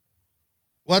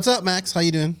What's up, Max? How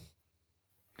you doing?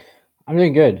 I'm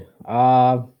doing good.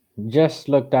 Just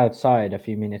looked outside a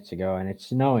few minutes ago and it's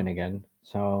snowing again.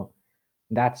 So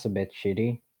that's a bit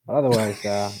shitty. But otherwise,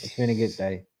 it's been a good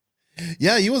day.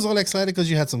 Yeah, you was all excited because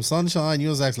you had some sunshine. You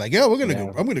was actually like, "Yeah, we're gonna go.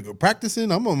 Yeah. I'm gonna go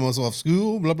practicing. I'm almost off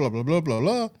school. Blah blah blah blah blah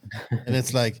blah." And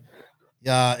it's like,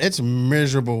 yeah, it's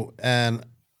miserable, and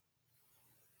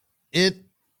it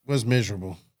was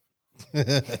miserable.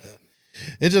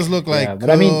 It just looked Yeah, like but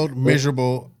I mean, cold,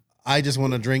 miserable. I just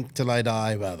want to drink till I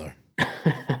die, weather.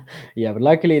 yeah, but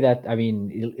luckily that I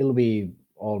mean it'll be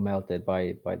all melted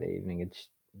by the evening.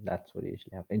 That's what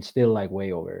usually happens. It's still like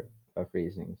way over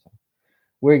freezing, so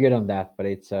we're good on that. But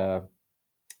it's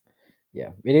yeah,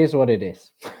 it is what it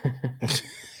is.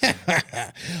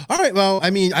 All right. Well, I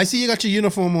mean, I see you got your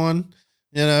uniform on.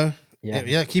 You know, Yeah.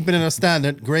 yeah, keeping it a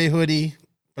standard: gray hoodie,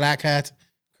 black hat,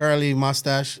 curly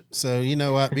mustache. So you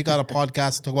know what? We got a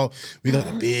podcast to talk about. We got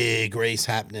a big race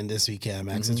happening this weekend,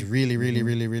 Max. It's Hmm. really, really, Hmm.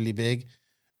 really, really big.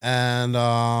 And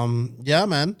yeah,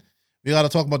 man, we got to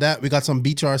talk about that. We got some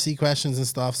beach RC questions and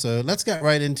stuff. So let's get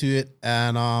right into it,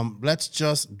 and let's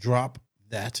just drop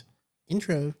that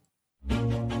intro.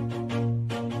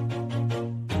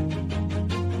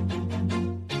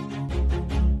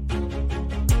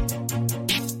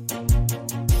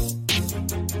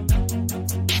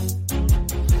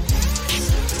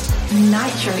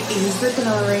 Nitro is the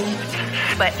glory,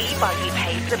 but e-buggy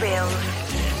pays the bills.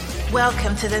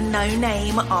 Welcome to the No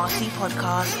Name RC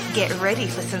podcast. Get ready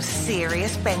for some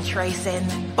serious bench racing.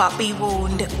 But be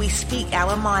warned, we speak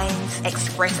our minds,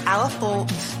 express our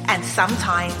thoughts, and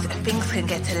sometimes things can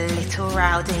get a little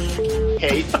rowdy.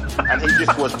 Hate, and he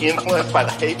just was influenced by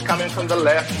the hate coming from the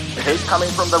left, the hate coming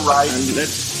from the right. And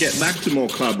let's get back to more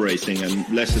club racing and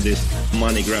less of this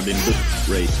money grabbing book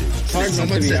racing. It's hard not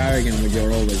to be arrogant when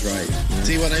you're always right. You know?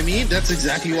 See what I mean? That's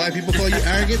exactly why people call you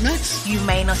arrogant, Max. You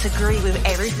may not agree with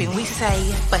everything we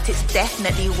say, but it's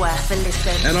definitely worth a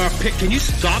listen. And our pick, can you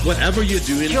stop whatever you're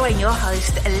doing? Join your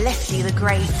host, Leslie the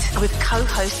Great, with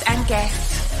co-hosts and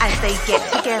guests as they get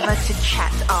together to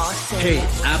chat RC. Hey,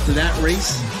 after that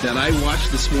race that I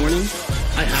watched this morning,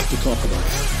 I have to talk about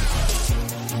it.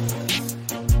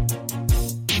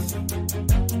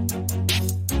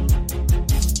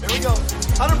 Here we go.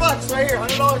 $100 right here,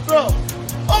 $100 throw.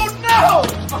 Oh no!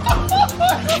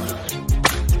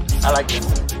 I like this.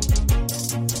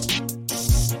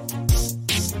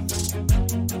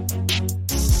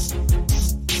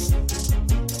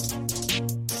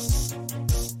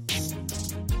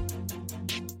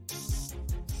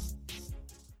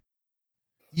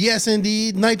 Yes,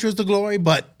 indeed. Nitro's the glory,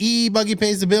 but E-Buggy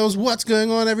pays the bills. What's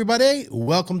going on, everybody?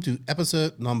 Welcome to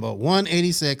episode number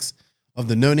 186 of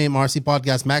the No Name RC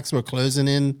podcast. Max, we're closing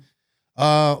in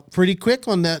pretty quick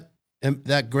on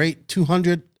that great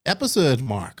 200 episode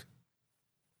mark.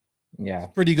 Yeah,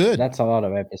 Pretty good. that's a lot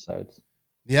of episodes.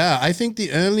 Yeah, I think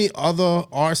the only other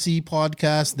RC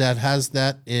podcast that has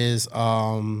that is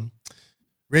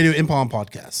Radio Impound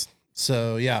podcast.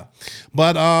 So yeah.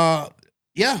 But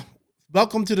yeah.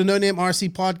 Welcome to the No Name RC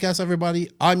podcast, everybody.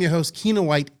 I'm your host, Keenan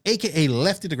White, aka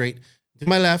Lefty the Great. To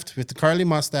my left, with the curly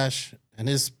mustache and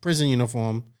his prison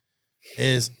uniform,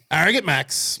 is Arrogant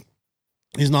Max.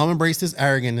 He's now embraced his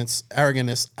arrogance in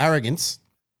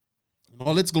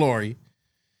all its glory.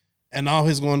 And now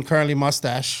he's going curly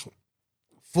mustache,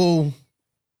 full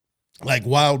like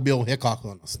Wild Bill Hickok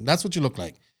on us. That's what you look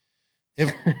like.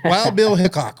 If Wild Bill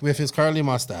Hickok with his curly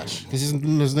mustache, because he's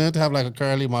known to have like a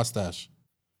curly mustache.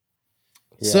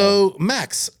 Yeah. So,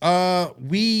 Max,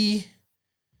 we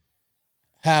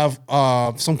have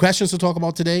some questions to talk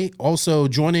about today. Also,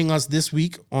 joining us this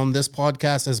week on this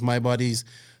podcast is my buddies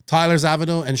Tyler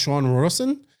Zavino and Shawn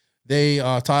Rusin.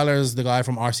 Tyler's the guy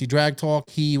from RC Drag Talk.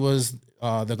 He was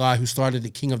the guy who started the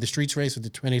King of the Streets race with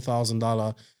the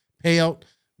 $20,000 payout,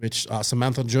 which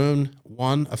Samantha Joan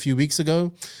won a few weeks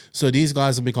ago. So these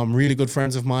guys have become really good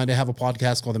friends of mine. They have a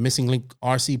podcast called the Missing Link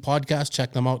RC Podcast.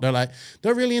 Check them out.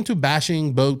 They're really into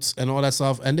bashing boats and all that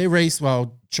stuff. And they race,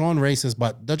 well, Shawn races,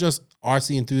 but they're just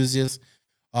RC enthusiasts.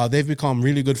 They've become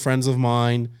really good friends of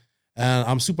mine, and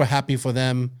I'm super happy for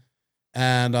them.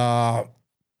 And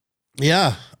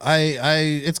yeah,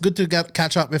 it's good to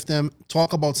catch up with them,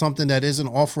 talk about something that isn't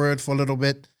off-road for a little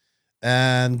bit,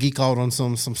 and geek out on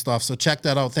some stuff. So check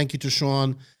that out. Thank you to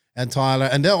Shawn and Tyler.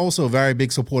 And they're also very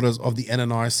big supporters of the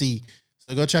NNRC.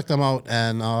 So go check them out.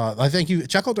 And I thank you.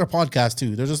 Check out their podcast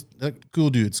too. They're cool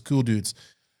dudes.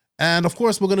 And of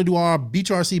course, we're going to do our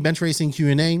Beach RC Bench Racing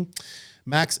Q&A,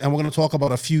 Max, and we're going to talk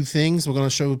about a few things. We're going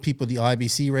to show people the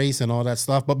IBC race and all that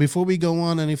stuff. But before we go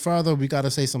on any further, we got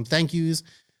to say some thank yous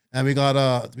And we got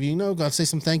to say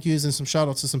some thank yous and some shout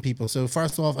outs to some people. So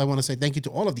first off, I want to say thank you to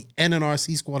all of the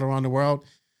NNRC squad around the world.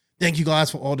 Thank you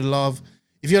guys for all the love.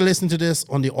 If you're listening to this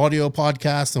on the audio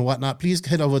podcast and whatnot, please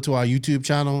head over to our YouTube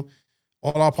channel.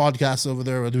 All our podcasts over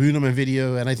there, we're doing them in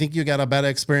video. And I think you got a better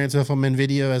experience with them in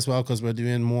video as well, because we're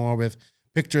doing more with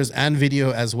pictures and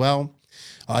video as well.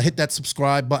 Hit that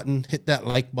subscribe button, hit that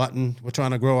like button. We're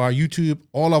trying to grow our YouTube.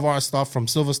 All of our stuff from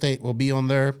Silver State will be on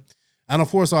there. And of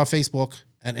course, our Facebook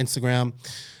and Instagram.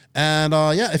 And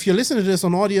if you're listening to this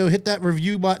on audio, hit that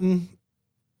review button.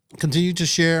 Continue to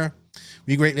share.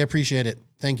 We greatly appreciate it.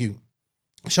 Thank you.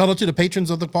 Shout out to the patrons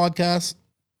of the podcast.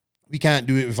 We can't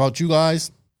do it without you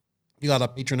guys. You got a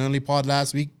patron-only pod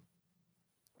last week.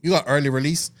 You got early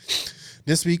release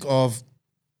this week of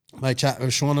my chat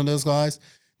with Shawn and those guys.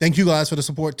 Thank you guys for the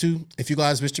support too. If you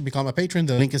guys wish to become a patron,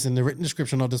 the link is in the written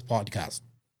description of this podcast.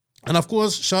 And of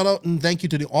course, shout out and thank you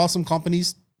to the awesome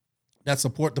companies that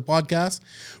support the podcast.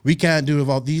 We can't do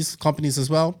without these companies as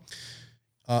well.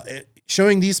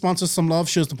 Showing these sponsors some love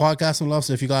shows the podcast some love.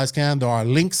 So if you guys can, there are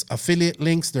links, affiliate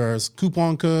links, there's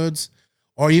coupon codes,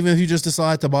 or even if you just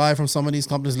decide to buy from some of these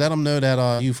companies, let them know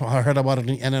that you've heard about it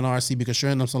in NNRC, because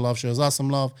showing them some love shows us some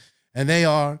love. And they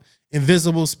are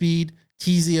Invisible Speed,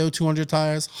 TZO 200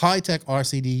 Tires, High Tech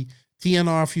RCD,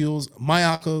 TNR Fuels,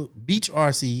 Mayako, Beach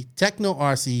RC, Techno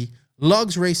RC,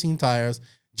 Lugs Racing Tires,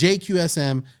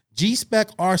 JQSM, G-Spec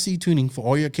RC Tuning for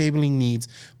all your cabling needs,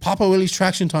 Papa Willie's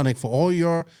Traction Tonic for all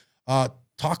your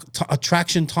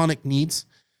traction tonic needs,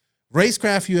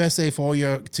 Racecraft USA for all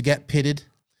your to get pitted,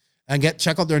 and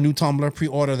check out their new tumbler,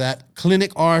 pre-order that.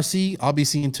 Clinic RC, I'll be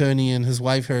seeing Tony and his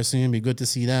wife here soon, be good to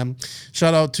see them.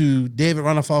 Shout out to David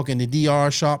Runnerfalk in the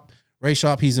DR shop, Race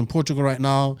Shop, he's in Portugal right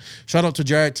now. Shout out to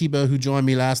Jared Tebow, who joined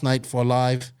me last night for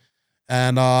live.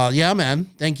 And man,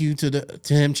 thank you to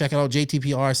him. Check out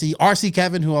JTP RC. RC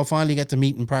Kevin, who I'll finally get to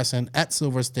meet in person at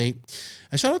Silver State.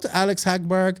 And shout out to Alex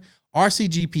Hagberg,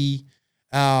 RCGP,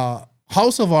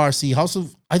 House of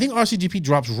RC. I think RCGP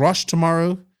drops Rush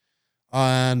tomorrow.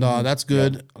 And that's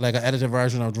good, like an edited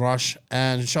version of Rush.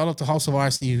 And shout out to House of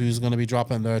RC, who's going to be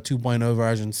dropping their 2.0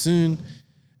 version soon.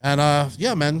 And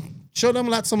man, show them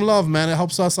some love, man. It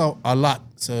helps us out a lot.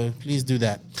 So please do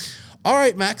that. All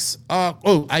right, Max.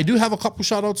 I do have a couple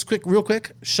shout outs real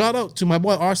quick. Shout out to my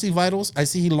boy RC Vitals. I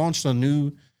see he launched a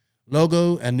new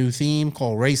logo and new theme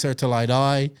called Racer Till I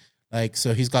Die.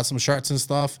 So he's got some shirts and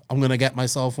stuff. I'm going to get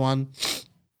myself one.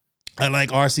 I like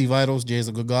RC Vitals. Jay's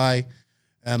a good guy.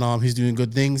 And he's doing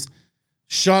good things.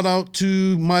 Shout out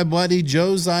to my buddy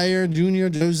Joe Zaire Jr.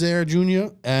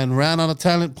 and Ran on a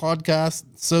Talent podcast,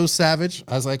 So Savage,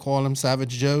 as I call him,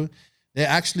 Savage Joe. They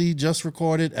actually just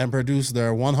recorded and produced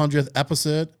their 100th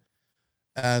episode.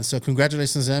 And so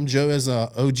congratulations to them. Joe is a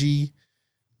OG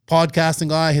podcasting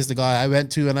guy. He's the guy I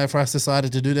went to when I first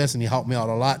decided to do this, and he helped me out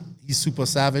a lot. He's super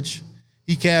savage.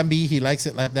 He can be. He likes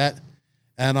it like that.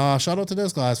 And shout out to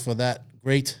those guys for that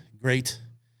great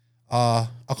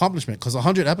accomplishment, because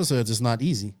 100 episodes is not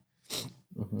easy.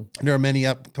 Mm-hmm. There are many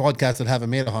podcasts that haven't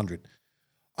made 100.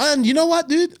 And you know what,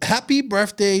 dude? Happy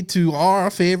birthday to our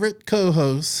favorite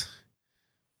co-host,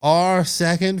 our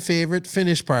second favorite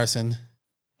Finnish person,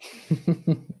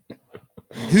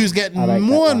 who's getting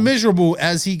more miserable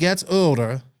as he gets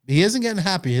older. He isn't getting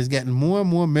happy. He's getting more and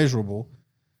more miserable.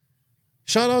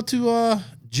 Shout out to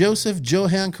Joseph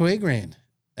Johan Quagrain.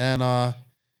 And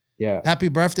happy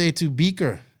birthday to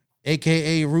Beaker,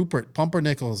 a.k.a. Rupert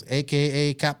Pumpernickels,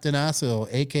 a.k.a. Captain Assil,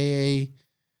 a.k.a.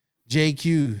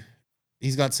 JQ.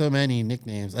 He's got so many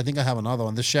nicknames. I think I have another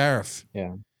one. The Sheriff.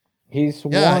 Yeah. He's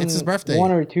it's his birthday.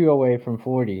 1 or 2 away from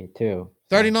 40, too.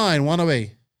 39, 1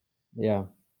 away. Yeah.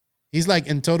 He's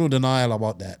in total denial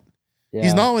about that. Yeah.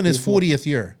 He's now in his 40th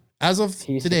year. As of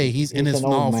today, he's in his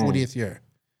now 40th year.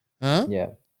 Huh? Yeah.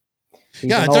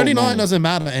 39 doesn't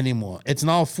matter anymore. It's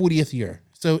now 40th year.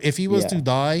 So if he was to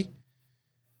die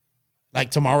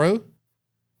tomorrow,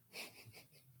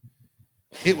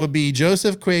 it would be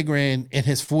Joseph Quagrain in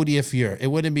his 40th year. It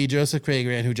wouldn't be Joseph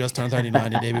Quagrain who just turned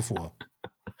 39 the day before.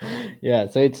 Yeah,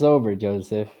 so it's over,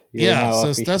 Joseph.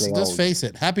 So let's face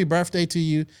it. Happy birthday to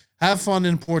you. Have fun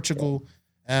in Portugal.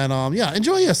 And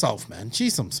enjoy yourself, man.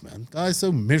 Cheesums, man. Guy's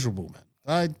so miserable,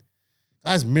 man.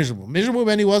 Guy's miserable. Miserable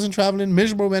when he wasn't traveling.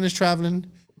 Miserable when he's traveling.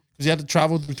 Because he had to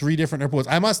travel through 3 different airports.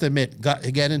 I must admit,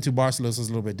 getting into Barcelona was a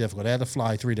little bit difficult. I had to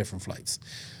fly 3 different flights.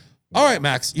 All right,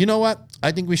 Max. You know what?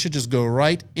 I think we should just go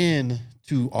right in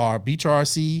to our Beach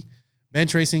RC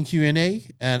bench racing Q&A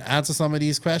and answer some of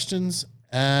these questions.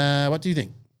 What do you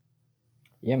think?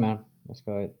 Yeah, man. Let's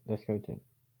go to it.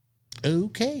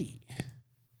 Okay.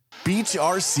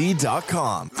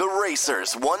 BeachRC.com, the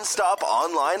racers' one-stop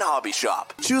online hobby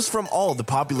shop. Choose from all the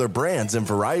popular brands and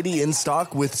variety in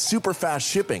stock with super fast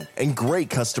shipping and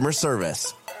great customer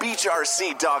service.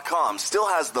 BeachRC.com still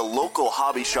has the local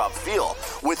hobby shop feel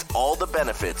with all the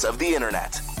benefits of the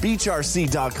internet.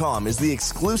 BeachRC.com is the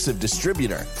exclusive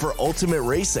distributor for Ultimate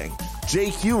Racing,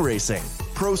 JQ Racing,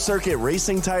 Pro Circuit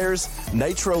Racing Tires,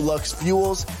 Nitro Lux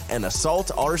Fuels, and Assault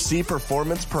RC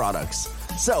Performance products.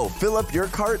 So fill up your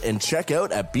cart and check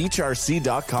out at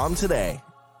BeachRC.com today.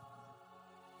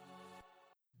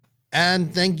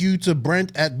 And thank you to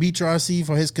Brent at Beach RC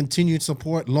for his continued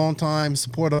support, longtime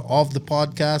supporter of the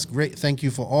podcast. Great, thank you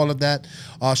for all of that.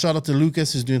 Shout out to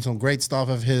Lucas, who's doing some great stuff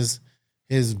of his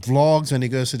vlogs when he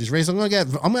goes to this race.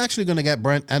 I'm actually gonna get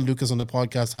Brent and Lucas on the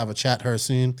podcast, have a chat here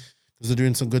soon because they're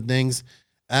doing some good things.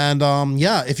 And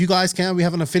yeah, if you guys can, we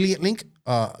have an affiliate link.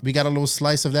 We got a little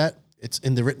slice of that. It's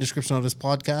in the written description of this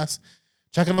podcast.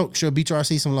 Check it out. Show Beach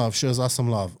RC some love. Shows us some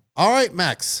love. All right,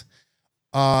 Max.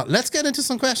 Let's get into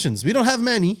some questions. We don't have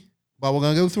many, but we're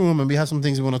going to go through them and we have some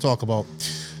things we want to talk about.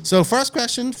 So first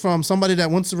question from somebody that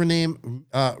wants to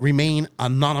remain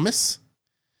anonymous.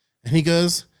 And he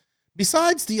goes,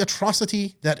 besides the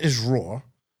atrocity that is Raw,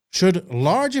 should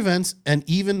large events and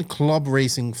even club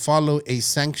racing follow a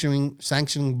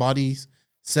sanctioning body's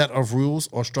set of rules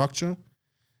or structure?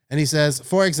 And he says,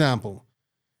 for example,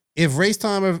 if race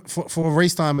time for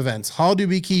race time events, how do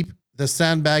we keep the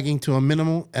sandbagging to a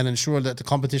minimal and ensure that the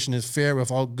competition is fair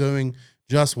without going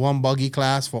just one buggy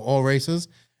class for all races,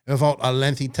 without a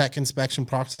lengthy tech inspection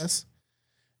process?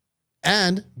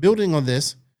 And building on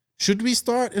this, should we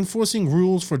start enforcing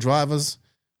rules for drivers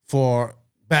for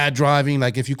bad driving,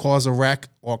 like if you cause a wreck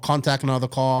or contact another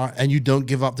car and you don't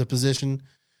give up the position?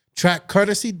 Track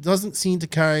courtesy doesn't seem to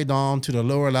carry down to the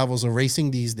lower levels of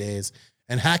racing these days,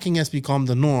 and hacking has become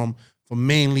the norm for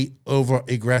mainly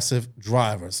over-aggressive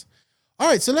drivers. All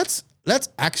right, so let's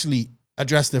actually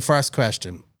address the first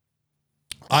question.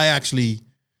 I actually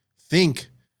think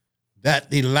that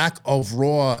the lack of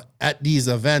raw at these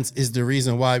events is the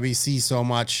reason why we see so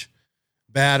much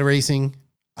bad racing.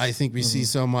 I think we see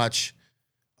so much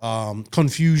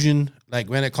confusion, like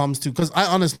when it comes to, because I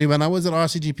honestly, when I was at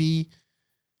RCGP,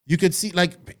 you could see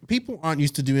like people aren't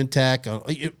used to doing tech,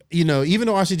 you know, even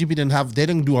though RCGP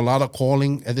didn't do a lot of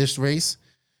calling at this race,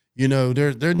 you know,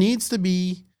 there needs to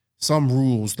be some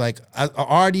rules. Like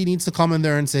RD needs to come in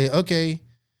there and say, okay,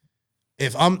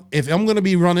 if I'm going to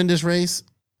be running this race,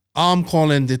 I'm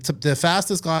calling the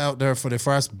fastest guy out there for the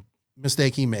first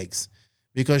mistake he makes,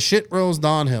 because shit rolls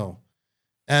downhill.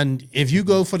 And if you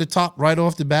go for the top right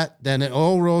off the bat, then it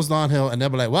all rolls downhill. And they'll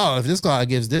be like, well, if this guy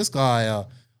gives this guy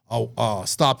a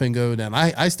stop and go, then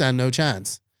I stand no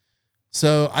chance.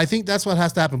 So I think that's what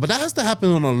has to happen. But that has to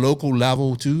happen on a local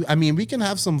level too. I mean, we can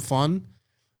have some fun,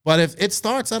 but if it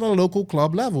starts at a local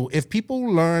club level, if people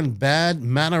learn bad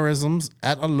mannerisms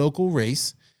at a local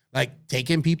race, like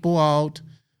taking people out,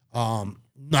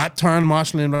 not turn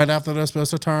marshaling right after they're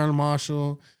supposed to turn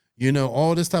marshal, you know,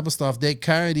 all this type of stuff, they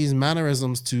carry these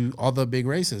mannerisms to other big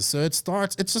races. So it's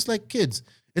just like kids.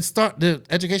 The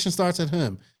education starts at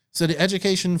home. So the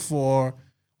education for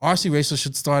RC racers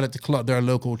should start at their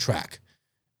local track.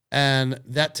 And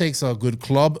that takes a good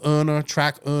club owner,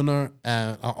 track owner,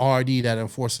 and an RD that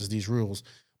enforces these rules.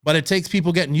 But it takes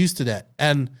people getting used to that.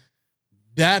 And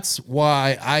that's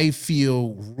why I feel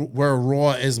where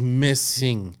Raw is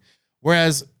missing.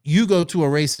 Whereas you go to a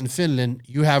race in Finland,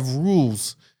 you have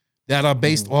rules that are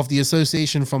based off the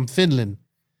association from Finland,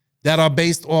 that are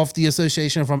based off the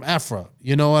association from EFRA.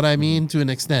 You know what I mean? To an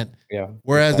extent. Yeah.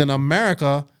 Whereas in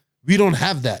America, we don't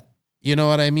have that. You know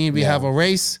what I mean? We have a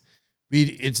race.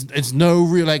 It's no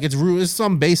real, like it's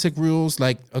some basic rules,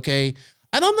 like, okay.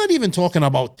 And I'm not even talking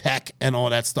about tech and all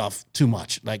that stuff too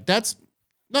much. Like that's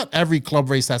not every club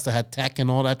race has to have tech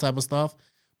and all that type of stuff,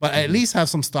 but at least have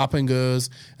some stop and goes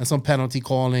and some penalty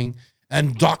calling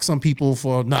and dock some people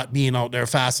for not being out there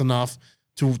fast enough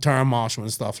to turn marshal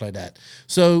and stuff like that.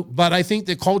 So, but I think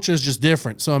the culture is just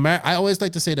different. So I always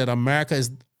like to say that America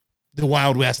is the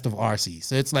Wild West of RC.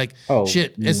 So it's like,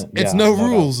 it's no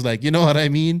rules. Like, you know what I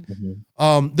mean?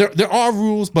 There are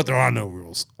rules, but there are no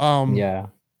rules. And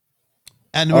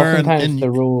oftentimes the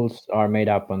rules are made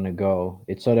up on the go.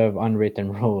 It's sort of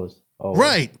unwritten rules.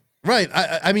 Right.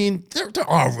 I mean, there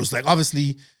are rules. Like,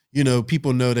 obviously, you know,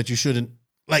 people know that you shouldn't,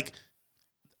 like,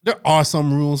 there are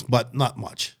some rules, but not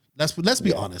much. Let's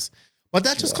be honest. But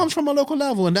that just comes from a local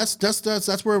level. And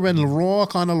that's where when Raw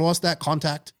kind of lost that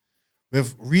contact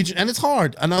with region, and it's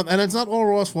hard. And it's not all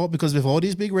Raw's fault, because with all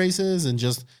these big races and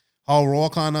just how Raw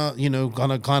kind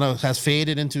of has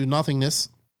faded into nothingness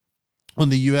on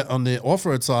the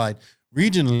off-road side,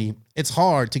 regionally, it's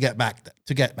hard to get back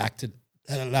to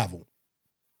that level.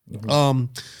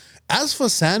 As for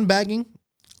sandbagging,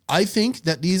 I think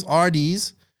that these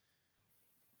RDs,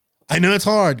 I know it's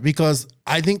hard because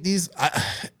I think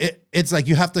it's like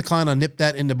you have to kind of nip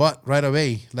that in the butt right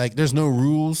away. Like there's no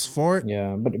rules for it.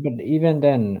 Yeah, but even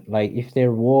then, like if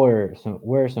there were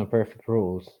some perfect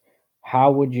rules,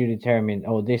 how would you determine?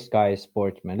 Oh, this guy is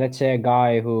sportsman. Let's say a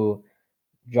guy who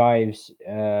drives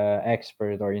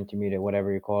expert or intermediate,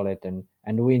 whatever you call it, and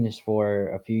wins for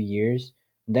a few years,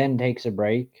 then takes a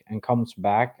break and comes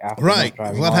back after not Right.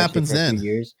 driving What RC happens for a few then?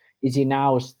 years. Is he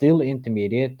now still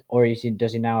intermediate, or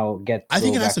does he now I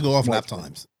think go it has to back to go off lap sportsman?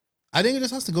 times. I think it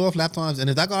just has to go off lap times. And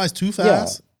if that guy's too Yeah,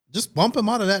 fast, just bump him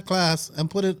out of that class and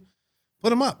put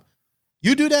him up.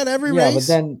 You do that every yeah, but race.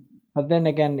 then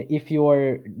again, if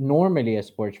you're normally a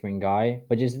sportsman guy,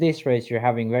 but just this race you're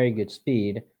having very good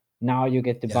speed, now you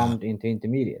get to Yeah. bumped into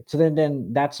intermediate. So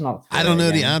then that's not I fair don't know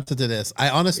the again. answer to this. I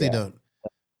honestly Yeah. don't.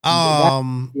 That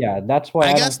Um, yeah, that's why I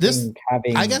I guess don't this think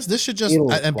having this should just skill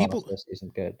and people classes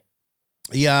isn't good.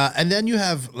 yeah, and then you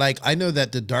have like I know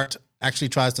that the Dart actually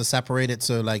tries to separate it.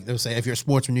 So like they'll say if you're a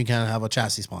sportsman, you can't have a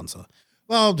chassis sponsor.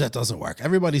 Well, that doesn't work.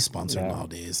 Everybody's sponsored Yeah,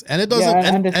 nowadays, and it yeah,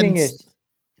 doesn't. and the thing And is,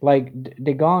 like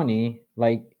Degani,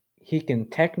 like he can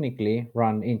technically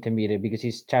run intermediate because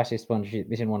his chassis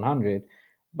sponsorship is in 100,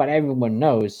 but everyone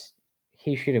knows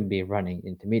he shouldn't be running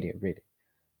intermediate. Really,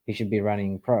 he should be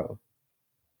running pro.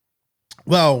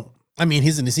 well, I mean,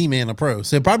 he's in the C-Man a pro,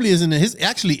 so it probably isn't. He's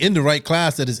actually in the right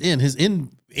class that is in. He's in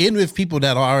with people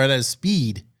that are at his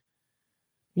speed.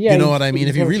 Yeah, You know what I mean?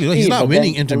 If you really look, he's not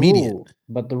winning intermediate.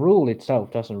 But the rule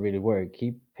itself doesn't really work.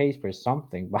 He pays for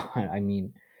something, but I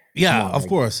mean, come Yeah, on, of like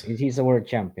course. he's a world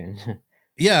champion.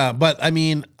 Yeah, but I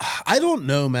mean, I don't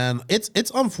know, man. It's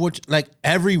unfortunate. Like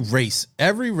every race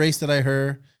that I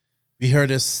heard, we heard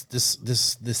this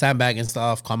sandbagging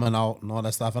stuff coming out and all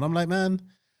that stuff, and I'm like, man,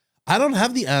 I don't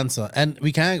have the answer, and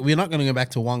we're not going to go back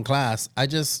to one class. I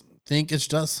just think it's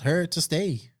just her to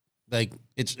stay. Like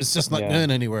it's just not Yeah. going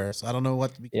anywhere. So I don't know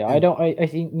what we can Yeah, do. I don't. I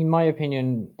think, in my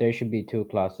opinion, there should be two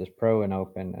classes, pro and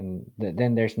open, and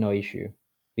then there's no issue,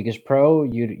 because pro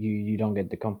you don't get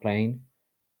to complain,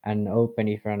 and open,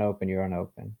 if you're unopen, you're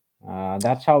unopen.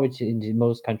 That's how it's in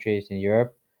most countries in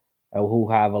Europe, who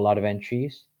have a lot of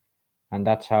entries, and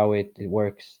that's how it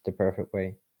works the perfect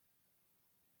way.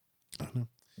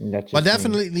 And that's But just me.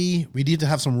 definitely, we need to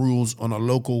have some rules on a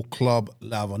local club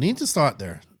level. Need to start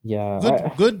there.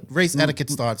 Yeah, Good race etiquette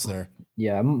starts there.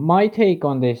 yeah. My take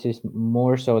on this is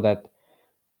more so that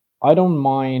I don't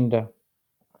mind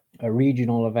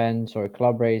regional events or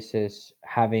club races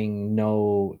having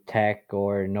no tech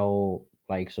or no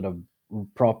like sort of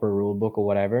proper rule book or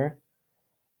whatever.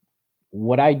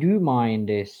 What I do mind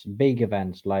is big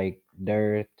events like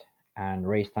dirt and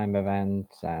race time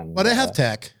events, and Well, they have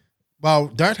tech. Well,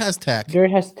 Dart has tech. dirt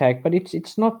has tech, but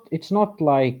it's not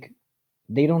like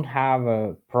they don't have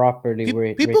a properly People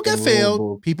written get rule failed.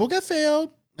 book. People get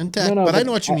failed in No, tech, no, but I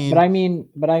know what you but mean.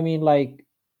 I mean like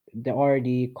the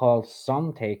RD calls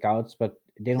some takeouts, but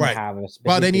they don't Right. have a specific.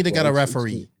 Well, they need to way. get a It's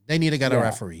referee. They need to get a yeah,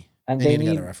 referee. and They they need to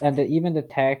get a need referee. even the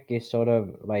tech is sort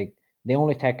of like they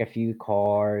only take a few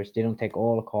cars. They don't take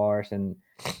all cars, and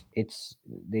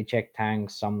they check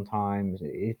tanks sometimes.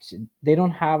 They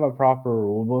don't have a proper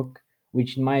rule book,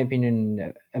 which in my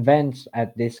opinion events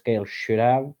at this scale should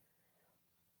have.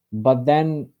 But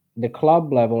then the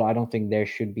club level, I don't think there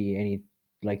should be any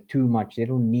like too much. They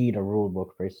don't need a rule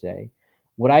book per se.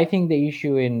 What I think the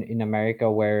issue in America,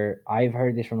 where I've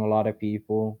heard this from a lot of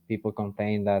people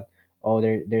complain that, oh,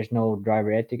 there's no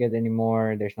driver etiquette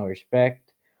anymore, there's no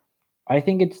respect. I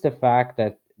think it's the fact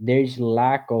that there's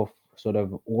lack of sort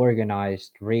of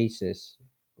organized races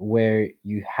where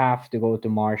you have to go to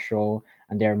marshal,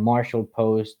 and there are marshal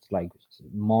posts like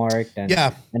marked,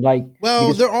 Yeah. and like, Well,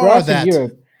 because there for are us in that.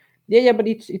 Europe, yeah, but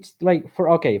it's like, for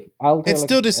okay, I'll It's tell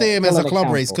still the same as tell a an club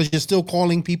race example. because you're still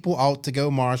calling people out to go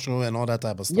marshal and all that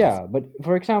type of stuff. Yeah, but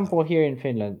for example, here in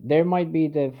Finland, there might be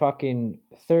the fucking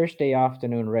Thursday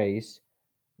afternoon race.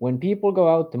 When people go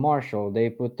out to marshal, they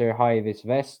put their high vis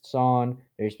vests on.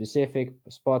 There's specific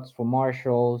spots for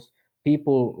marshals.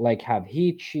 People like have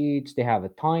heat sheets. They have a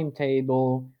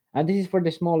timetable, and this is for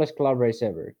the smallest club race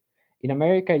ever. In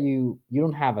America, you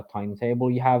don't have a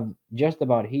timetable. You have just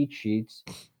about heat sheets.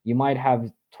 You might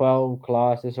have 12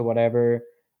 classes or whatever.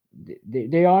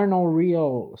 There are no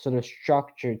real sort of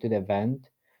structure to the event.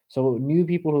 So new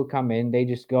people who come in, they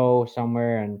just go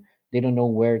somewhere and they don't know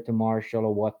where to marshal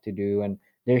or what to do, and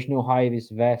there's no high vis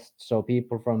vest, so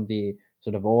people from the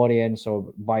sort of audience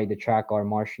or by the track are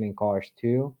marshalling cars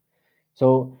too.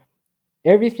 So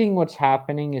everything what's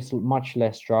happening is much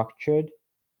less structured.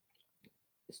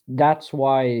 That's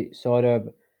why sort of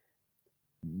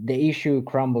the issue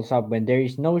crumbles up when there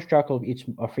is no structure. It's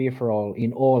a free for all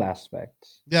in all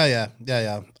aspects. Yeah.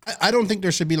 I don't think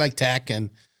there should be like tech and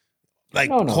like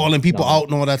No, calling people no. out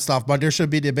and all that stuff, but there should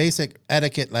be the basic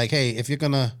etiquette. Like, hey, if you're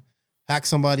gonna hack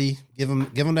somebody, give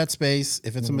them that space.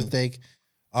 If it's a mistake,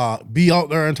 be out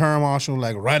there in term marshal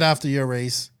like right after your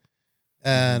race,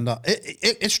 and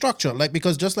it's structured like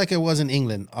because just like it was in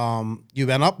England, you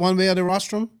went up one way of the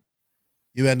rostrum,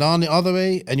 you went down the other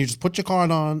way, and you just put your card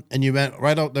on, and you went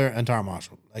right out there in term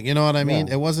marshal. Like you know what I mean?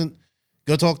 Yeah. It wasn't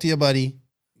go talk to your buddy.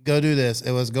 Go do this.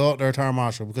 It was go out there term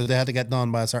marshal because they had to get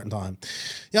done by a certain time.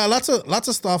 Yeah, lots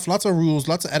of stuff, lots of rules,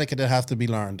 lots of etiquette that have to be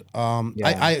learned.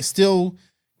 I still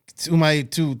to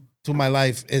my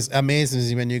life is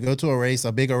amazing when you go to a race,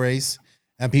 a bigger race,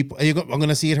 and people. I'm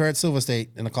gonna see it here at Silver State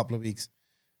in a couple of weeks.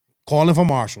 Calling for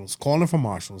marshals,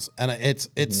 and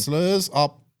it slurs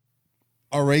up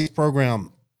a race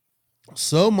program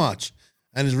so much,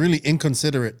 and is really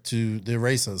inconsiderate to the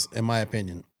racers, in my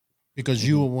opinion, because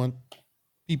you will want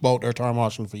people out there time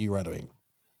marshalling for you right away.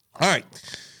 All right.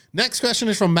 Next question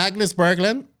is from Magnus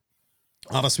Berglund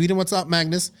out of Sweden. What's up,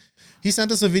 Magnus? He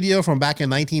sent us a video from back in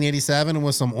 1987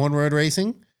 with some on-road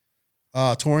racing,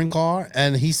 touring car.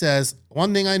 And he says,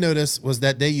 one thing I noticed was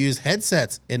that they used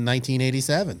headsets in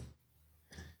 1987.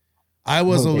 I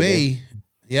was away.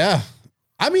 Yeah.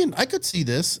 I mean, I could see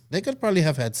this. They could probably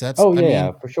have headsets. Oh I yeah,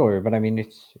 mean, for sure. But I mean,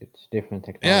 it's different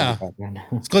technology Yeah. back then.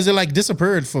 it's because it like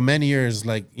disappeared for many years.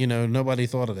 Like, nobody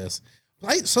thought of this.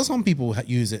 I saw some people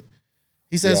use it.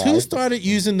 He says, Yeah, who I- started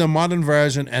using the modern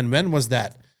version and when was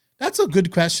that? That's a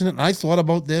good question. And I thought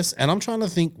about this and I'm trying to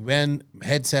think when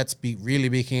headsets really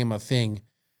became a thing.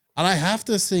 And I have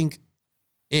to think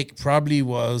it probably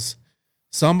was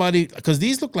somebody, because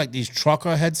these look like these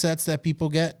trucker headsets that people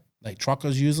get, like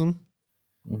truckers use them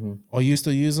or used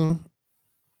to use them.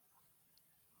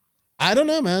 I don't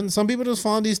know, man. Some people just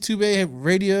found these two-way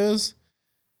radios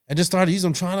and just started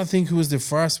using them. I'm trying to think who was the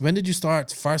first. When did you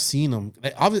start first seeing them?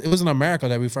 Like, obviously, it was in America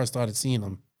that we first started seeing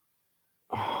them.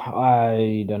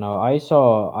 I don't know. I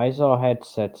saw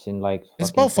headsets in like It's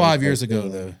fucking about 5 years ago,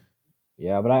 2013. though.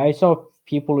 Yeah, but I saw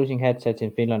people using headsets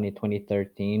in Finland in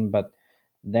 2013, but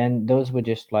then those were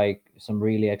just like some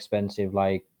really expensive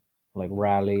like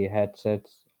rally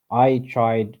headsets. I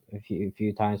tried a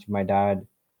few times with my dad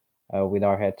with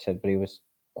our headset, but it was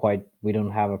quite. We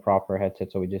don't have a proper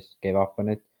headset, so we just gave up on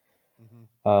it.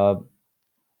 Uh,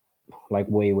 like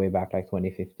way back, like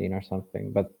 2015 or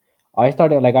something. But I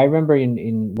started like I remember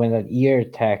in when that Ear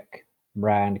Tech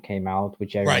brand came out,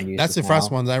 which everyone Right. uses That's the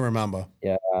first now. ones I remember.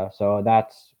 Yeah, so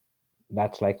that's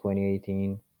like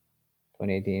 2018,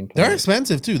 2018. They're 20.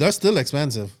 expensive, too. They're still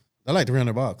expensive. They're like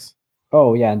 $300.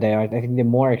 Oh yeah, and they are. I think they're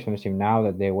more expensive now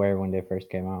that they were when they first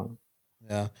came out.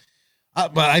 Yeah.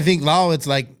 But I think now it's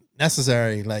like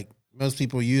necessary. Like most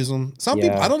people use them. Some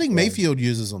people, I Yeah, don't think yeah. Mayfield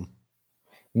uses them.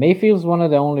 Mayfield's one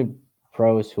of the only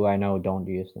pros who I know don't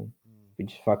use them,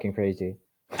 which is fucking crazy.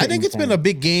 I think it's been Insane. a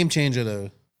big game changer,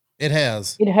 though. It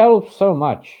has. It helps so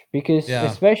much because Yeah.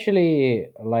 especially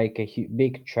like a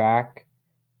big track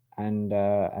and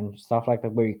stuff like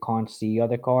that where you can't see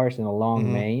other cars in a long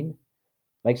Mhm. lane,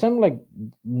 like some like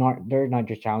not they're not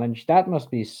just challenge. That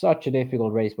must be such a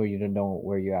difficult race where you don't know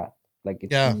where you're at. Like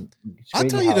it's, Yeah. it's I'll crazy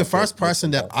tell you, how the it first works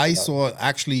person that like I that. saw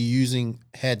actually using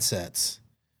headsets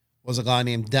was a guy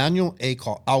named Daniel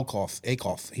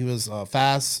Akoff. He was a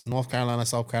fast North Carolina,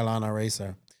 South Carolina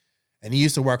racer. And he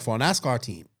used to work for a NASCAR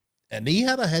team. And he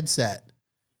had a headset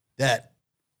that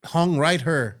hung right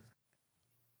here.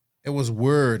 It was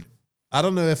Word. I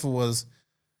don't know if it was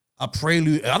a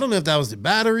Prelude. I don't know if that was the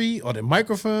battery or the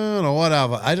microphone or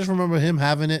whatever. I just remember him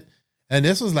having it. And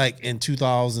this was like in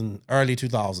 2000, early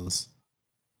 2000s.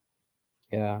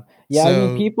 Yeah, yeah. I So-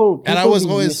 mean, people and I people was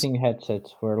been always- using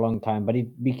headsets for a long time, but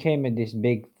it became this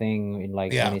big thing in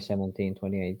like Yeah. 2017,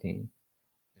 2018.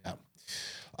 Yeah.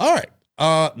 All right.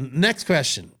 Next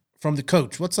question from the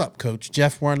coach. What's up, Coach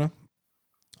Jeff Werner?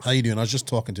 How you doing? I was just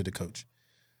talking to the coach.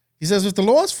 He says, with the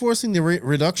laws forcing the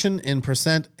reduction in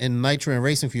percent in nitro and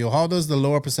racing fuel, how does the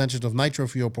lower percentage of nitro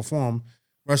fuel perform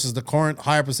versus the current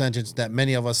higher percentage that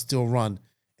many of us still run?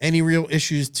 Any real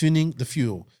issues tuning the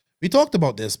fuel? We talked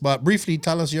about this, but briefly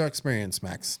tell us your experience,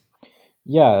 Max.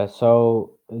 Yeah,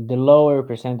 so the lower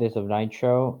percentage of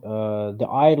nitro, the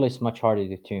idle is much harder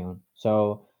to tune.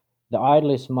 So the idle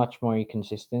is much more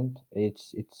inconsistent.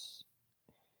 It's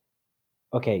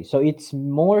okay, so it's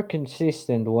more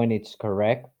consistent when it's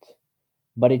correct,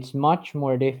 but it's much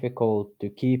more difficult to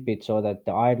keep it so that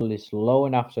the idle is low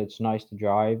enough so it's nice to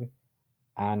drive,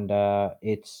 and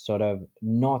it's sort of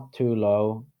not too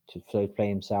low so it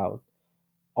flames out.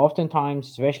 Oftentimes,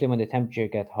 especially when the temperature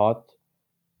get hot,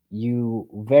 you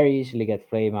very easily get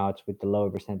flame outs with the lower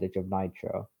percentage of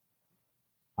nitro.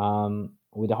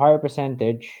 With a higher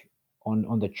percentage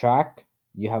on the track,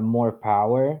 you have more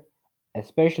power,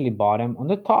 especially bottom. On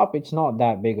the top, it's not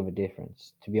that big of a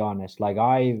difference, to be honest. Like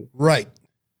Right.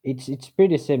 it's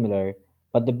pretty similar,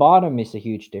 but the bottom is a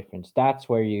huge difference. That's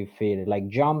where you feel it. Like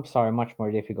jumps are much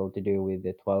more difficult to do with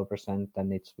the 12%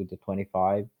 than it's with the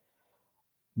 25.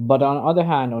 But on the other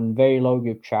hand, on very low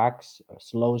grip tracks,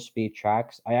 slow speed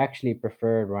tracks, I actually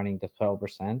prefer running the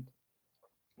 12%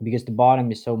 because the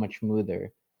bottom is so much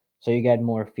smoother. So you get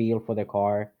more feel for the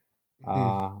car, Mhm.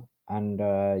 uh,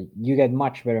 and you get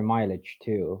much better mileage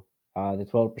too. The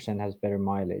 12% has better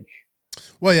mileage.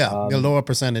 Well, yeah, the Um, lower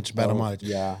percentage, better so mileage.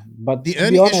 yeah, but The to be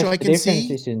only issue honest, I the can difference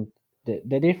see, isn't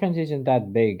the difference isn't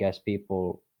that big as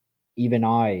people, even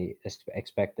I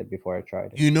expected before I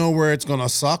tried it. you know where it's gonna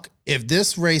suck. If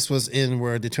this race was in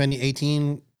where the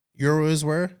 2018 Euros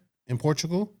were in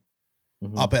Portugal,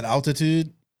 Hmm. up at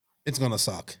altitude, it's gonna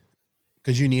suck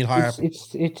because you need higher.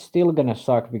 It's still gonna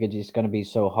suck because it's gonna be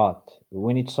so hot.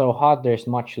 When it's so hot, there's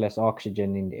much less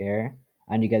oxygen in the air,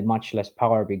 and you get much less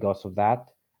power because of that.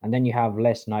 And then you have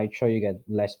less nitro, you get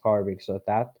less power because of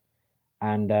that.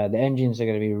 And the engines are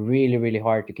gonna be really really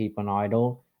hard to keep on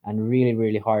idle, and really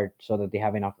really hard so that they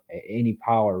have enough any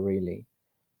power really.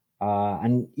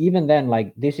 And even then,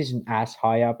 like this isn't as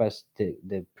high up as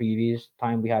the previous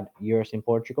time we had years in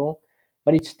Portugal,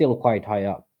 but it's still quite high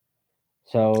up.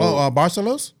 Oh, So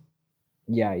Barcelos.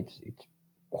 yeah, it's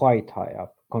quite high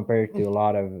up compared to a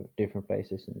lot of different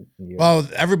places in Europe. Well,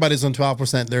 everybody's on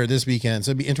 12% there this weekend,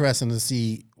 so it'd be interesting to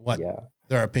see what Yeah,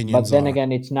 their but opinions then are.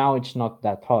 again, it's not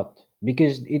that hot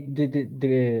because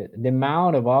the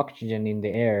amount of oxygen in the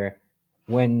air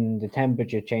when the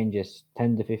temperature changes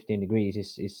 10 to 15 degrees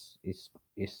is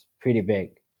pretty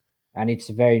big, and it's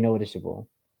very noticeable.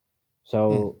 Hmm,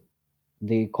 So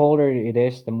the colder it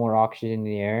is, the more oxygen in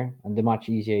the air, and the much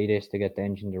easier it is to get the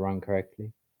engine to run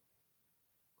correctly.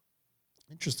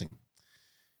 interesting.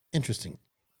 Interesting.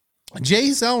 Jay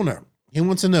Zellner, he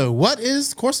wants to know what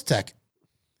is Course Tech.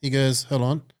 He goes, hold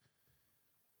on.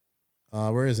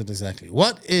 Where is it exactly?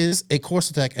 What is a Course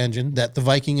Attack engine that the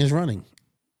Viking is running?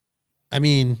 I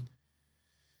mean,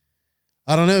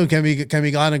 I don't know. Can we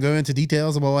kind of go into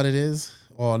details about what it is?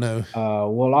 Or no?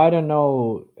 Well, I don't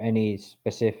know any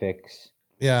specifics,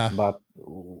 Yeah. but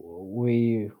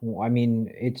I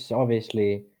mean, it's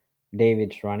obviously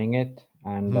David's running it,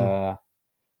 Hmm.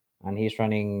 and he's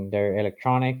running their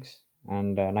electronics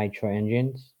and nitro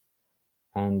engines,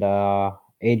 and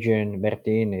Adrian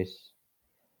Bertin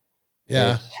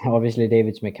Yeah. is obviously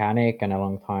David's mechanic and a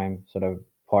long time sort of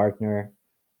partner.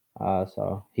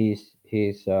 So he's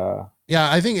Yeah.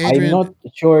 I think I'm Adrian not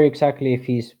sure exactly if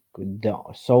he's the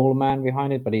sole man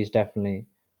behind it, but he's definitely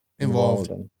involved.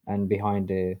 involved and behind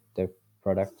the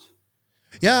products.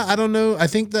 Yeah. I don't know. I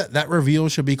think that reveal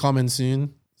should be coming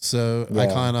soon. So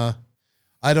Yeah,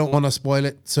 I don't want to spoil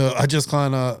it. So I just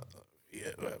kind of,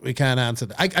 we can't answer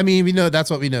that. I mean, we know that's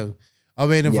what we know. I'm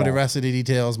waiting for the yeah, rest of the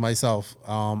details myself.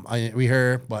 We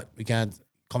heard, but we can't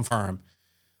confirm.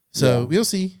 So yeah, we'll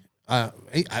see.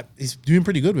 He's doing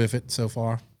pretty good with it so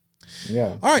far.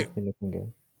 yeah. All right, It's been looking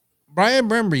good. Brian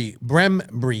Bembry.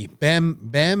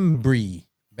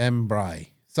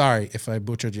 Sorry if I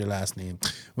butchered your last name.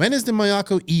 When is the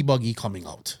Mayako e-buggy coming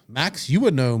out? Max, you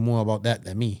would know more about that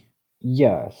than me.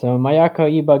 Yeah, so Mayako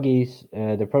e-buggies,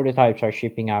 the prototypes are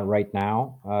shipping out right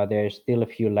now. There's still a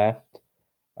few left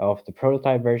of the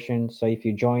prototype version. So if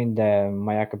you join the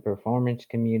Mayako Performance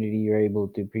community, you're able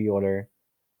to pre-order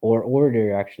or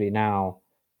order actually now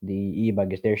the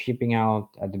e-buggies. They're shipping out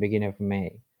at the beginning of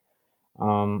May.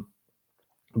 Um,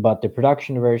 but the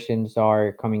production versions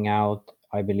are coming out,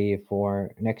 I believe,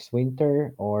 for next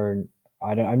winter, or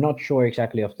I'm not sure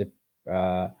exactly of the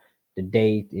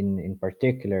date in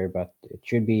particular, but it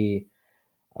should be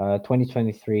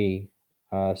 2023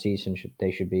 season.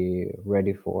 They should be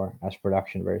ready for as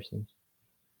production versions.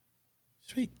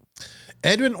 Sweet.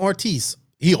 Edwin Ortiz,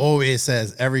 he always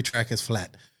says every track is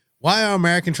flat. Why are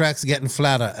American tracks getting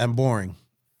flatter and boring?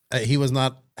 He was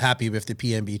not happy with the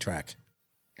PNB track.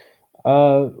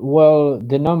 Well,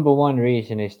 the number one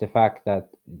reason is the fact that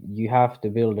you have to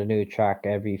build a new track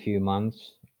every few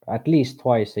months, at least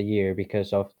twice a year,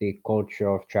 because of the culture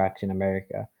of tracks in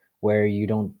America, where you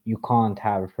can't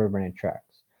have permanent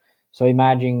tracks. So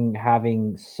imagine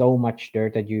having so much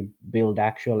dirt that you build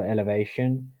actual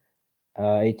elevation.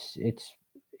 It's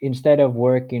instead of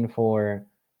working for,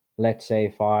 let's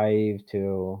say, 5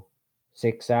 to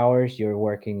 6 hours, you're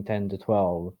working 10 to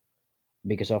 12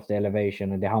 because of the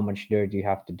elevation and how much dirt you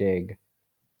have to dig.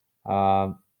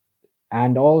 Um,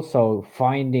 and also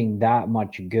finding that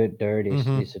much good dirt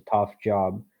Mm-hmm. is a tough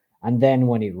job. And then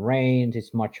when it rains,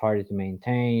 it's much harder to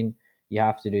maintain. You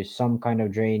have to do some kind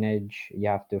of drainage. You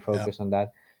have to Yeah. focus on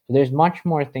that. So there's much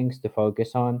more things to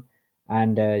focus on,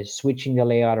 and switching the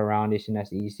layout around isn't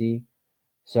as easy.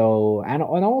 So and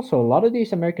also a lot of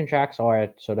these American tracks are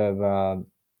at sort of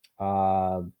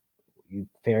uh,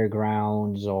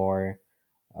 fairgrounds or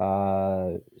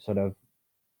sort of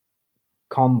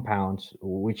compounds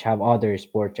which have other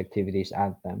sports activities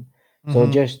at them. So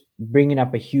Mm-hmm. just bringing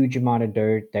up a huge amount of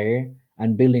dirt there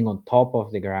and building on top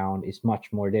of the ground is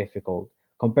much more difficult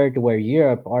compared to where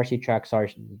Europe RC tracks are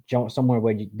somewhere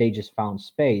where they just found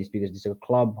space because there's a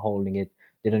club holding it.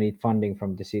 They don't need funding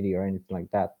from the city or anything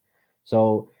like that.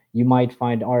 So you might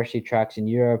find RC tracks in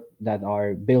Europe that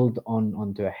are built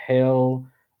onto a hill.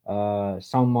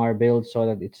 Some are built so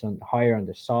that it's higher on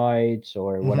the sides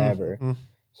or whatever. Mm-hmm.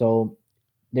 So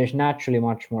there's naturally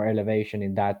much more elevation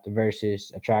in that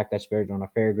versus a track that's built on a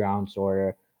fairgrounds or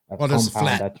a Well, this is compound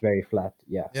flat. that's very flat.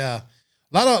 Yeah. Yeah.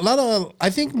 A lot of I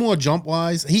think more jump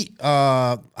wise.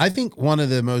 I think one of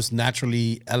the most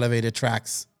naturally elevated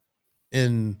tracks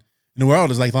in the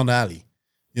world is like Thunder Alley.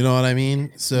 You know what I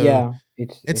mean? So Yeah.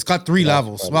 it's got three That's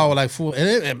levels. quite Well, low. like four.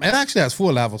 It actually has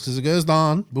four levels because it goes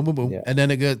down, boom, boom, boom, Yeah. and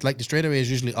then it goes like the straightaway is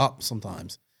usually up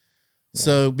sometimes. Yeah.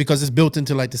 So because it's built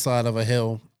into like the side of a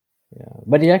hill. Yeah.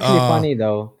 But it's actually Uh, funny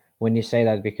though when you say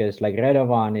that because like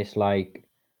Redovan is like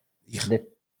yeah,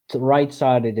 the right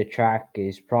side of the track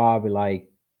is probably like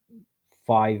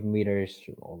 5 meters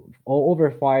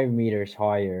over 5 meters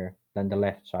higher than the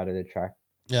left side of the track.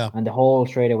 yeah, And the whole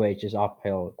straightaway is just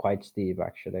uphill, quite steep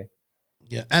actually.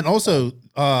 yeah, and also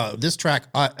this track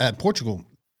Portugal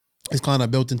is kind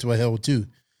of built into a hill too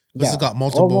because it's Yeah, got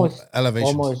multiple almost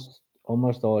elevations.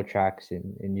 almost all tracks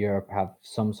in Europe have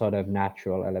some sort of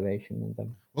natural elevation in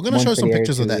them. We're gonna show some Montpellier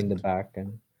pictures of too that. in the back,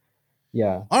 and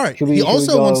yeah. All right. Should He we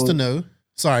also wants to go? know.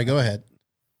 Sorry, go ahead.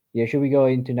 Yeah, should we go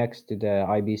into next to the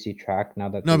IBC track now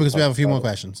that No, we because we have a talked few about more it?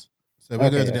 questions. So we'll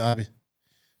go to Okay. the IB.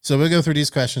 So we'll go through these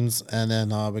questions and then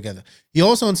we'll get it. He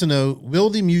also wants to know: will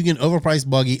the Mugen overpriced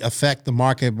buggy affect the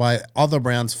market by other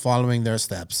brands following their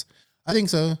steps? I think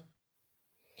so.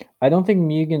 I don't think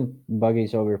Mugen buggy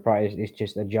is overpriced. It's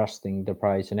just adjusting the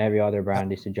price, and every other Yep.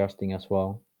 brand is adjusting as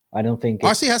well. I don't think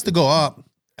RC has to it's go up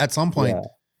at some yeah point.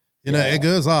 You know, yeah it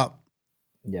goes up.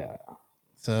 yeah.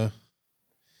 So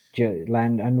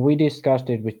And we discussed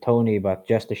it with Tony, but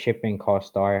just the shipping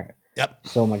costs are yep.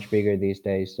 so much bigger these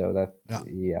days. So that Yeah.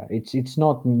 yeah, it's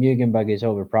not Mugen buggy is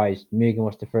overpriced. Mugen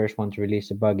was the first one to release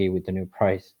a buggy with the new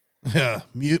price. Yeah.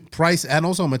 Price and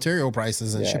also material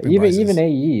prices and Yeah, shipping even prices.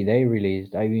 AE they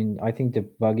released. I mean, I think the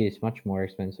buggy is much more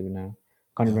expensive now.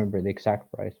 Can't Yeah. remember the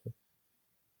exact price. But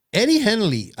Eddie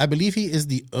Henley, I believe he is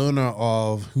the owner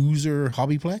of Hoosier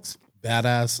Hobbyplex.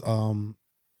 Badass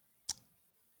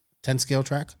 10 scale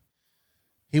track.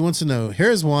 He wants to know,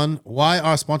 here's one. Why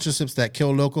are sponsorships that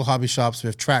kill local hobby shops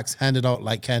with tracks handed out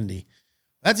like candy?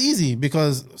 That's easy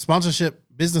because sponsorship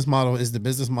business model is the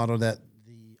business model that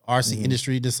the RC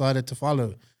industry decided to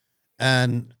follow.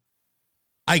 And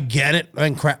I get it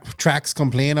when tracks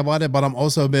complain about it, but I'm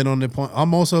also been on the point.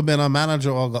 I'm also been a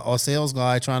manager or sales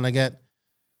guy trying to get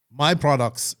my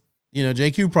products,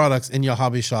 JQ products in your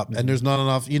hobby shop, and there's not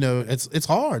enough. It's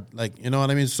hard. Like what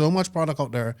I mean. So much product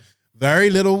out there, very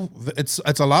little. It's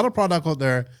a lot of product out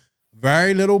there,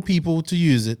 very little people to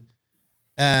use it,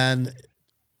 and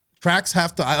tracks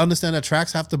have to. I understand that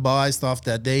tracks have to buy stuff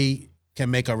that they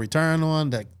can make a return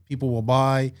on that people will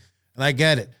buy, and I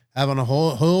get it. Having a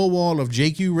whole wall of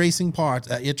JQ racing parts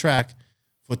at your track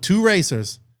for two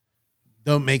racers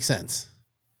don't make sense.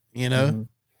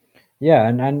 yeah,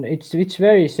 and it's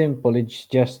very simple. It's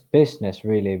just business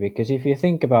really, because if you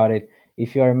think about it,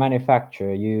 if you're a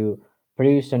manufacturer, you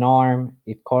produce an arm,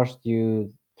 it costs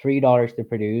you $3 to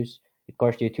produce, it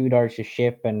costs you $2 to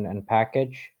ship and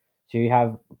package. So you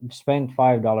have spent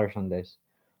 $5 on this.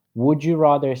 Would you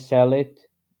rather sell it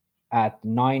at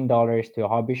 $9 to a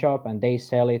hobby shop and they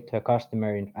sell it to a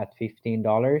customer at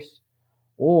 $15?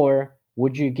 Or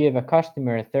would you give a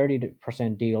customer a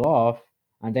 30% deal off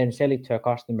and then sell it to a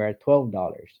customer at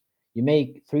 $12? You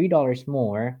make $3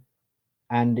 more,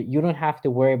 and you don't have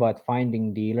to worry about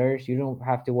finding dealers. You don't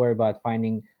have to worry about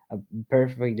finding a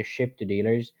perfectly to ship to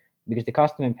dealers because the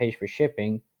customer pays for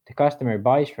shipping. The customer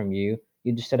buys from you.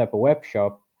 You just set up a web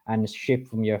shop and ship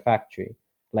from your factory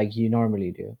like you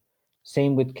normally do.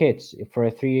 Same with kits. For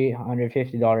a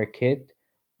 $350 kit,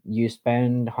 you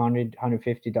spend 100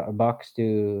 $150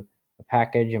 to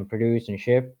package and produce and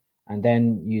ship, and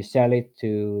then you sell it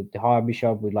to the hobby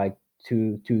shop with like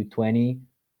 220,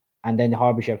 and then the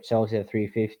hobby shop sells it at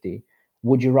 350.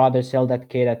 Would you rather sell that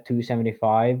kit at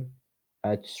 275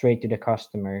 straight to the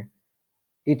customer?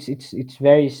 It's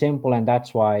very simple, and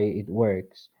that's why it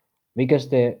works, because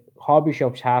the hobby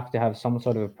shops have to have some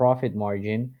sort of a profit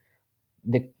margin.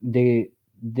 The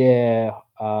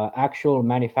actual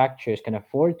manufacturers can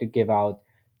afford to give out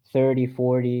 30,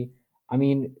 40. I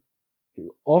mean,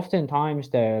 oftentimes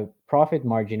the profit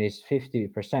margin is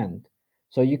 50%,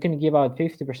 so you can give out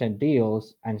 50%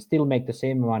 deals and still make the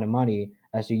same amount of money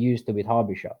as you used to with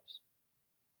hobby shops.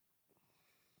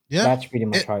 Yeah. That's pretty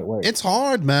much how it works. It's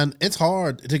hard, man. It's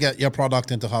hard to get your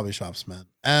product into hobby shops, man.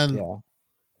 And Yeah.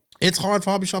 it's hard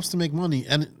for hobby shops to make money.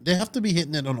 And they have to be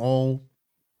hitting it on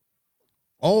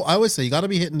I always say you got to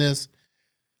be hitting this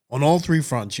on all three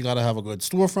fronts. You got to have a good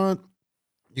storefront.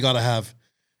 You got to have,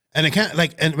 and it can't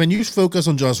and when you focus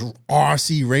on just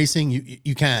RC racing,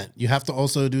 you can't. You have to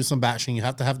also do some bashing. You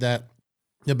have to have that.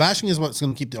 The bashing is what's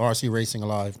going to keep the RC racing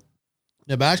alive.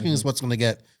 The bashing is what's going to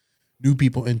get new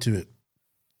people into it.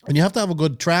 And you have to have a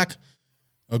good track,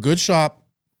 a good shop,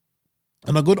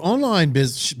 and a good online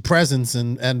presence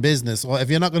and business. Or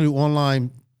if you're not going to do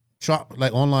online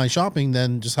shopping,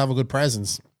 then just have a good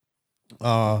presence.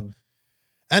 And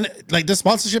like the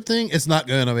sponsorship thing, it's not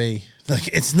going away. Like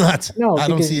it's not. No, I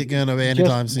don't see it going away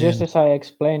anytime soon. Just as I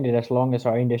explained it, as long as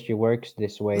our industry works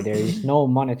this way, there is no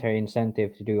monetary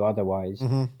incentive to do otherwise.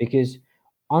 Because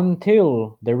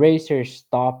until the racers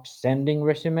stop sending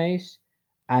resumes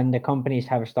and the companies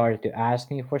have started to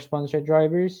asking for sponsored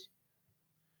drivers,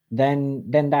 then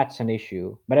that's an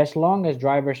issue. But as long as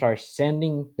drivers are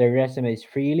sending their resumes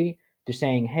freely to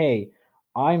saying, hey,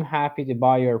 I'm happy to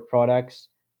buy your products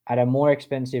at a more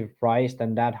expensive price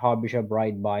than that hobby shop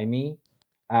right by me,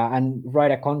 and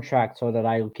write a contract so that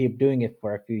I'll keep doing it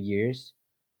for a few years.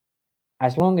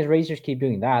 As long as racers keep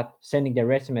doing that, sending their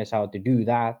resumes out to do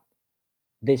that,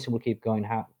 this will keep going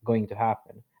to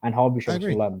happen, and hobby shops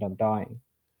will end up dying.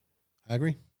 I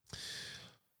agree.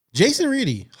 Jason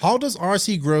Reedy, how does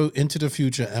RC grow into the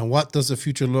future, and what does the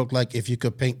future look like if you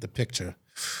could paint the picture?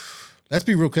 Let's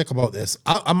be real quick about this.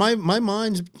 My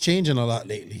mind's changing a lot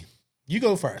lately. You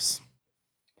go first.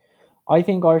 I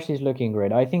think RC is looking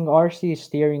great. I think RC is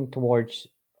steering towards,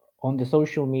 on the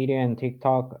social media and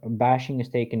TikTok, bashing is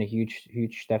taking a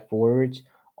huge step forwards.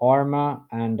 Arma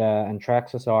and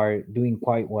Traxxas are doing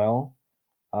quite well.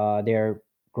 They're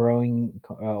growing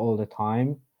all the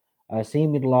time.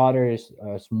 Same with a lot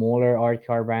of smaller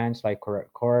RTR brands like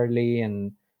Corley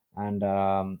and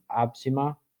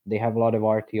Absima. They have a lot of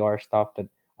RTR stuff that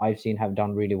I've seen have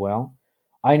done really well.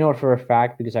 I know for a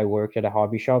fact, because I worked at a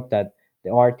hobby shop, that the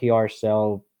RTR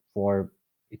sell for,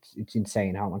 it's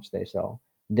insane how much they sell.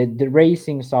 The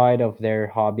racing side of their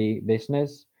hobby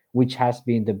business, which has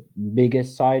been the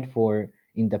biggest side for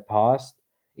in the past,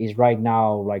 is right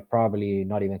now like probably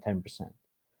not even 10%.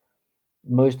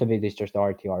 Most of it is just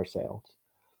RTR sales.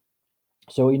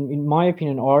 So in my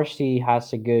opinion, RC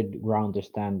has a good ground to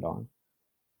stand on.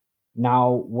 Now,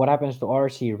 what happens to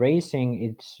RC racing,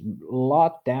 it's a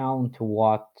lot down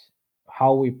to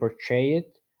how we portray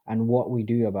it and what we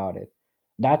do about it.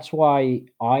 That's why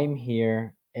I'm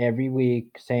here every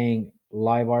week saying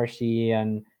live RC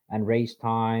and race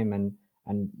time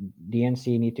and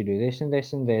DNC need to do this and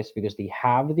this and this, because they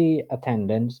have the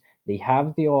attendance, they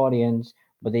have the audience,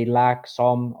 but they lack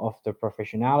some of the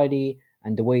professionality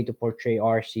and the way to portray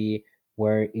RC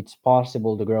where it's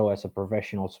possible to grow as a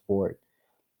professional sport.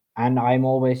 And I'm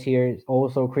always here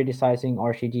also criticizing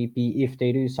RCGP if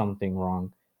they do something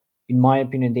wrong. In my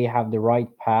opinion, they have the right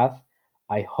path.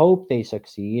 I hope they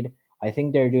succeed. I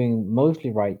think they're doing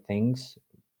mostly right things,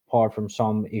 apart from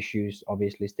some issues,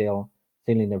 obviously still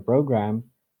in the program,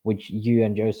 which you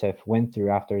and Joseph went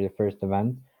through after the first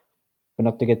event. But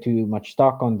not to get too much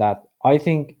stuck on that, I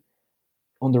think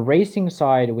on the racing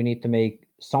side, we need to make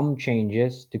some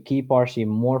changes to keep RC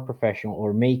more professional,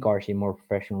 or make RC more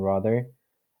professional rather,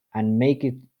 and make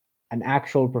it an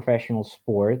actual professional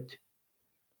sport.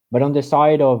 But on the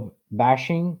side of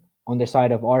bashing, on the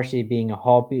side of RC being a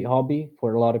hobby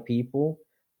for a lot of people,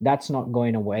 that's not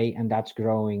going away, and that's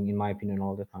growing, in my opinion,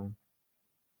 all the time.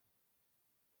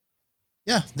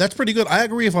 Yeah, that's pretty good. I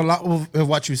agree with a lot of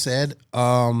what you said.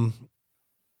 I'm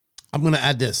going to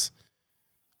add this.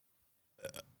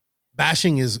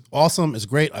 Bashing is awesome. It's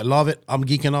great. I love it. I'm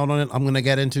geeking out on it. I'm going to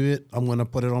get into it. I'm going to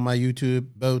put it on my YouTube,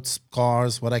 boats,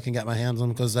 cars, what I can get my hands on,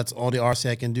 because that's all the RC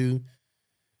I can do.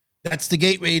 That's the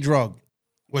gateway drug.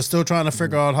 We're still trying to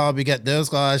figure out how we get those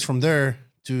guys from there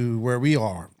to where we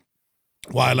are.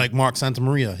 Why, like Mark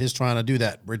Santamaria, he's trying to do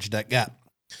that, bridge that gap.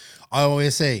 I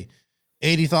always say,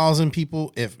 80,000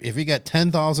 people. If we get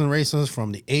 10,000 racers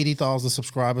from the 80,000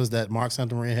 subscribers that Mark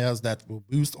Santamaria has, that will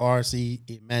boost RC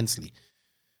immensely,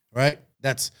 right?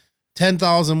 That's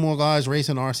 10,000 more guys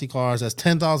racing RC cars. That's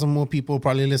 10,000 more people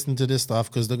probably listening to this stuff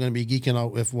because they're going to be geeking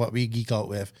out with what we geek out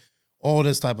with. All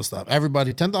this type of stuff.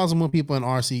 Everybody, 10,000 more people in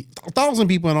RC, 1,000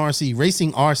 people in RC.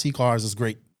 Racing RC cars is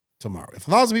great tomorrow. If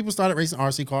 1,000 people started racing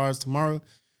RC cars tomorrow,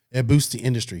 it boosts the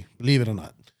industry, believe it or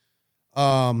not.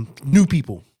 New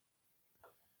people.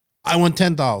 I want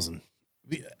 10,000.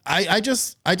 I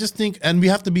just think, and I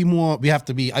think we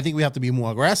have to be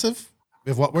more aggressive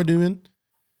with what we're doing.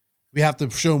 We have to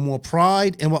show more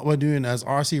pride in what we're doing as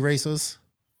RC racers.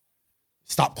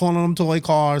 Stop calling them toy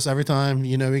cars every time,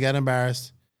 we get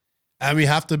embarrassed. And we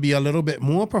have to be a little bit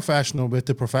more professional with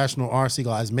the professional RC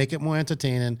guys, make it more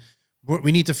entertaining.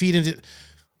 We need to feed into,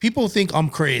 people think I'm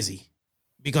crazy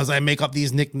because I make up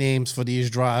these nicknames for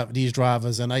these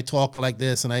drivers and I talk like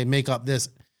this and I make up this.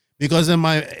 Because in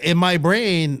my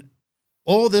brain,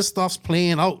 all this stuff's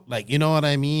playing out. Like, you know what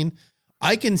I mean?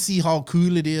 I can see how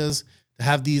cool it is to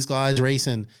have these guys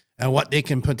racing and what they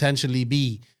can potentially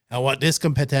be and what this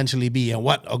can potentially be and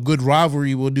what a good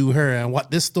rivalry will do her and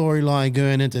what this storyline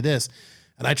going into this.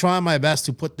 And I try my best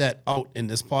to put that out in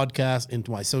this podcast,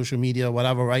 into my social media,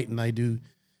 whatever writing I do,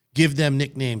 give them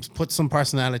nicknames, put some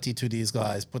personality to these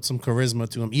guys, put some charisma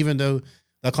to them, even though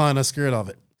they're kind of scared of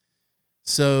it.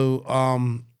 So,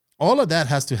 all of that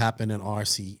has to happen in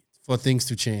RC for things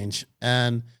to change.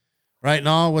 And right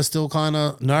now, we're still kind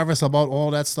of nervous about all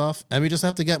that stuff. And we just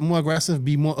have to get more aggressive,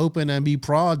 be more open, and be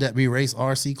proud that we race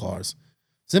RC cars.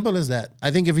 Simple as that. I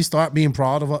think if we start being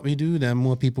proud of what we do, then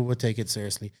more people will take it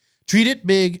seriously. Treat it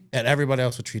big, and everybody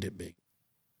else will treat it big.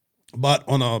 But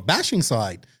on a bashing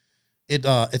side,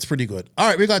 it's pretty good. All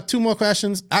right, we got 2 more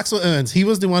questions. Axel Owens, he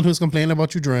was the one who's complaining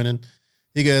about you droning.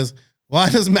 He goes, why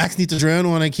does Max need to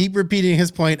drone when I keep repeating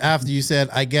his point after you said,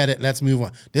 I get it, let's move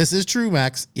on? This is true,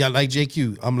 Max. Yeah, like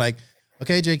JQ. I'm like,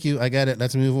 okay, JQ, I get it,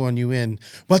 let's move on, you win.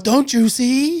 But don't you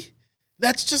see?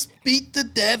 Let's just beat the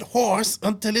dead horse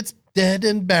until it's dead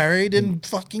and buried and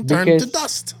fucking turned to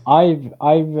dust.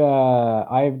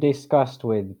 I've discussed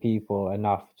with people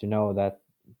enough to know that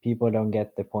people don't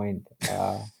get the point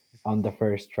on the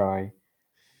first try.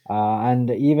 And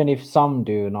even if some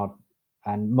do not,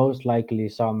 and most likely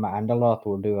some and a lot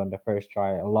will do on the first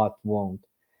try, a lot won't.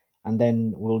 And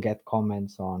then we'll get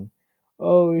comments on,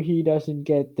 oh, he doesn't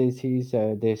get this, he's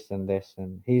this and this,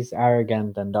 and he's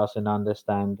arrogant and doesn't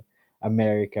understand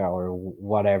America or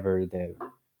whatever the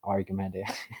argument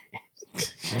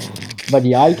is. But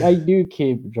yeah, I do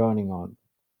keep droning on.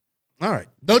 All right.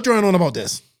 Don't drone on about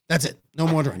this. That's it. No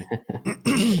more droning.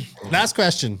 Last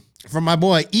question from my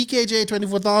boy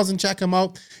EKJ24000. Check him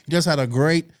out. He just had a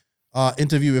great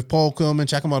interview with Paul Quillman.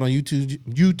 Check him out on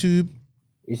YouTube.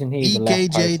 Isn't he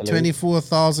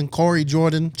EKJ24000. Corey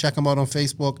Jordan. Check him out on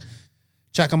Facebook.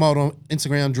 Check him out on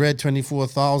Instagram.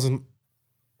 Dread24000.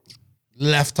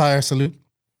 Left tire salute.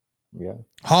 Yeah.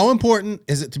 How important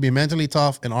is it to be mentally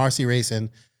tough in RC racing,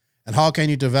 and how can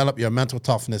you develop your mental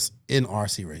toughness in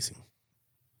RC racing?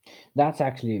 That's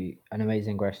actually an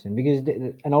amazing question because,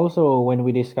 and also when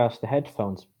we discussed the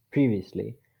headphones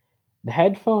previously, the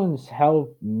headphones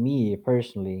help me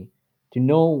personally to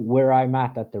know where I'm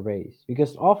at the race.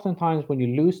 Because oftentimes when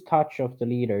you lose touch of the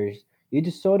leaders, you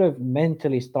just sort of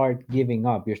mentally start giving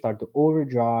up. You start to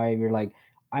overdrive. You're like,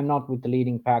 I'm not with the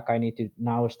leading pack. I need to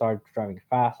now start driving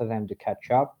faster than them to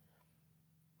catch up.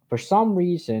 For some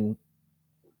reason,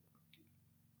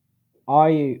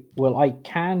 I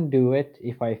can do it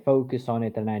if I focus on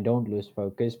it and I don't lose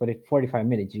focus. But at 45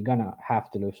 minutes, you're gonna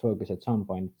have to lose focus at some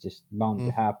point. It's just bound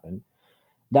to happen.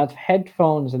 That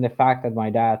headphones and the fact that my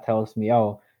dad tells me,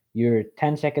 "Oh, you're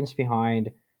 10 seconds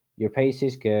behind. Your pace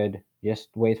is good. Just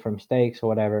wait for mistakes or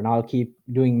whatever, and I'll keep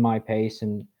doing my pace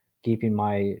and keeping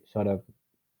my sort of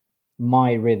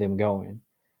my rhythm going."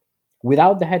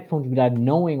 Without the headphones, without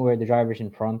knowing where the drivers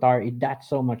in front are, that's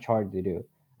so much harder to do.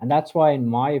 And that's why, in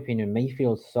my opinion,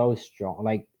 Mayfield's so strong,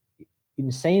 like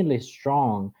insanely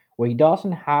strong, where he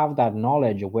doesn't have that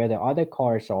knowledge of where the other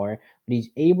cars are, but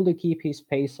he's able to keep his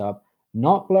pace up,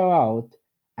 not blow out,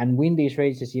 and win these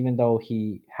races, even though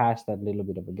he has that little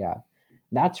bit of a gap.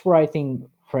 That's where I think,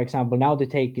 for example, now to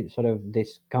take sort of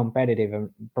this competitive and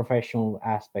professional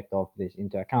aspect of this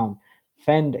into account,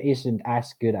 Fend isn't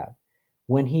as good at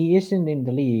when he isn't in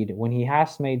the lead, when he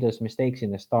has made those mistakes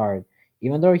in the start,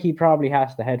 even though he probably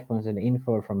has the headphones and the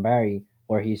info from Barry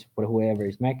or he's for whoever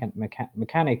his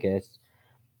mechanic is,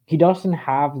 he doesn't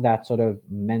have that sort of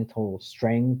mental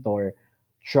strength or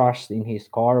trust in his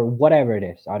car or whatever it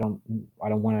is. I don't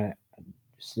want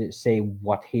to say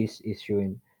what his issue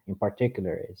in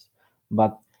particular is,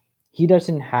 but he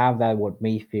doesn't have that what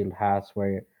Mayfield has,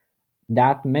 where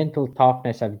that mental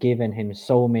toughness have given him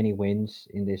so many wins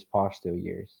in these past 2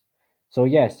 years. So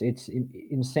yes, it's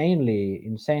insanely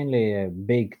a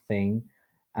big thing.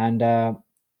 And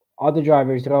other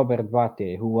drivers, Robert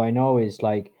Vatti, who I know is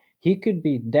like he could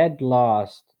be dead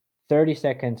last, 30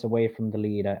 seconds away from the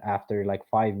lead after like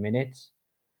 5 minutes,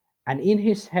 and in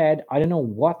his head, I don't know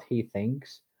what he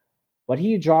thinks, but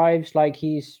he drives like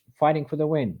he's fighting for the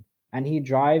win. And he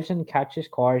drives and catches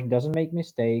cars, doesn't make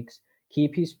mistakes,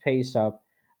 keep his pace up,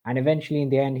 and eventually in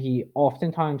the end he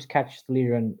oftentimes catches the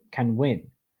leader and can win.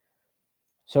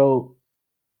 So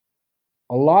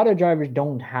a lot of drivers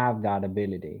don't have that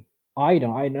ability. I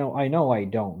don't. I know I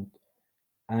don't.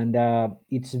 And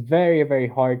it's a very, very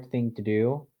hard thing to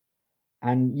do.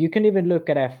 And you can even look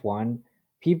at F1.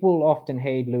 People often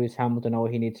hate Lewis Hamilton. Oh,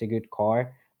 he needs a good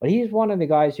car. But he's one of the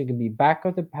guys who can be back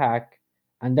of the pack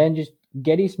and then just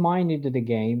get his mind into the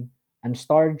game and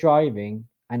start driving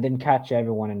and then catch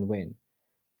everyone and win.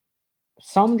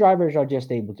 Some drivers are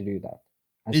just able to do that.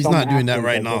 And He's some not doing that athletes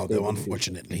right are now, just though, able to do that.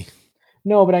 unfortunately.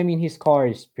 No, but I mean his car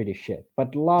is pretty shit.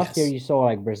 But last year Yes. you saw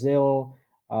like Brazil.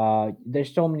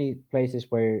 There's so many places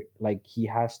where like he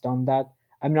has done that.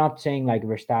 I'm not saying like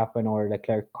Verstappen or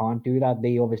Leclerc can't do that.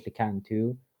 They obviously can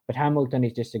too. But Hamilton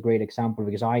is just a great example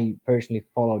because I personally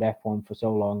followed F1 for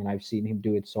so long and I've seen him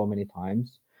do it so many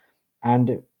times.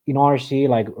 And in RC,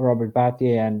 like Robert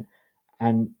Battier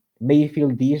and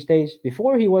Mayfield these days,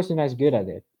 before he wasn't as good at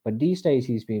it, but these days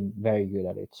he's been very good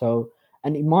at it. So,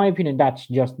 and in my opinion, that's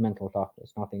just mental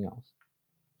toughness, nothing else.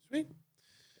 Sweet.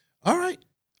 All right.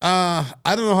 I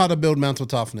don't know how to build mental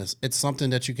toughness. It's something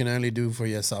that you can only do for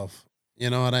yourself. You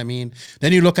know what I mean?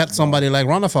 Then you look at somebody like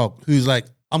Ronafalk, who's like,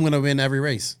 I'm gonna win every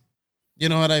race. You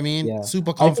know what I mean? Yeah.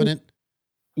 Super I think confident.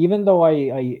 even though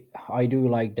I do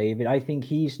like David, I think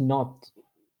he's not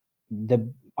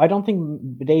the. I don't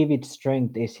think David's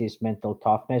strength is his mental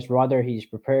toughness, rather his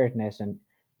preparedness, and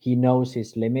he knows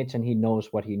his limits and he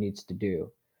knows what he needs to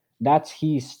do. That's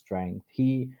his strength.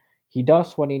 He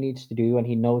does what he needs to do and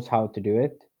he knows how to do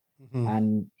it, Mhm.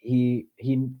 and he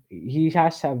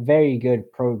has a very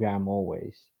good program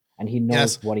always, and he Yes,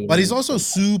 knows what he but he's needs also and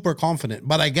super confident.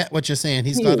 But I get what you're saying.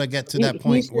 He's he got is. to get to that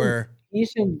point where, He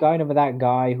isn't kind of that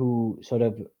guy who sort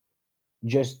of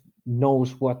just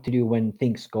knows what to do when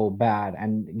things go bad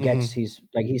and gets Mhm. his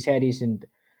like his head isn't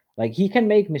like he can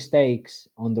make mistakes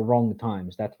on the wrong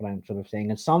times. That's what I'm sort of saying.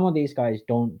 And some of these guys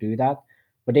don't do that,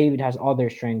 but David has other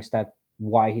strengths that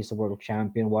why he's a world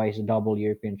champion, why he's a double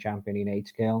European champion in 8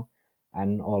 scale,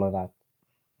 and all of that.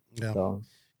 yeah. So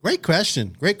Great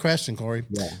question. Great question, Corey.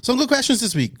 yeah. Some good questions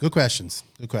this week. Good questions.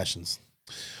 Good questions.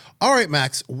 All right,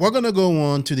 Max, we're going to go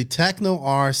on to the Techno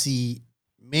RC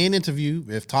main interview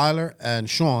with Tyler and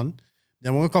Shawn.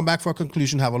 Then when we come back for a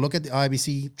conclusion, have a look at the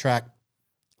IBC track,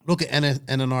 look at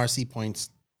NNRC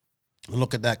points, and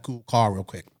look at that cool car real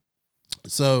quick.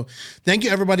 So thank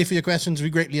you, everybody, for your questions. We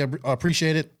greatly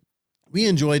appreciate it. We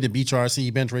enjoyed the Beach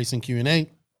RC Bench Racing Q&A.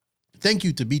 Thank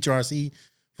you to Beach RC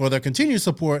for their continued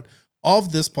support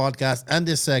of this podcast and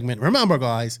this segment. Remember,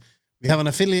 guys, we have an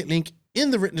affiliate link in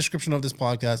the written description of this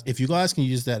podcast. If you guys can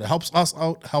use that, it helps us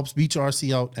out, helps Beach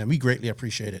RC out, and we greatly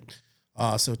appreciate it.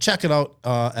 So check it out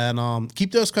and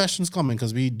keep those questions coming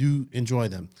because we do enjoy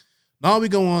them. Now we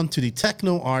go on to the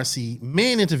Techno RC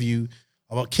main interview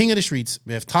about King of the Streets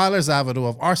with Tyler Zavado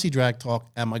of RC Drag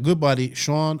Talk and my good buddy,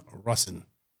 Shawn Rusin.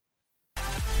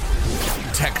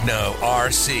 Techno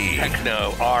RC.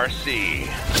 Techno RC.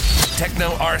 Techno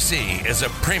RC is a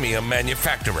premium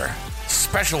manufacturer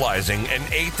specializing in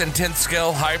 8th and 10th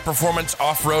scale high-performance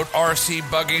off-road RC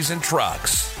buggies and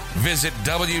trucks. Visit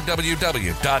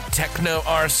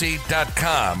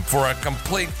www.technorc.com for a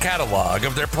complete catalog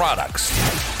of their products.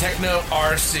 Techno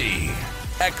RC.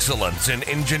 Excellence in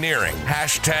engineering.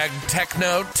 Hashtag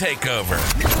Techno Takeover.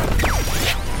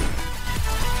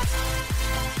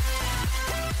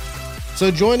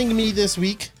 So joining me this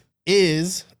week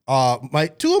is my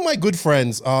two of my good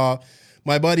friends, my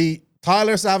buddy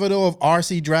Tyler Zavado of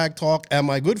RC Drag Talk and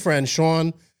my good friend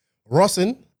Shawn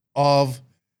Rusin of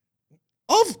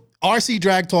RC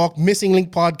Drag Talk, Missing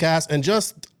Link Podcast, and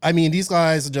these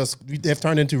guys they've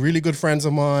turned into really good friends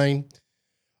of mine.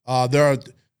 They're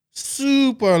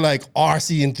super like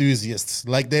RC enthusiasts.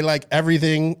 Like they like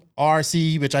everything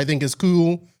RC, which I think is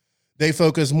cool. They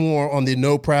focus more on the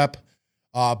no prep,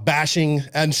 bashing,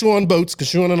 and Shawn boats, because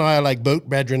Shawn and I are like boat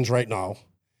veterans right now.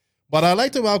 But I'd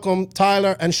like to welcome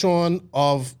Tyler and Shawn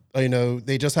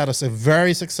they just had a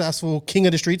very successful King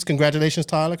of the Streets. Congratulations,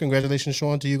 Tyler. Congratulations,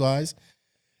 Shawn, to you guys.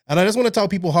 And I just want to tell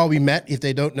people how we met, if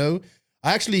they don't know.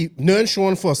 I actually known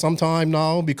Shawn for some time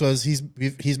now because he's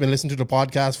been listening to the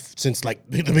podcast since like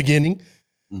the beginning.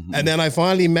 Mm-hmm. And then I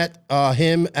finally met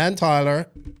him and Tyler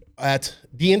at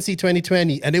DNC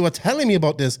 2020, and they were telling me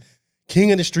about this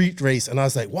King of the Street race, and I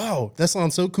was like, wow, that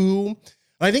sounds so cool.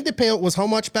 I think the payout was how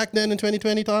much back then in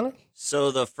 2020, Tyler?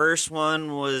 So the first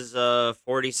one was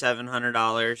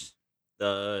 $4,700.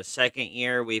 The second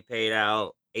year we paid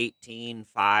out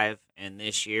 $18,500, and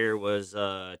this year was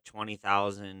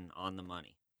 $20,000 on the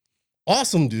money.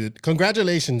 Awesome, dude!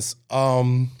 Congratulations.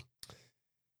 I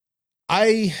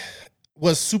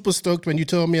was super stoked when you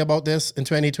told me about this in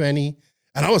 2020,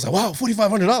 and I was like, wow,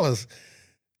 $4,500.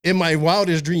 In my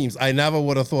wildest dreams, I never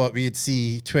would have thought we'd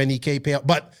see 20K payout,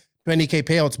 but 20K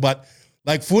payouts, but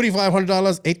like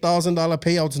 $4,500, $8,000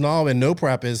 payouts now and no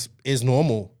prep is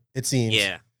normal, it seems.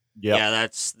 Yeah. Yep. Yeah,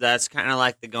 that's kind of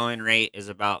like the going rate is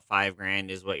about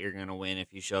 $5,000 is what you're gonna win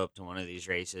if you show up to one of these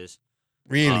races.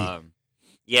 Really?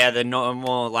 Yeah, the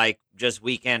normal like just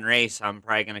weekend race. I'm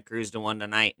probably gonna cruise to one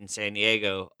tonight in San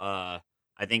Diego. I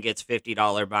think it's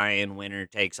 $50 buy-in, winner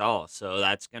takes all. So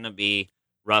that's gonna be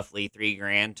roughly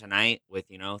 $3,000 tonight with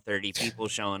 30 people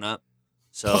showing up.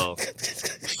 So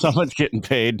someone's getting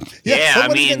paid. Yeah,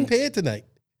 somebody's getting paid tonight.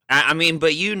 I mean,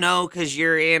 but because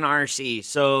you're in RC,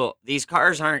 so these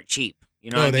cars aren't cheap. They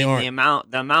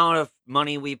aren't. The amount of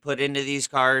money we put into these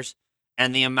cars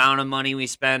and the amount of money we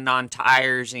spend on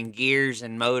tires and gears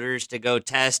and motors to go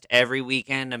test every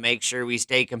weekend to make sure we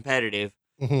stay competitive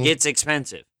gets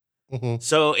expensive. Mm-hmm.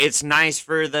 So it's nice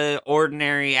for the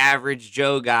ordinary average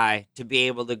Joe guy to be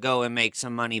able to go and make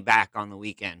some money back on the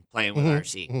weekend playing with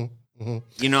RC. Mm-hmm.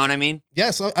 You know what I mean?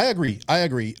 Yes, I agree.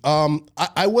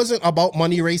 I wasn't about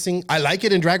money racing. I like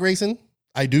it in drag racing.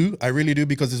 I do. I really do,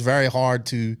 because it's very hard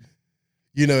to,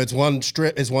 it's one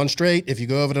straight. If you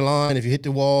go over the line, if you hit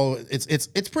the wall,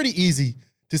 it's pretty easy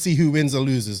to see who wins or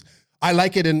loses. I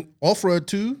like it in off-road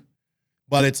too,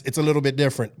 but it's a little bit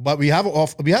different. But we have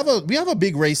a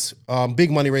big race,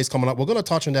 big money race coming up. We're going to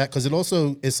touch on that because it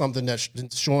also is something that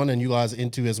Shawn and you guys are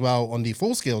into as well on the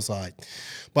full scale side.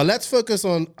 But let's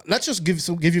just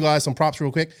give you guys some props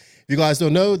real quick. If you guys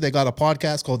don't know, they got a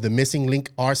podcast called the Missing Link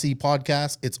RC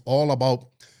Podcast. It's all about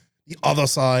the other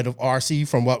side of RC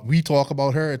from what we talk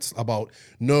about here. It's about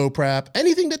no prep,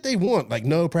 anything that they want, like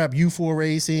no prep, U4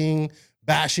 racing,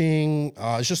 bashing.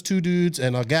 It's just two dudes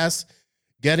and a guest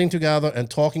getting together and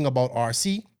talking about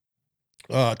RC.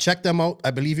 Check them out.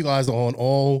 I believe you guys are on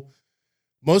all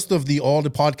the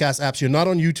podcast apps. You're not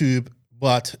on YouTube,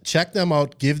 but check them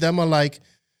out. Give them a like.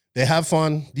 They have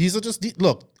fun. These are just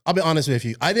look. I'll be honest with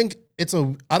you. I think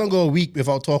I don't go a week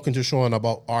without talking to Shawn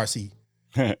about RC,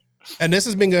 and this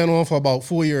has been going on for about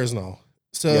 4 years now.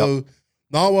 So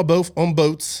now we're both on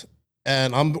boats,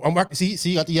 and I'm see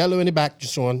you got the yellow in the back,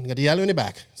 Shawn. You got the yellow in the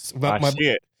back. I see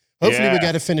it. Hopefully we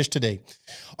get it finished today.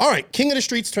 All right, King of the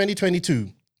Streets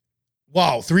 2022.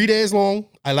 Wow, 3 days long.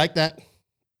 I like that.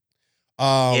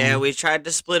 Yeah, we tried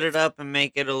to split it up and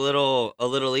make it a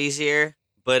little easier,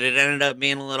 but it ended up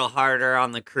being a little harder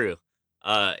on the crew.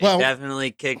 It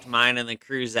definitely kicked mine and the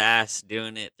crew's ass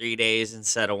doing it 3 days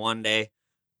instead of 1 day.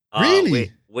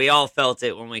 Really? We all felt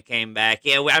it when we came back.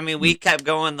 Yeah, we kept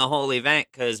going the whole event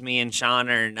because me and Shawn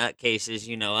are nutcases,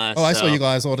 us. Oh, I saw you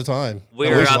guys all the time. We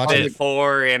were up at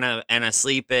 4 and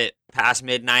asleep at past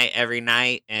midnight every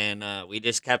night, and we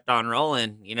just kept on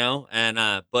rolling,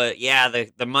 And but yeah,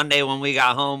 the Monday when we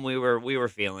got home, we were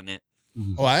feeling it.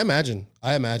 Oh, I imagine.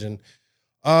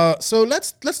 So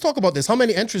let's talk about this. How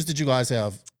many entries did you guys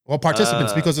have? Well,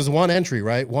 participants, because there's one entry,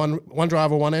 right? One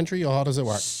driver, one entry, or how does it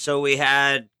work? So we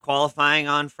had qualifying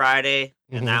on Friday,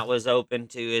 and that was open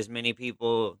to as many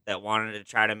people that wanted to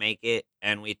try to make it,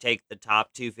 and we take the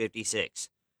top 256.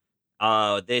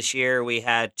 This year we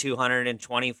had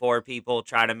 224 people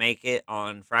try to make it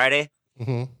on Friday,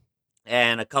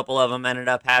 and a couple of them ended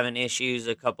up having issues.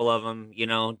 A couple of them,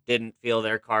 didn't feel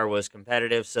their car was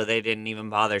competitive, so they didn't even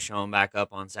bother showing back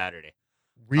up on Saturday.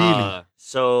 Really?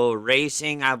 So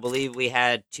racing, I believe we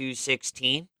had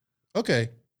 216. Okay.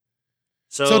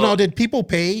 So now, did people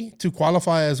pay to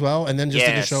qualify as well, and then just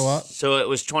to show up? So it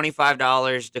was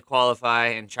 $25 to qualify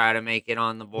and try to make it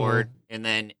on the board, and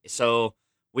then so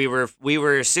we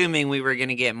were assuming we were going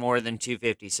to get more than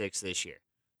 256 this year.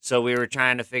 So we were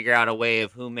trying to figure out a way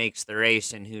of who makes the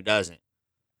race and who doesn't.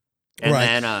 And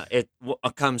then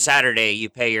come Saturday, you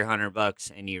pay your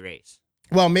 $100 and you race.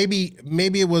 Well, maybe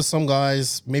it was some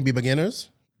guys, maybe beginners,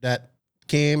 that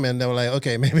came and they were like,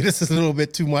 okay, maybe this is a little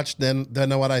bit too much than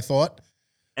what I thought.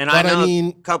 And I know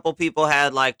a couple people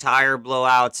had like tire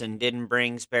blowouts and didn't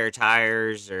bring spare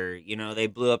tires, or they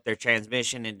blew up their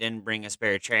transmission and didn't bring a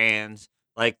spare trans.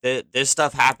 Like this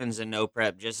stuff happens in no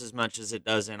prep just as much as it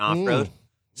does in off road. Okay.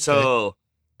 So,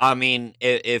 I mean,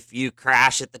 if you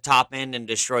crash at the top end and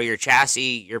destroy your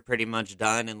chassis, you're pretty much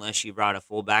done unless you brought a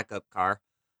full backup car.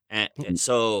 And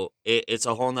so it's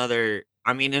a whole nother.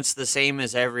 I mean, it's the same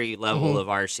as every level of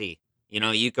RC. You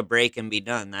know, you could break and be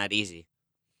done that easy.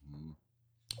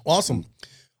 Awesome.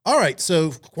 All right. So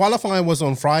qualifying was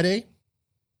on Friday,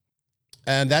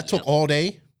 and that took all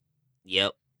day.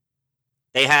 Yep.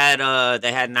 They had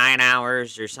 9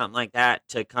 hours or something like that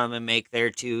to come and make their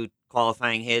 2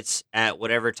 qualifying hits at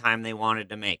whatever time they wanted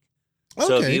to make. Okay.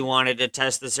 So if you wanted to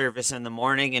test the surface in the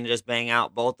morning and just bang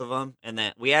out both of them, and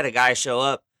then we had a guy show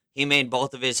up. He made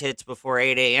both of his hits before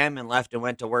 8 a.m. and left and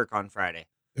went to work on Friday,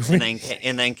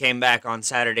 and then came back on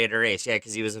Saturday to race. Yeah,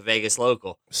 because he was a Vegas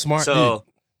local. Smart. So dude.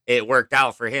 It worked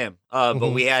out for him.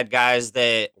 But we had guys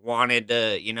that wanted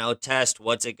to, test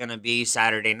what's it going to be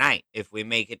Saturday night. If we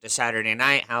make it to Saturday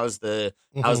night, how's the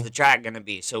track going to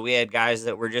be? So we had guys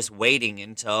that were just waiting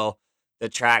until the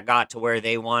track got to where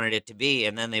they wanted it to be,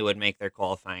 and then they would make their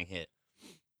qualifying hit.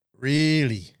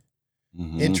 Really?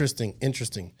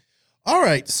 Interesting. All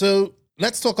right, so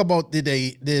let's talk about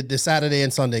the Saturday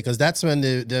and Sunday, because that's when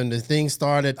the thing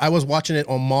started. I was watching it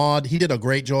on Mod. He did a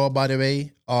great job, by the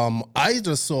way. I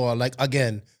just saw, like,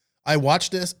 again, I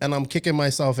watched this and I'm kicking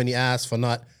myself in the ass for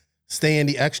not staying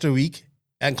the extra week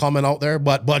and coming out there,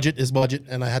 but budget is budget,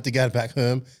 and I had to get back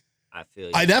home. I feel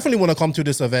you. I definitely want to come to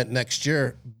this event next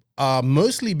year,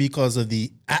 mostly because of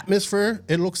the atmosphere,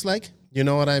 it looks like. You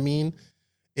know what I mean?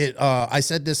 I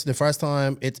said this the first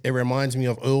time. It reminds me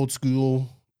of old school,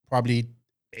 probably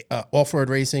off-road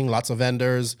racing, lots of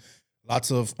vendors, lots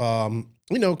of,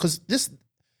 because this,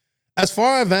 as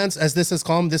far advanced as this has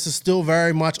come, this is still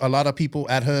very much a lot of people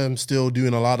at home still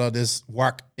doing a lot of this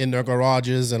work in their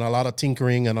garages and a lot of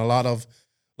tinkering and a lot of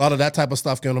that type of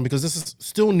stuff going on, because this is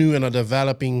still new in a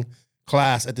developing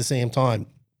class at the same time.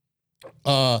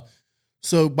 But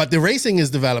the racing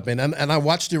is developing, and I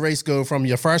watched the race go from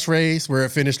your first race where it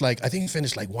finished I think it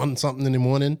finished 1 something in the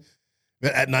morning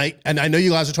at night. And I know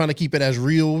you guys are trying to keep it as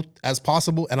real as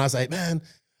possible. And I was like, man,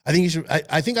 I think you should,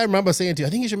 I think I remember saying to you, I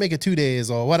think you should make it 2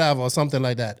 days or whatever, or something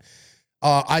like that.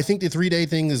 I think the 3-day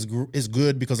thing is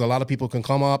good because a lot of people can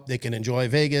come up, they can enjoy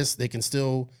Vegas, they can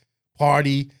still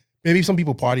party. Maybe some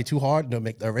people party too hard, they'll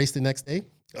make their race the next day.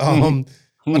 But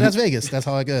that's Vegas. That's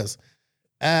how it goes.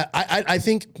 I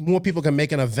think more people can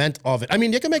make an event of it. I mean,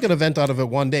 they can make an event out of it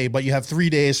one day, but you have 3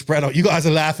 days spread out. You guys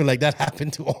are laughing like that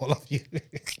happened to all of you.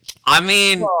 I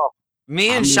mean,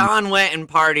 me and Shawn went and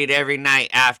partied every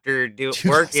night after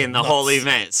working the whole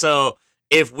event. So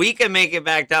if we can make it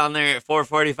back down there at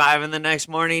 4:45 in the next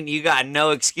morning, you got no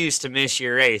excuse to miss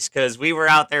your race, because we were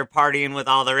out there partying with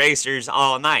all the racers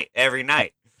all night, every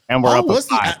night. And we're how up was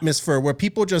the 5. atmosphere? Were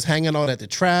people just hanging out at the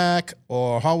track,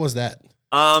 or how was that?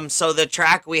 So the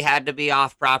track, we had to be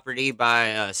off property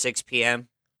by 6 p.m.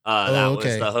 That was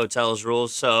the hotel's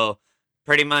rules. So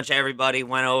pretty much everybody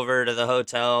went over to the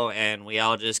hotel, and we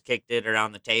all just kicked it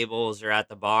around the tables or at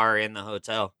the bar in the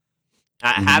hotel.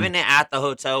 Having it at the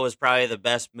hotel was probably the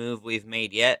best move we've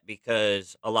made yet,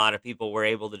 because a lot of people were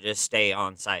able to just stay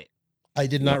on site. I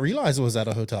did not realize it was at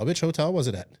a hotel. Which hotel was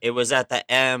it at? It was at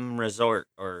the M Resort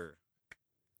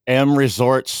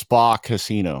Spa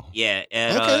Casino. Yeah,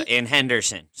 in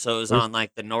Henderson. So it was on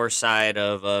the north side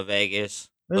of Vegas.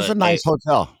 It was a nice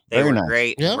hotel. They were nice.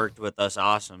 great and worked with us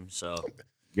awesome. So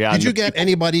yeah. Did you get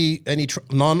any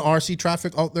non-RC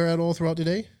traffic out there at all throughout the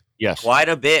day? Yes. Quite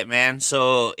a bit, man.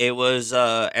 So it was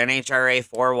NHRA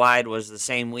 4 Wide was the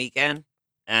same weekend.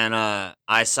 And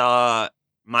I saw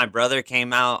my brother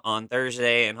came out on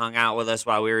Thursday and hung out with us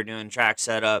while we were doing track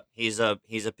setup. He's a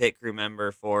pit crew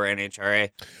member for NHRA.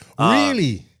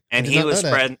 Really? And he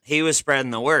was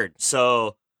spreading the word.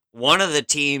 So one of the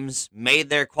teams made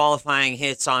their qualifying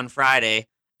hits on Friday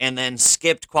and then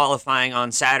skipped qualifying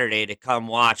on Saturday to come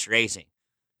watch racing.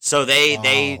 So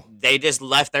they just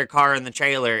left their car in the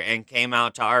trailer and came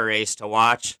out to our race to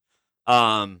watch.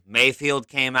 Mayfield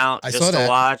came out just to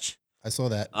watch. I saw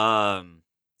that.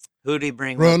 Who did he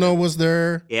bring? Rono was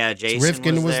there. Yeah, Jason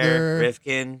Rifkin was there.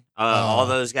 Rifkin. All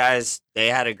those guys, they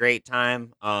had a great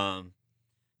time.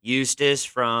 Eustace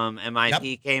from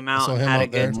MIP came out and had a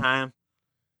good time.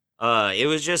 It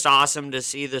was just awesome to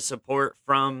see the support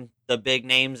from the big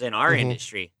names in our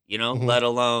industry, let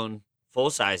alone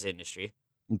full-size industry.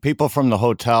 And people from the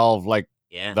hotel,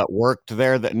 that worked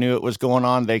there that knew it was going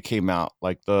on, they came out.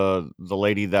 Like the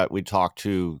lady that we talked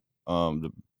to,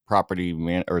 the property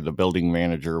man or the building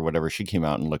manager or whatever, she came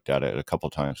out and looked at it a couple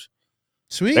times.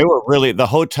 Sweet. They were the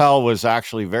hotel was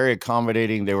actually very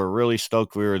accommodating. They were really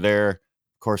stoked we were there.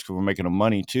 course, because we're making them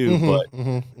money too.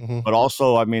 But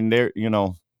also, I mean,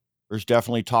 there's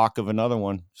definitely talk of another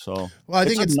one. So I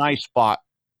think it's a nice spot.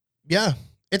 Yeah,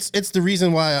 it's the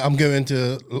reason why I'm going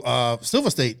to Silver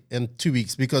State in 2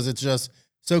 weeks, because it's just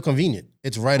so convenient.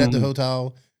 It's right at the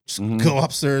hotel. Just go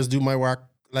upstairs, do my work,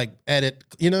 like edit.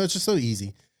 It's just so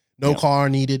easy. No car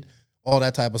needed, all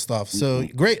that type of stuff. So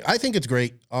great. I think it's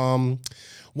great.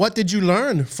 What did you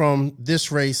learn from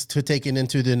this race to take it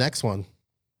into the next one?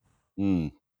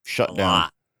 Shut down.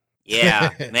 Yeah,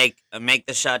 make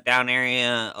the shutdown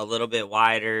area a little bit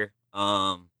wider.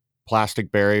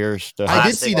 Plastic barriers. I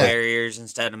did see that. Barriers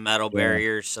instead of metal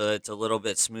barriers, so it's a little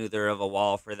bit smoother of a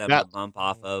wall for them to bump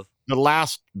off of.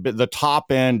 The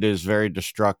top end is very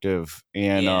destructive,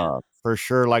 and for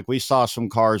sure, like we saw some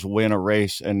cars win a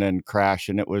race and then crash,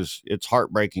 and it's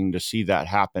heartbreaking to see that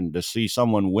happen. To see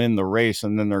someone win the race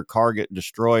and then their car get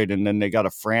destroyed, and then they got to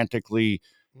frantically,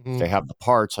 if they have the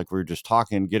parts, like we were just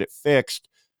talking, get it fixed,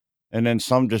 and then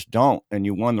some just don't, and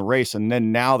you won the race, and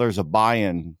then now there's a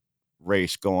buy-in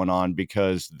race going on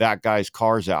because that guy's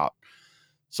car's out.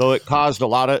 So it caused a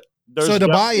lot of. So the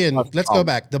buy-in, let's go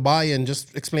back. The buy-in,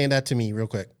 just explain that to me real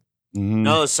quick.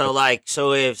 No, so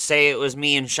if say it was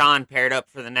me and Shawn paired up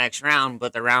for the next round,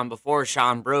 but the round before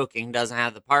Shawn broke and doesn't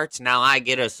have the parts, now I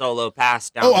get a solo pass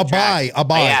down. Oh, a buy. A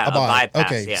bypass,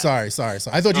 okay, sorry.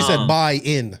 I thought you said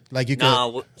buy-in, like you could.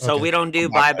 No, so we don't do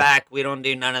buyback. We don't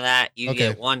do none of that. You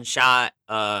get one shot.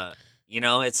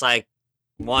 It's like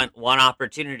one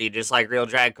opportunity, just like real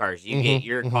drag cars. You get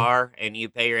your car and you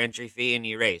pay your entry fee and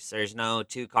you race. There's no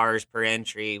 2 cars per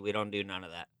entry. We don't do none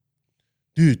of that.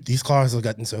 Dude, these cars have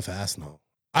gotten so fast now.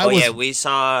 We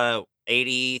saw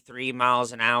 83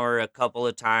 miles an hour a couple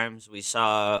of times. We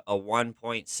saw a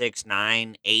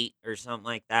 1.698 or something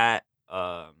like that.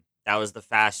 That was the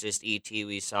fastest ET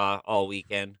we saw all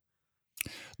weekend.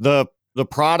 The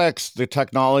products, the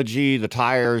technology, the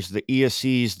tires, the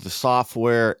ESCs, the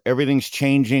software, everything's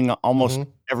changing almost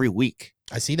every week.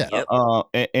 I see that. Yep.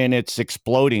 And it's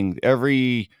exploding.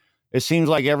 It seems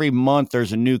like every month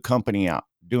there's a new company out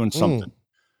doing something.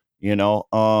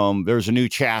 There's a new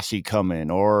chassis coming,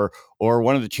 or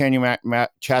one of the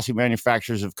chassis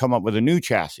manufacturers have come up with a new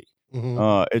chassis.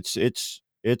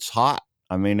 It's hot.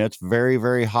 I mean, it's very,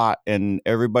 very hot, and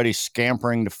everybody's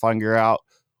scampering to figure out.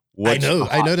 I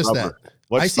noticed that.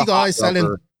 I see guys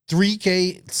selling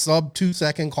 $3,000 sub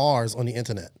 2-second cars on the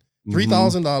internet.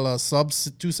 $3,000 sub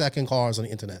 2-second cars on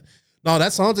the internet. Now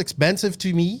that sounds expensive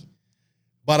to me,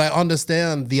 but I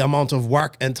understand the amount of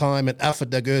work and time and effort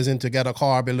that goes in to get a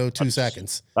car below 2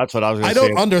 seconds. That's what I was going to say. I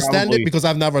don't understand it because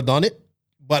I've never done it,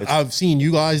 but I've seen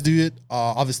you guys do it.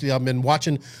 Obviously, I've been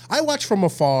watching. I watch from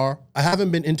afar. I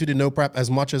haven't been into the no prep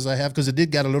as much as I have because it did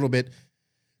get a little bit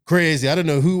crazy. I don't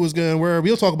know who was going where.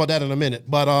 We'll talk about that in a minute.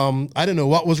 But I didn't know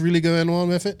what was really going on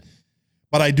with it.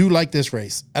 But I do like this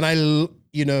race, and I'm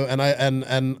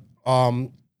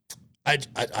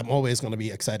always going to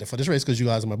be excited for this race because you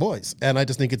guys are my boys, and I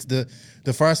just think it's the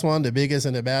first one, the biggest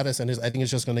and the baddest, and I think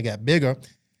it's just going to get bigger.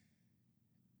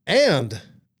 And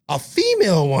a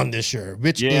female one this year,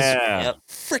 which is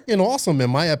freaking awesome in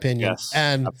my opinion. Yes,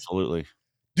 and absolutely.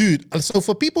 Dude, so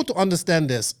for people to understand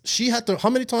this, she had to. How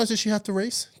many times did she have to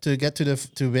race to get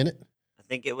to win it? I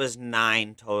think it was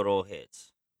 9 total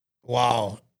hits.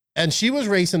 Wow, and she was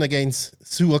racing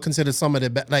against who are considered some of the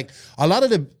best. Like a lot of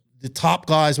the top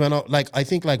guys went out. Like I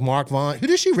think like Mark Vine. Who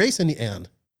did she race in the end?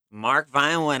 Mark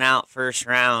Vine went out first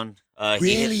round.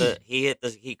 Really?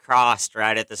 He crossed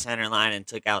right at the center line and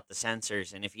took out the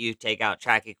sensors. And if you take out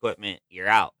track equipment, you're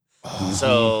out.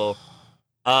 So.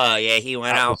 He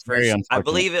went out first. I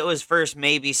believe it was first,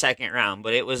 maybe second round,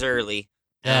 but it was early.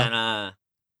 Yeah. And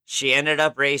she ended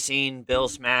up racing Bill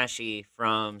Smashy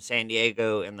from San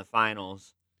Diego in the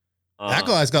finals. That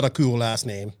guy's got a cool last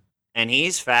name. And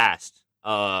he's fast.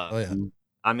 I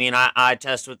mean, I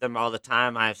test with him all the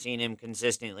time. I've seen him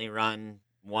consistently run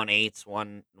 1.8s,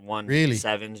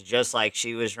 1.7s, just like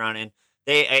she was running.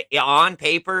 They on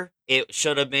paper, it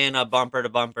should have been a bumper to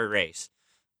bumper race.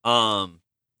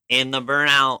 In the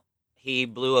burnout, he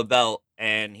blew a belt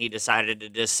and he decided to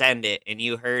just send it, and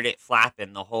you heard it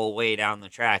flapping the whole way down the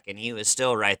track, and he was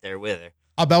still right there with her.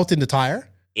 A belt in the tire?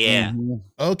 Yeah.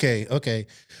 Okay.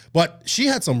 But she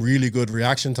had some really good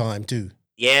reaction time too.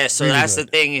 Yeah, so really that's good.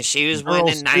 The thing is she was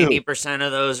winning 90%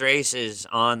 of those races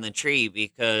on the tree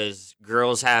because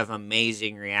girls have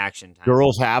amazing reaction time.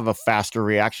 Girls have a faster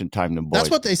reaction time than boys.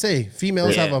 That's what they say.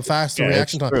 Females have a faster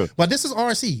reaction time. True. But this is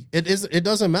RC. It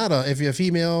doesn't matter if you're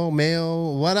female,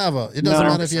 male, whatever. It doesn't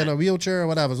matter if you're in a wheelchair or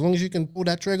whatever. As long as you can pull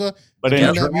that trigger. But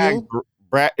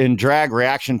in drag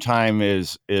reaction time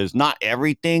is not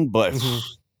everything, but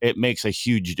it makes a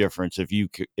huge difference if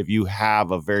you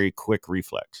have a very quick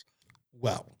reflex.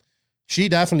 Well, she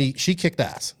kicked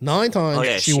ass 9 times. Oh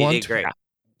yeah, she did great.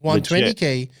 Won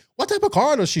 20K. What type of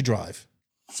car does she drive?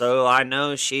 So I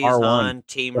know she's R1 on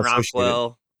Team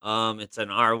associated. Rockwell. It's an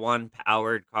R1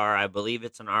 powered car. I believe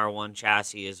it's an R1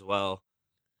 chassis as well.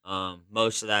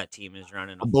 Most of that team is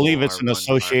running. I believe it's an R1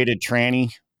 associated car.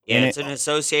 tranny. Yeah, it's an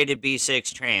associated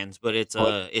B6 trans, but it's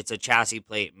a chassis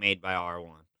plate made by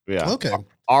R1. Yeah. Okay.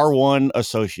 R1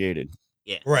 associated.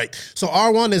 Yeah. Right. So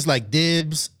R1 is like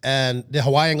Dibs and the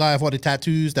Hawaiian guy for the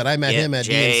tattoos that I met him at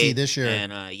Jay DNC this year.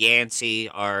 And Yancey,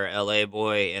 our LA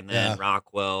boy, and then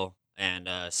Rockwell and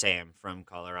Sam from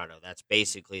Colorado. That's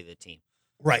basically the team.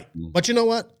 Right. But you know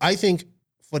what? I think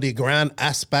for the grand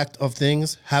aspect of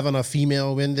things, having a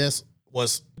female win this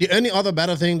was the only other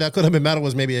better thing that could have been better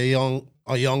was maybe a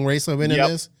young racer winning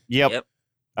this. Yep.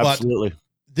 Absolutely. But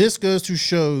this goes to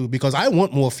show, because I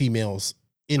want more females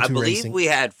into racing. I believe we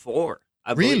had 4.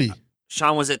 Really?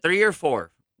 Shawn, was it 3 or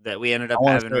 4 that we ended up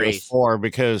I having race? 4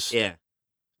 because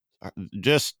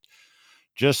just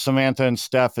Samantha and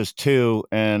Steph is 2,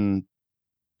 and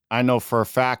I know for a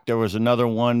fact there was another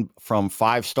one from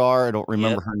 5 Star. I don't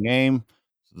remember her name.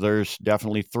 There's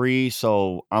definitely 3,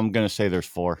 so I'm gonna say there's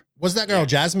 4. Was that girl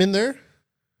Jasmine there?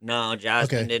 No,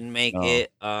 Jasmine didn't make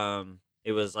it.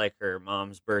 It was like her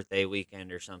mom's birthday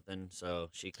weekend or something, so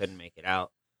she couldn't make it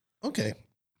out. Okay.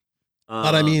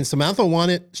 But I mean, Samantha won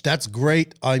it. That's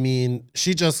great. I mean,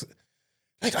 she just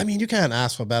you can't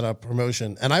ask for better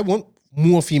promotion. And I want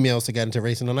more females to get into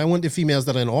racing, and I want the females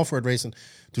that are in off-road racing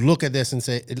to look at this and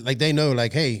say, like, they know,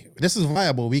 like, hey, this is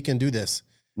viable. We can do this,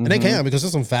 and they can, because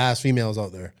there's some fast females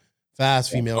out there,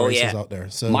 racers out there.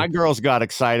 So my girls got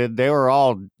excited. They were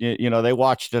all, they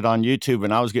watched it on YouTube,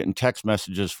 and I was getting text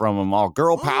messages from them, all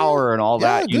girl power and all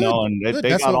that, good, and they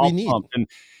That's got what all we pumped. And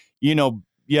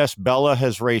yes, Bella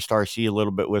has raced RC a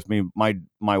little bit with me.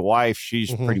 My wife,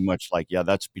 she's pretty much like, yeah,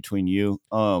 that's between you.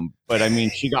 But I mean,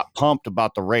 she got pumped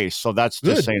about the race, so that's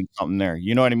just saying something there.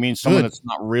 You know what I mean? Someone that's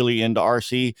not really into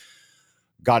RC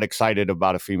got excited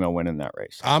about a female winning that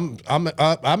race. I'm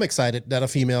excited that a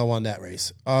female won that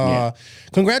race.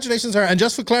 Congratulations, her. And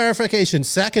just for clarification,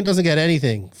 second doesn't get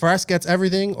anything. First gets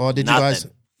everything, or did you guys?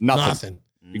 Nothing.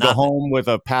 You go home with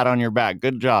a pat on your back.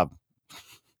 Good job.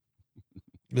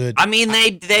 Good. I mean,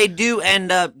 they do end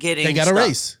up getting. They got a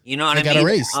race. You know what I mean? They got a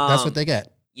race. That's what they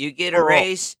get. You get a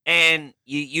race, and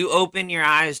you open your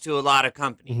eyes to a lot of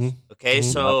companies. Okay,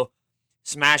 so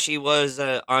Smashy was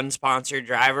an unsponsored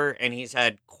driver, and he's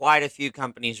had quite a few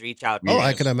companies reach out to him.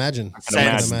 I can imagine.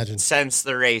 Since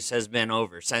the race has been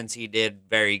over, since he did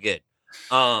very good.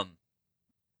 Now,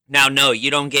 no,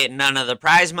 you don't get none of the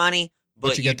prize money,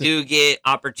 but you do get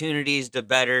opportunities to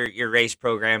better your race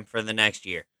program for the next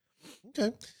year.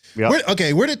 Okay.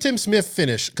 Yep. Where did Tim Smith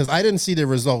finish? Because I didn't see the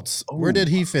results. Oh. Where did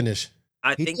he finish?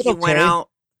 I think he went out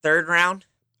 3rd round.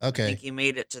 Okay. I think he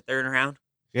made it to 3rd round.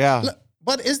 Yeah.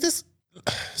 But is this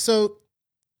so?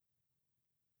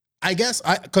 I guess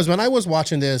because when I was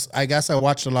watching this, I guess I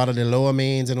watched a lot of the lower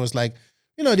mains, and it was like,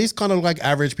 these kind of like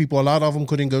average people. A lot of them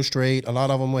couldn't go straight. A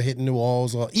lot of them were hitting the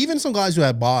walls, or even some guys who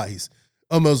had buys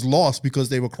almost lost because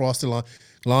they were crossed the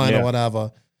line or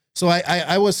whatever. So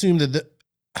I would assume that.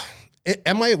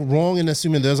 Am I wrong in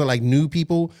assuming those are like new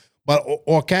people,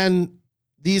 or can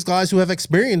these guys who have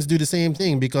experience do the same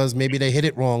thing because maybe they hit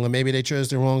it wrong, or maybe they chose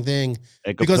the wrong thing?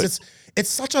 Because it's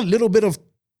such a little bit of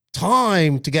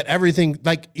time to get everything,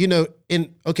 like, in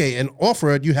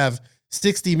off-road you have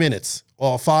 60 minutes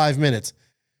or 5 minutes.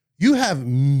 You have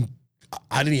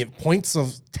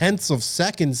tenths of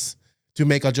seconds to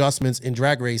make adjustments in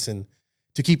drag racing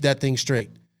to keep that thing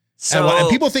straight. And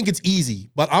people think it's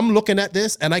easy, but I'm looking at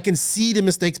this and I can see the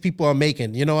mistakes people are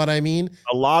making. You know what I mean?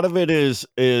 A lot of it is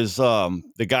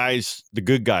the guys, the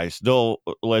good guys.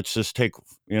 Let's just take,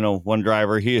 one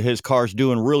driver. His car's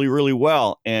doing really, really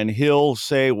well, and he'll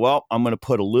say, "Well, I'm going to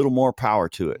put a little more power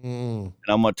to it, and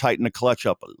I'm going to tighten the clutch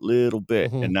up a little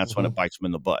bit," and that's when it bites him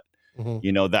in the butt.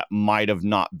 That might have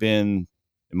not been.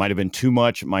 It might have been too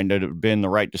much. It might not have been the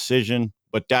right decision.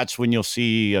 But that's when you'll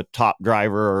see a top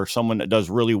driver or someone that does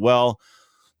really well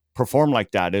perform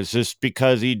like that. It's just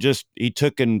because he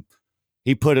took and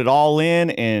he put it all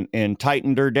in and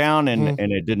tightened her down and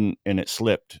it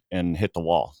slipped and hit the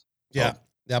wall. Yeah.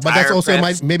 Yeah, but that's also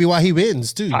maybe why he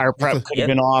wins too. Tire prep could have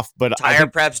been off, but tire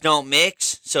preps don't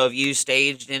mix. So if you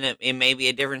staged in maybe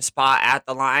a different spot at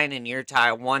the line and your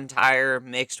one tire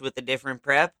mixed with a different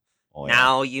prep,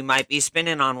 now you might be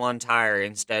spinning on one tire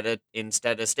instead of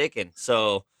sticking.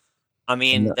 So, I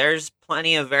mean, there's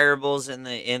plenty of variables in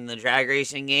the drag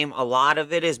racing game. A lot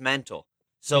of it is mental.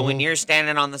 So when you're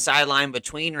standing on the sideline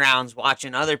between rounds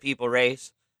watching other people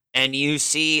race and you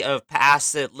see a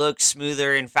pass that looks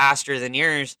smoother and faster than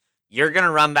yours, you're going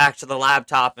to run back to the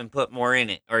laptop and put more in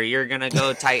it, or you're going to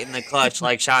go tighten the clutch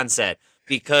like Shawn said,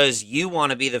 because you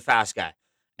want to be the fast guy.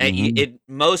 And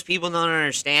most people don't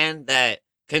understand that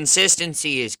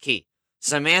consistency is key.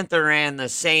 Samantha ran the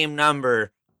same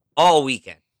number all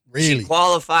weekend. Really? She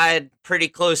qualified pretty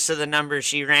close to the number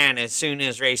she ran as soon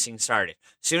as racing started.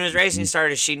 As soon as racing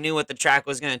started, she knew what the track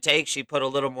was going to take. She put a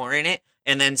little more in it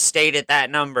and then stayed at that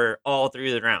number all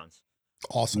through the rounds.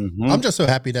 Awesome. I'm just so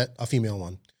happy that a female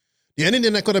won. The only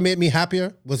thing that could have made me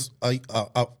happier was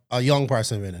a young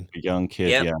person winning. A young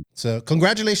kid, yeah. So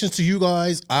congratulations to you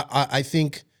guys. I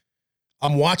think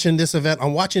I'm watching this event.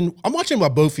 I'm watching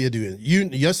what both of you are doing.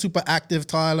 You're super active,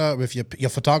 Tyler, with your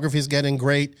photography is getting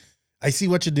great. I see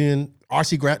what you're doing.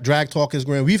 RC Drag Talk is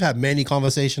great. We've had many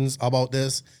conversations about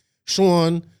this.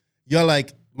 Shawn, you're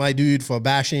like my dude for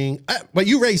bashing. But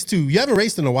you race too. You haven't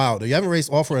raced in a while, though. You haven't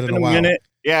raced off-road in a while.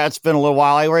 Yeah, it's been a little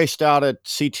while. I raced out at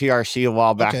CTRC a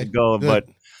while back ago, but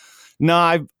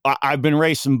no, I've been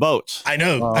racing boats. I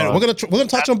know. We're gonna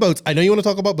touch on boats. I know you want to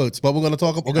talk about boats, but we're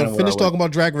gonna finish talking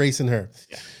about drag racing here.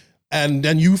 Yeah. And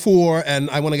then you four, and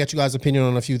I want to get you guys' opinion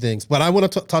on a few things. But I want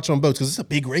to touch on boats because it's a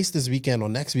big race this weekend or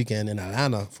next weekend in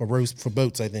Atlanta for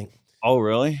boats, I think. Oh,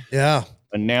 really? Yeah.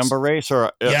 A NAMBA race or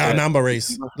a NAMBA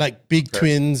race, like big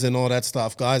twins and all that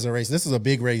stuff. Guys are racing. This is a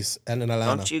big race in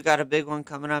Atlanta. Don't you got a big one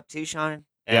coming up too, Shawn?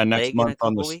 Yeah, next month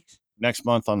on the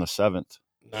 7th.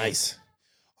 Nice.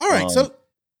 All right, so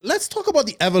let's talk about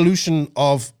the evolution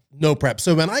of no prep.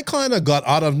 So when I kind of got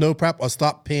out of no prep or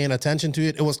stopped paying attention to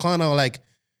it, it was kind of like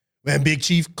when Big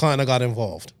Chief kind of got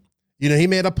involved. You know, he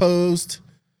made a post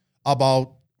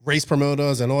about race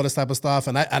promoters and all this type of stuff,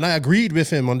 and I agreed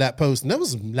with him on that post. And that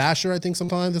was last year, I think,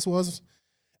 sometime this was.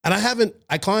 And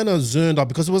I kind of zoned out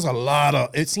because it was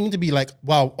it seemed to be like,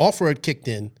 wow, off-road kicked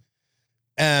in,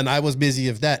 and I was busy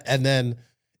with that. And then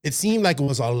it seemed like it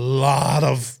was a lot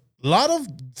of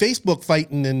Facebook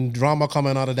fighting and drama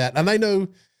coming out of that. And I know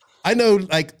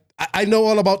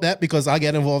all about that because I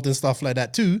get involved in stuff like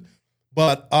that too.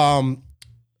 But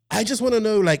I just want to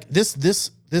know, like, this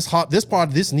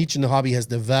niche in the hobby has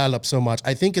developed so much.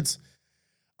 I think it's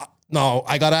no.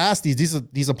 I gotta ask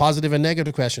these are positive and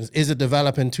negative questions. Is it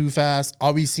developing too fast?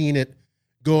 Are we seeing it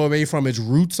go away from its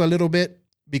roots a little bit?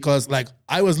 Because like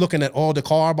I was looking at all the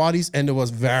car bodies and it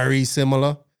was very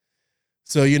similar.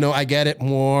 So you know, I get it,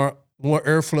 more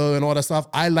airflow and all that stuff.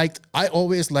 I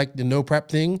always liked the no prep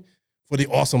thing for the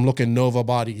awesome looking Nova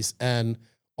bodies and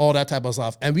all that type of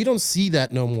stuff. And we don't see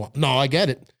that no more. No, I get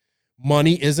it.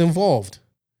 Money is involved.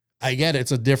 I get it.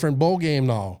 It's a different ball game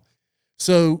now.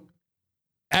 So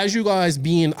as you guys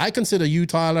I consider you,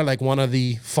 Tyler, like one of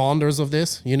the founders of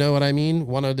this. You know what I mean?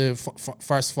 One of the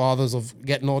first fathers of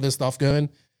getting all this stuff going.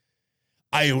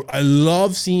 I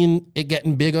love seeing it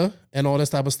getting bigger and all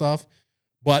this type of stuff.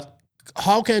 But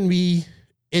how can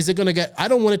is it going to get, I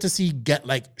don't want it to get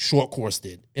like Short Course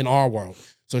did in our world.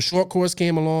 So Short Course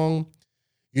came along,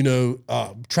 you know,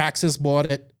 Traxxas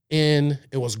bought it in.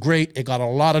 It was great. It got a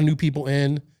lot of new people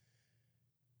in.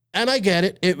 And I get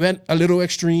it. It went a little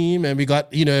extreme and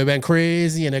it went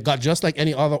crazy and it got just like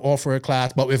any other off-road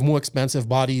class, but with more expensive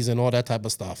bodies and all that type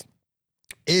of stuff.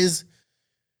 Is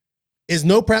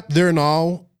no prep there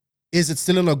now? Is it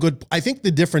still in a good, I think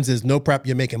the difference is no prep,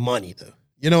 you're making money though.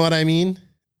 You know what I mean?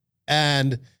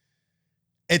 And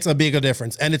it's a bigger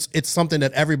difference. And it's something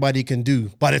that everybody can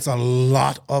do, but it's a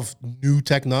lot of new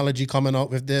technology coming out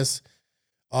with this.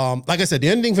 Like I said, the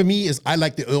only thing for me is I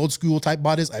like the old school type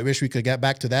bodies. I wish we could get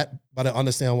back to that, but I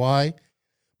understand why.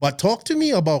 But talk to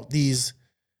me about the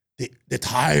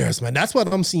tires, man. That's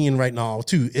what I'm seeing right now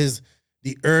too, is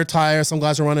the air tires. Some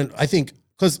guys are running, I think,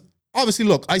 because obviously,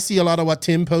 look, I see a lot of what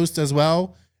Tim posts as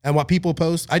well and what people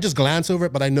post. I just glance over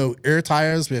it, but I know air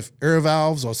tires with air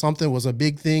valves or something was a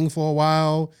big thing for a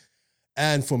while.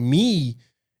 And for me,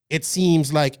 it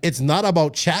seems like it's not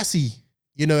about chassis.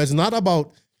 You know, it's not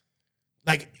about,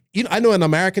 like, you know, I know in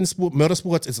American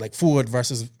motorsports, it's like Ford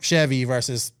versus Chevy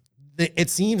versus, it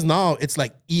seems now it's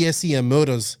like ESC and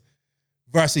Motors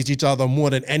versus each other more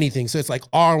than anything. So it's like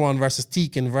R1 versus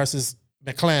Tekin versus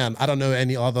McLaren. I don't know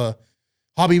any other.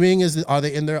 Hobby Wing, are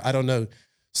they in there? I don't know.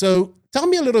 So tell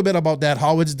me a little bit about that,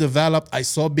 how it's developed. I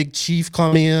saw Big Chief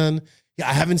come in. Yeah,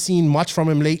 I haven't seen much from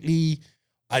him lately.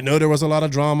 I know there was a lot of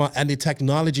drama and the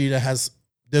technology that has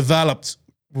developed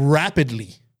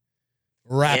rapidly.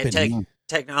 Yeah,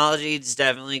 technology is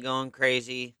definitely going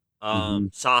crazy.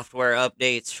 Software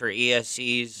updates for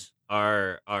ESCs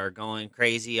are going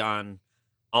crazy on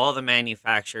all the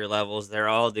manufacturer levels. They're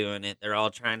all doing it. They're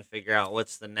all trying to figure out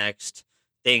what's the next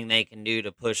thing they can do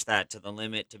to push that to the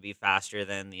limit to be faster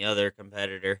than the other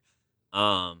competitor.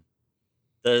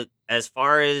 As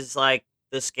far as like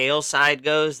the scale side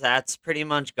goes, that's pretty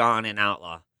much gone in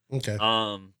Outlaw. Okay.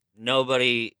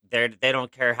 Nobody they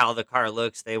don't care how the car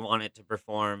looks, they want it to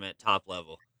perform at top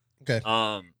level. Okay.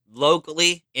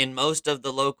 Locally, in most of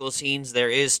the local scenes, there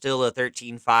is still a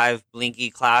 13.5 Blinky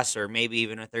class, or maybe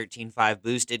even a 13.5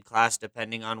 boosted class,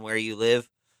 depending on where you live.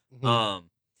 Mhm.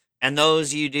 And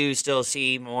those you do still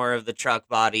see more of the truck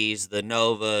bodies, the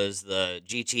Novas, the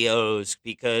GTOs,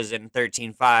 because in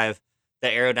 13.5, the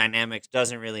aerodynamics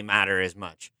doesn't really matter as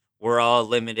much. We're all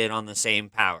limited on the same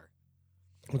power.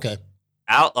 Okay.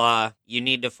 Outlaw, you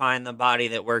need to find the body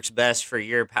that works best for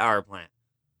your power plant.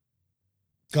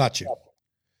 Got you.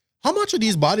 How much are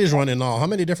these bodies running now? How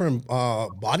many different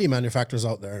body manufacturers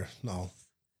out there now?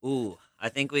 Ooh, I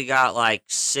think we got like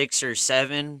 6 or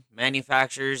 7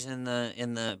 manufacturers in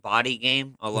the body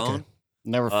game alone.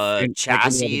 Never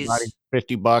chassis.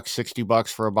 $50,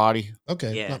 $60 for a body.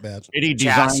 Okay, Yeah. not bad.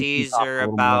 Chassis are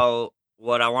about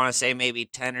what I want to say maybe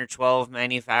 10 or 12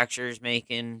 manufacturers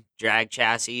making drag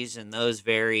chassis, and those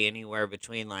vary anywhere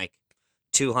between like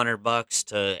 $200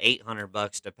 to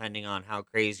 $800 depending on how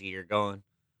crazy you're going.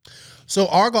 So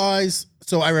our guys,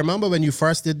 so I remember when you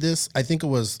first did this, I think it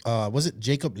was it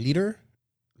Jacob Leader?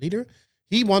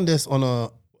 He won this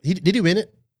on did he win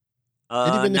it?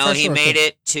 Did he win the No, first he one or made second?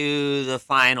 it to the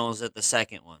finals at the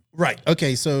second one. Right.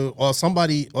 Okay. So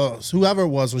somebody, whoever it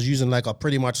was using like a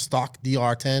pretty much stock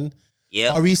DR10.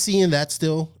 Yeah. Are we seeing that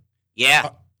still?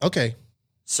 Yeah. Okay.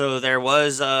 So there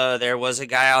was a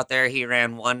guy out there. He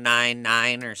ran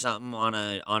 199 or something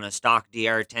on a stock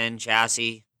DR10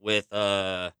 chassis with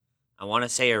I want to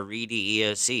say a Reedy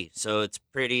EOC. So it's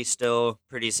still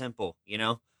pretty simple, you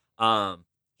know.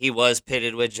 He was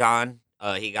pitted with John.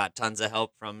 He got tons of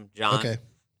help from John. Okay.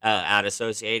 At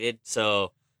Associated.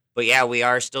 So, but yeah, we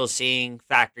are still seeing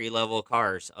factory level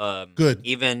cars. Good.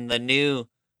 Even the new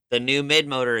mid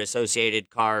motor Associated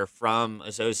car from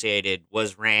Associated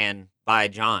was ran by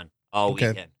John all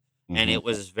weekend, and it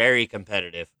was very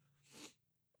competitive.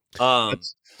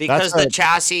 Because the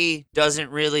chassis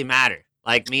doesn't really matter.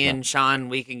 Like me and Shawn,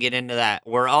 we can get into that.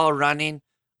 We're all running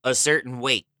a certain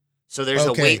weight. So there's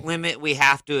a weight limit we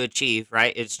have to achieve,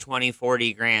 right? It's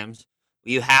 20-40 grams.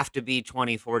 You have to be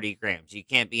 20-40 grams. You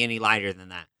can't be any lighter than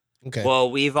that. Okay.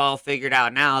 Well, we've all figured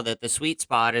out now that the sweet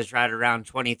spot is right around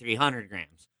 2,300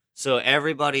 grams. So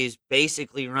everybody's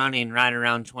basically running right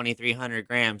around 2,300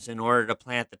 grams in order to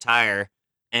plant the tire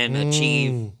and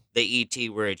achieve the ET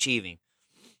we're achieving.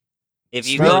 If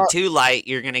you go too light,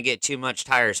 you're going to get too much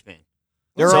tire spin.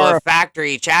 So a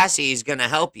factory chassis is going to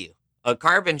help you. A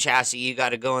carbon chassis, you got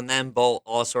to go and then bolt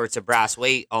all sorts of brass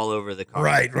weight all over the car.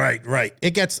 Right.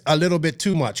 It gets a little bit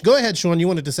too much. Go ahead, Shawn. You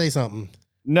wanted to say something.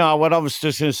 No, what I was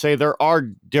just going to say, there are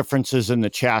differences in the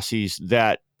chassis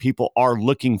that people are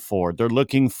looking for. They're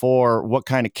looking for what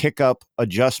kind of kick-up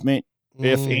adjustment,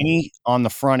 if any, on the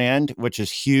front end, which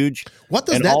is huge. What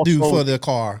does that do for the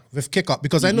car with kick-up?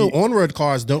 Because I know on-road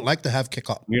cars don't like to have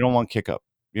kick-up. You don't want kick-up.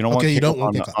 You don't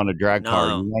want kick-up on a drag car.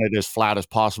 You want it as flat as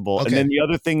possible. Okay. And then the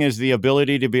other thing is the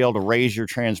ability to be able to raise your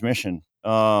transmission.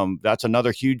 That's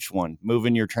another huge one,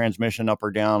 moving your transmission up or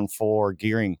down for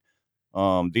gearing.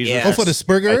 These are for the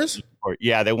spur gears?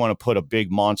 Yeah, they want to put a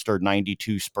big monster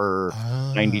 92 spur,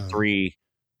 93,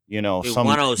 you know. Dude, some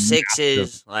 106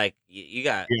 is like, you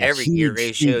got every gear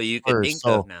ratio you can think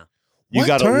of now.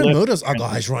 What turn motors are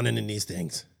guys running in these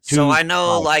things? So I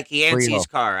know, like Yancey's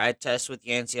car, I test with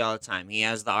Yancey all the time. He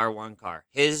has the R1 car.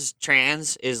 His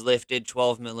trans is lifted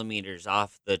 12 millimeters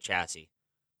off the chassis.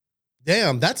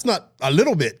 Damn, that's not a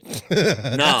little bit.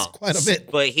 No, that's quite a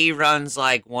bit. But he runs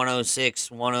like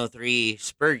 106, 103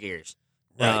 spur gears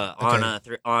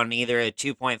on either a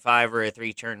 2.5 or a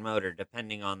 3-turn motor,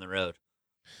 depending on the road.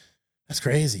 That's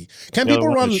crazy. Can people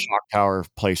run shock tower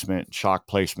placement? Shock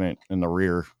placement in the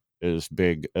rear is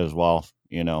big as well,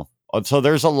 you know. So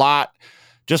there's a lot,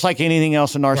 just like anything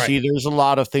else in RC, there's a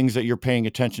lot of things that you're paying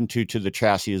attention to the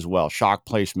chassis as well. Shock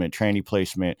placement, tranny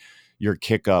placement, your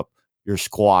kick up, your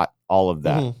squat, all of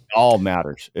that. It all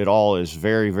matters. It all is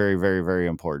very, very, very, very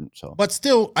important. So, but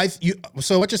still,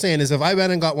 so what you're saying is if I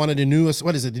went and got one of the newest,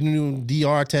 what is it, the new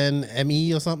DR10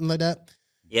 ME or something like that?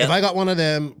 Yeah. If I got one of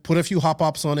them, put a few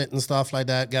hop-ups on it and stuff like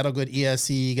that, got a good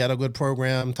ESC, got a good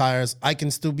program, tires, I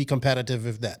can still be competitive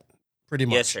with that, pretty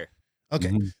much. Yes, sir. Okay,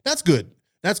 that's good.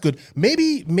 That's good.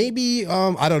 Maybe,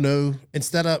 I don't know.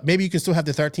 Instead of maybe you can still have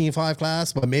the 13.5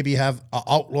 class, but maybe have an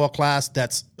outlaw class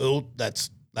that's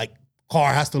like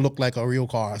car has to look like a real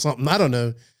car or something. I don't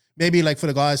know. Maybe like for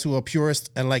the guys who are purists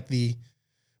and like the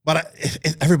But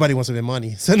everybody wants to win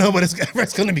money, so nobody's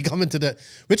going to be coming to the,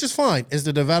 which is fine. Is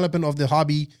the development of the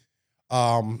hobby?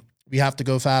 We have to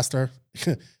go faster.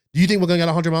 Do you think we're going to get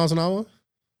 100 miles an hour?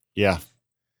 Yeah.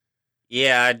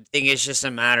 Yeah, I think it's just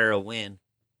a matter of when.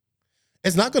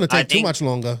 It's not going to take too much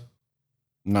longer.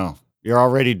 No, you're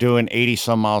already doing 80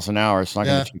 some miles an hour. It's not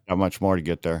going to take that much more to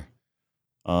get there.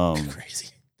 Crazy.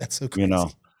 That's so crazy. You know,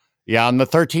 yeah. On the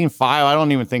 13.5, I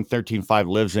don't even think 13.5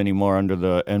 lives anymore under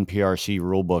the NPRC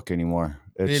rule book anymore.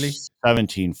 It's really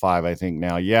 17.5, I think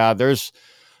now. Yeah,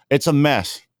 it's a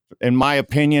mess. In my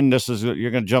opinion,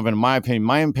 you're going to jump into my opinion.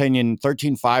 My opinion,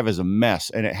 13.5 is a mess,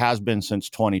 and it has been since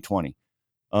 2020.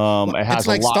 It has it's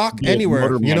like a lot stock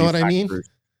anywhere. You know what I mean?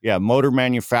 Yeah, motor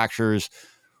manufacturers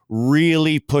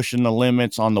really pushing the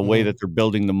limits on the way that they're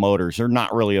building the motors. They're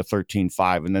not really a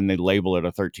 13.5, and then they label it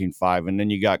a 13.5. And then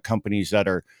you got companies that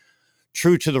are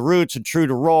true to the roots and true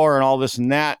to roar and all this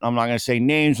and that. I'm not going to say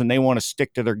names, and they want to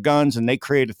stick to their guns, and they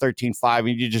create a 13.5, and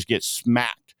you just get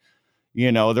smacked.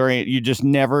 You know, you just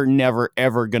never,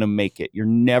 ever going to make it. You're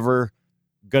never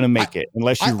going to make it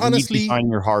unless you redesign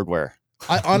your hardware.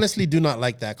 I honestly do not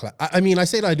like that class. I mean, I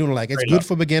say that I don't like it. It's good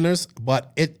for beginners,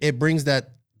 but it brings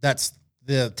that's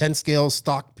the 10 scale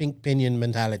stock pink pinion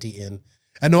mentality in.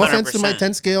 And no 100%. Offense to my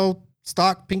 10 scale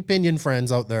stock pink pinion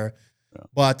friends out there,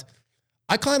 but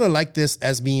I kind of like this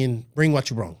as being bring what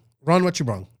you bring, run what you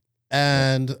bring.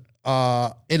 And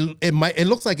it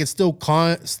looks like it's still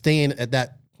staying at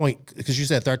that point because you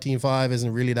said 13.5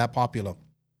 isn't really that popular.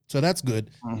 So that's good.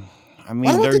 I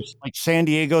mean, there's like San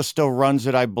Diego still runs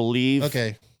it, I believe.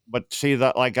 Okay. But see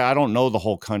that, like, I don't know the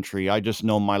whole country. I just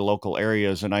know my local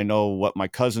areas, and I know what my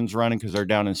cousin's running because they're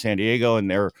down in San Diego and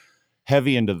they're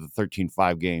heavy into the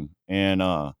 13.5 game. And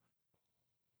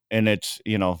it's,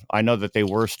 you know, I know that they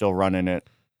were still running it.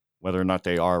 Whether or not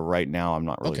they are right now, I'm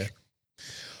not really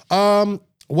sure.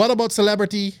 What about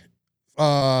celebrity?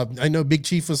 I know Big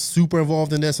Chief was super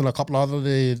involved in this, and a couple of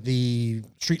other the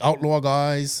Street Outlaw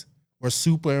guys were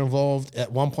super involved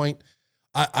at one point.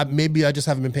 Maybe I just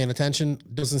haven't been paying attention.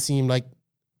 Doesn't seem like,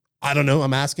 I don't know.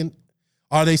 I'm asking,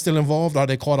 are they still involved? Are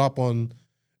they caught up on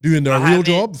doing their real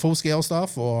job, full scale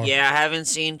stuff? Or yeah, I haven't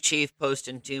seen Chief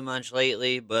posting too much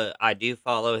lately, but I do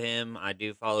follow him. I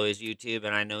do follow his YouTube,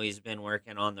 and I know he's been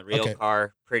working on the real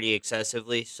car pretty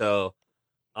excessively. So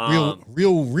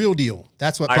real deal.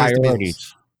 That's what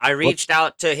priorities. I reached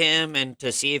out to him and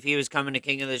to see if he was coming to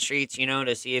King of the Streets, you know,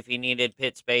 to see if he needed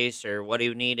pit space or what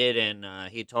he needed, and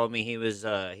he told me he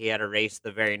had a race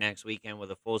the very next weekend with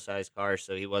a full size car,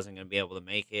 so he wasn't going to be able to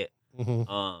make it.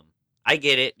 Mm-hmm. I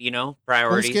get it, you know,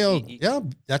 priorities. Full scale, yeah,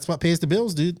 that's what pays the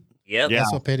bills, dude. Yep.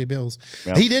 That's what paid the bills.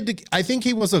 Yep. He did. I think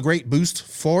he was a great boost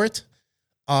for it.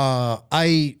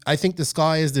 I think the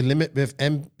sky is the limit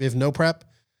with no prep.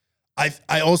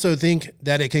 I also think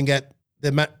that it can get.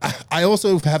 I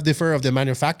also have the fear of the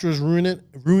manufacturers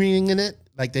ruining it,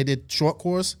 like they did short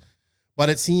course. But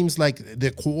it seems like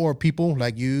the core people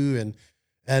like you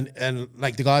and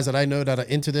like the guys that I know that are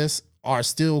into this are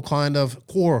still kind of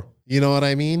core. You know what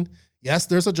I mean? Yes,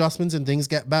 there's adjustments and things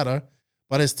get better,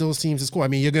 but it still seems it's cool. I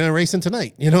mean, you're gonna race in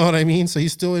tonight. You know what I mean? So you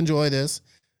still enjoy this,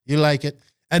 you like it,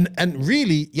 and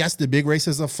really, yes, the big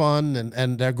races are fun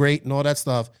and they're great and all that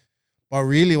stuff. But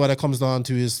really, what it comes down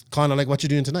to is kind of like what you're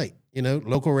doing tonight. You know,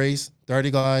 local race,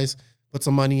 30 guys, put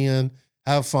some money in,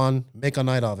 have fun, make a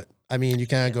night of it. I mean, you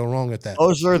can't go wrong with that.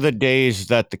 Those are the days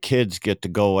that the kids get to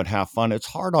go and have fun. It's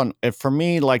hard for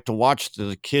me, like to watch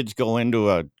the kids go into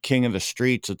a King of the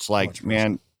Streets. It's like,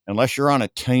 man, unless you're on a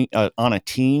team,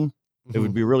 it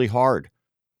would be really hard.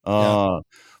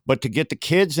 But to get the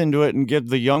kids into it and give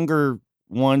the younger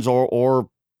ones or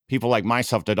people like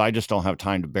myself that I just don't have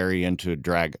time to bury into a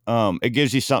drag. It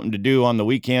gives you something to do on the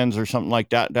weekends or something like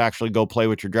that to actually go play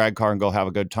with your drag car and go have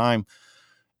a good time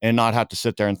and not have to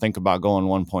sit there and think about going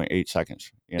 1.8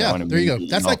 seconds. You know what I mean? There you go.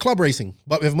 That's like club racing,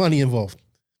 but with money involved.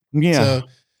 Yeah. So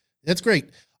it's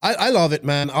great. I love it,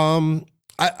 man. My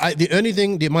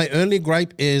only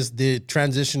gripe is the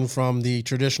transition from the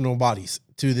traditional bodies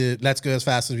to the let's go as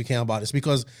fast as we can bodies,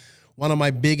 because one of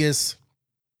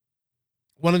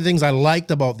the things I liked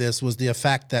about this was the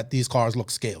fact that these cars look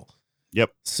scale.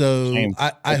 Yep. So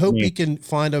I hope we can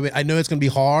find a way. I know it's going to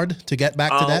be hard to get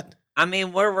back to that. I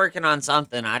mean, we're working on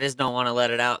something. I just don't want to let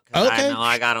it out because I know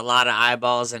I got a lot of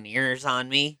eyeballs and ears on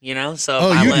me, you know?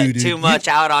 So if I let too much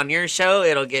out on your show,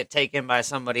 it'll get taken by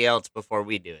somebody else before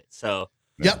we do it. So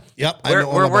Yep.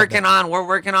 We're working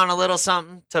on a little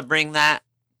something to bring that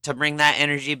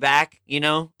energy back, you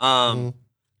know?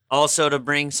 Also to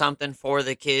bring something for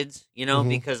the kids, you know,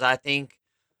 because I think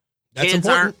That's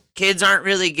important. Kids aren't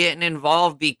really getting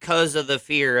involved because of the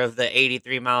fear of the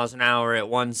 83 miles an hour at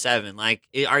 1.7. Like,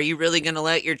 are you really going to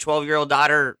let your 12-year-old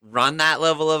daughter run that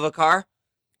level of a car?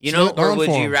 You know, or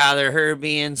would you rather her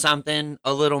be in something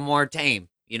a little more tame,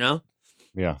 you know?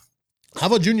 Yeah. How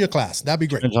about junior class? That'd be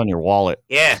great. Depends on your wallet.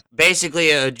 Yeah,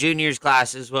 basically a junior's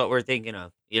class is what we're thinking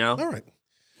of, you know?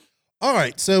 All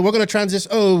right, so we're going to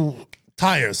transition. Oh,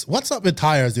 tires. What's up with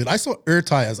tires, dude? I saw air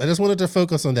tires. I just wanted to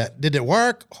focus on that. Did it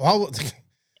work?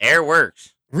 Air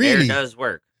works. Really? Air does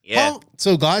work. Yeah.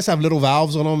 So guys have little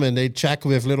valves on them and they check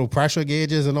with little pressure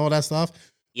gauges and all that stuff?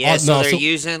 Yeah, so they're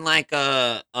using like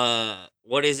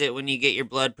what is it when you get your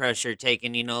blood pressure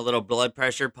taken, you know, a little blood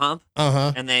pressure pump?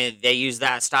 Uh-huh. And they use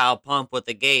that style pump with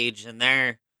the gauge, and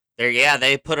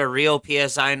they put a real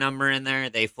PSI number in there.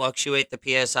 They fluctuate the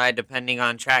PSI depending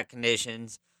on track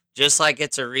conditions, just like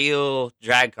it's a real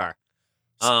drag car.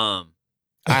 I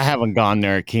haven't gone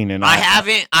there, Keenan. I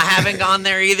haven't gone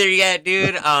there either yet,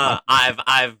 dude.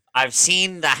 I've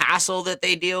seen the hassle that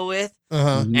they deal with,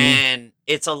 and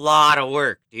it's a lot of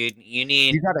work, dude.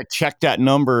 You got to check that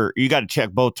number. You got to check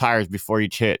both tires before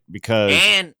each hit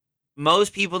and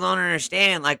most people don't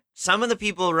understand. Like, some of the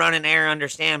people running air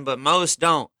understand, but most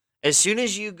don't. As soon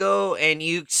as you go and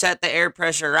you set the air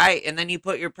pressure right, and then you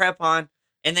put your prep on,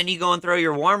 and then you go and throw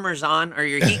your warmers on or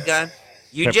your heat gun.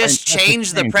 You just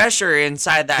change the pressure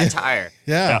inside that tire.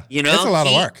 Yeah. You know, it's a lot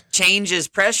of work. Changes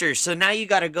pressure. So now you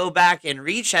got to go back and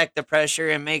recheck the pressure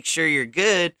and make sure you're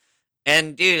good.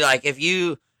 And dude, like if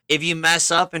you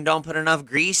mess up and don't put enough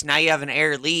grease, now you have an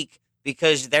air leak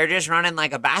because they're just running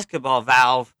like a basketball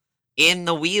valve in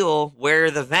the wheel where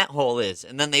the vent hole is.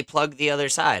 And then they plug the other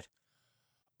side.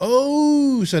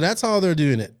 Oh, so that's how they're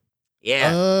doing it.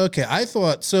 Yeah. Okay. I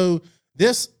thought so.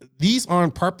 These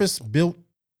aren't purpose built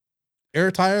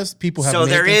air tires. People have. So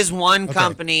there is one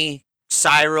company,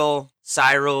 Cyril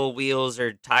wheels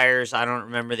or tires. I don't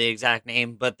remember the exact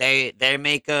name, but they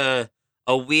make a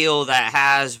wheel that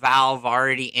has valve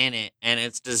already in it, and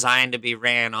it's designed to be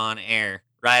ran on air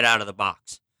right out of the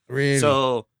box. Really?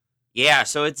 So yeah,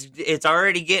 so it's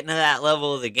already getting to that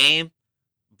level of the game,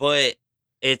 but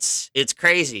it's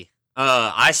crazy.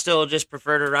 I still just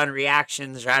prefer to run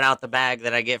reactions right out the bag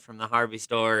that I get from the Harvey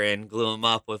store and glue them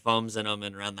up with foams in them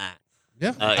and run that.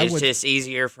 Yeah, it's just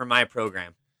easier for my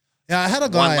program. Yeah, I had a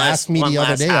guy ask me the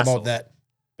other day about that.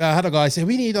 I had a guy say,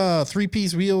 we need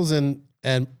 3-piece wheels and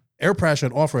air pressure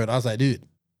and off-road. I was like, dude,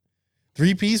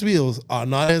 3-piece wheels are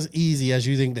not as easy as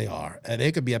you think they are. And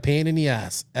they could be a pain in the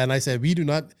ass. And I said, we do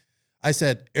not. I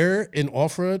said, air and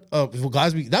off-road,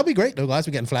 guys, that'd be great, though. Guys,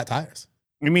 we're getting flat tires.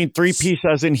 You mean 3-piece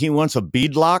as in he wants a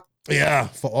bead lock? Yeah,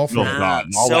 for off-road. Oh,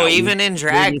 God. So even in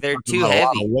drag, they're too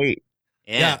heavy. Weight.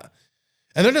 Yeah.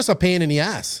 And they're just a pain in the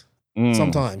ass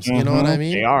sometimes. You know what I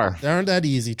mean? They are. They aren't that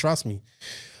easy. Trust me.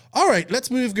 All right,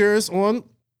 let's move gears on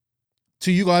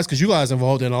to you guys, because you guys are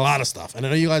involved in a lot of stuff. And I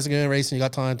know you guys are going to race and you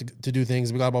got time to do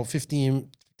things. We got about 15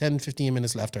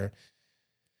 minutes left here.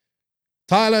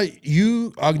 Tyler,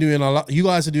 you are doing a lot. You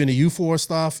guys are doing the U4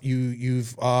 stuff.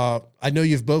 I know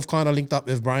you've both kind of linked up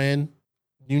with Brian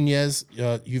Nunez.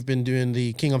 You've been doing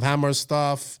the King of Hammers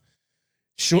stuff.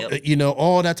 You know,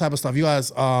 all that type of stuff. You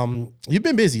guys, you've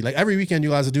been busy. Like every weekend,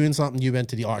 you guys are doing something. You went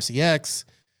to the RCX.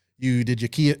 You did your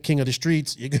King of the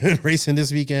Streets. You're going racing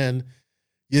this weekend.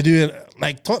 You're doing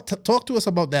like talk to us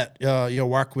about that. Your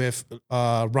work with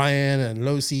Ryan and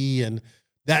Losi and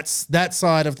that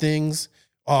side of things.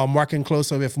 Working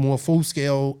closer with more full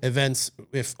scale events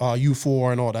with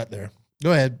U4 and all that. There.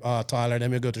 Go ahead, Tyler.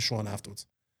 Then we'll go to Shawn afterwards.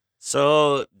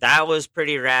 So that was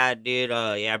pretty rad, dude.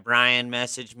 Yeah, Brian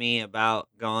messaged me about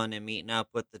going and meeting up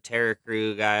with the Terror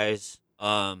Crew guys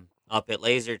up at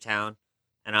Lasertown.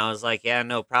 And I was like, yeah,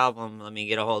 no problem. Let me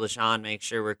get a hold of Shawn, make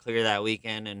sure we're clear that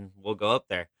weekend, and we'll go up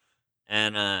there.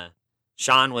 And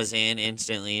Shawn was in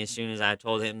instantly as soon as I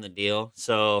told him the deal.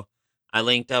 So I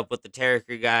linked up with the Terror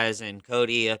Crew guys and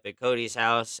Cody up at Cody's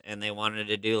house, and they wanted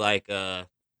to do like a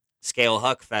scale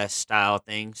Huckfest style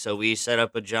thing. So we set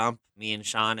up a jump, me and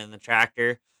Shawn and the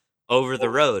tractor, over the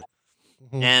road.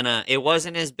 Mm-hmm. And it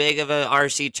wasn't as big of a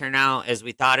RC turnout as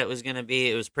we thought it was going to be.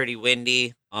 It was pretty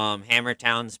windy.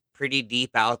 Hammertown's pretty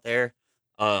deep out there.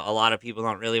 A lot of people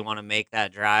don't really want to make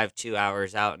that drive 2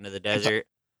 hours out into the desert.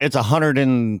 It's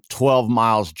 112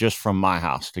 miles just from my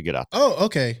house to get up. Oh,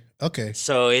 okay. Okay.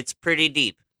 So it's pretty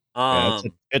deep.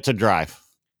 It's a drive.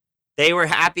 They were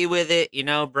happy with it. You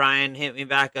know, Brian hit me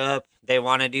back up. They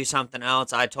want to do something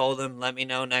else. I told them, let me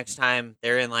know next time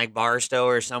they're in like Barstow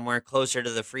or somewhere closer to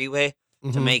the freeway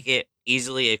to make it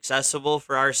easily accessible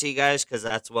for RC guys, because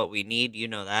that's what we need. You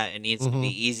know that. It needs to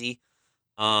be easy.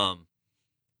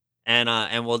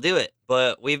 and we'll do it.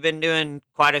 But we've been doing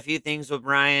quite a few things with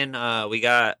Brian. We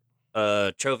got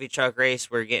a trophy truck race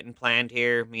we're getting planned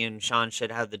here. Me and Shawn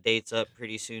should have the dates up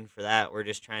pretty soon for that. We're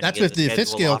just trying to That's get with the the fifth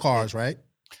schedule scale locked in. cars, right?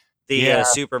 The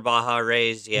Super Baja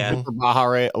race, yeah. Super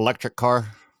Baja electric car.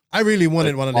 I really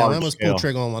wanted one of them. I large almost scale. pulled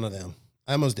trigger on one of them.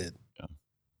 I almost did.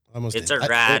 It's a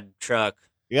rad truck.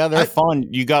 Yeah, they're fun.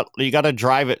 You got to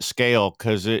drive at scale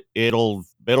because it'll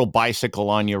bicycle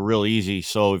on you real easy.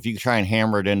 So if you try and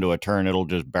hammer it into a turn, it'll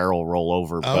just barrel roll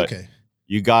over. But Okay.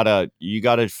 you gotta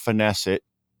finesse it.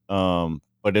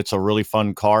 But it's a really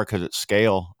fun car because it's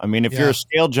scale. I mean, if you're a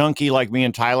scale junkie like me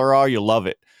and Tyler are, you love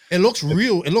it. It looks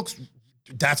real. It looks.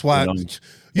 That's why.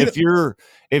 If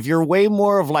you're way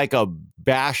more of like a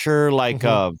basher, like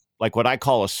what I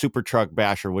call a super truck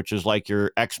basher, which is like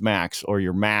your X Max or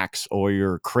your Max or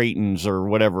your Creightons or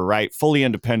whatever, right? Fully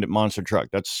independent monster truck.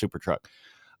 That's a super truck.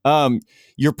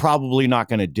 You're probably not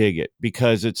going to dig it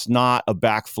because it's not a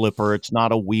back flipper. It's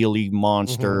not a wheelie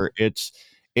monster.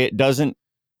 It doesn't,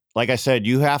 like I said,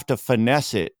 you have to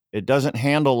finesse it. It doesn't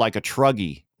handle like a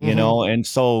truggy, you know? And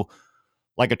so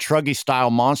like a truggy style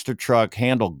monster truck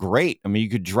handled great. I mean, you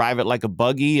could drive it like a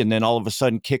buggy and then all of a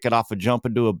sudden kick it off a jump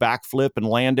and do a backflip and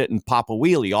land it and pop a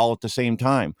wheelie all at the same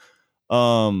time.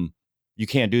 You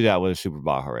can't do that with a Super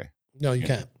Baja Ray. No, you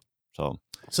can't.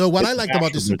 So what I liked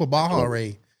about the Super Baja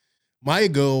Ray, my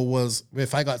goal was,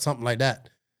 if I got something like that,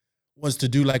 was to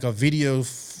do like a video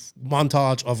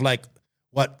montage of like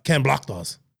what Ken Block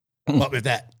does, but with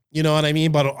that. You know what I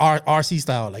mean? But RC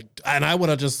style, like, and I would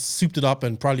have just souped it up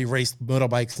and probably raced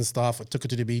motorbikes and stuff. I took it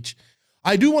to the beach.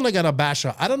 I do want to get a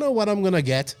basher. I don't know what I'm gonna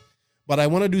get, but I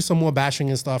want to do some more bashing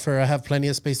and stuff here. I have plenty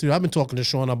of space to do. I've been talking to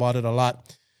Shawn about it a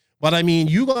lot. But I mean,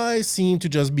 you guys seem to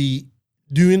just be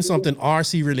doing something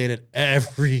RC related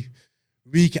every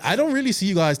week. I don't really see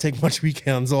you guys take much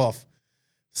weekends off.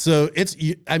 So it's,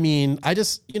 I mean, I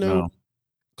just,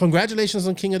 congratulations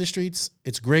on King of the Streets.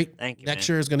 It's great. Thank you. Next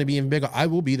year is going to be even bigger. I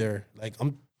will be there. Like,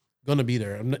 I'm going to be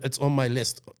there. It's on my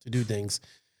list to do things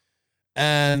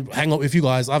and hang out with you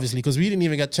guys, obviously, because we didn't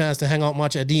even get a chance to hang out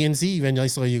much at DNC when I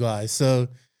saw you guys. So,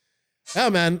 yeah,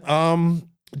 man.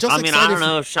 I don't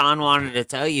know if Shawn wanted to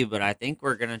tell you, but I think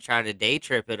we're gonna try to day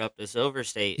trip it up to Silver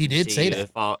State. He did say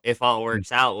that. If all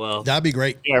works out well. That'd be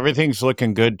great. Yeah, everything's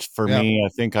looking good for me. I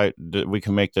think we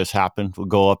can make this happen. We'll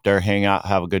go up there, hang out,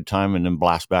 have a good time, and then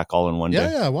blast back all in one day.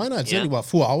 Yeah, why not? It's only,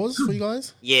 4 hours for you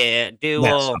guys? Yeah,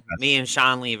 me and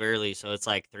Shawn leave early, so it's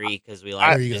like 3 because we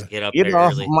like to just get up there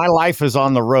early. My life is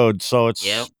on the road, so it's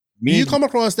You come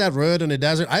across that road in the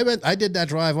desert. I did that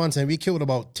drive once, and we killed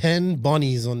about 10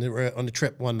 bunnies on the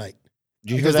trip one night.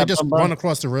 Because they just run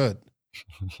across the road.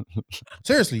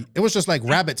 Seriously, it was just like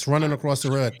rabbits running across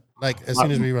the road. Like as soon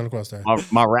as we run across there.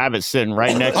 My rabbit's sitting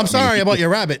right next. I'm sorry about your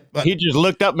rabbit, but he just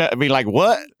looked up at me like,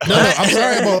 "What?" No, I'm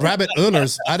sorry about rabbit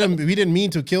owners. We didn't mean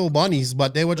to kill bunnies,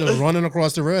 but they were just running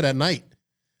across the road at night.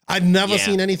 I'd never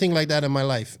seen anything like that in my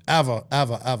life, ever.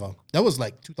 That was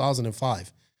like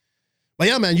 2005. But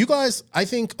yeah, man, you guys, I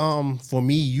think for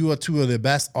me, you are two of the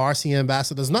best RC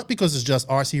ambassadors, not because it's just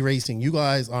RC racing. You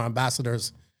guys are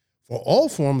ambassadors for all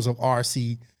forms of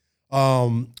RC.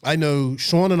 I know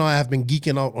Shawn and I have been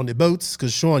geeking out on the boats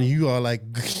because Shawn, you are like,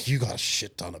 you got a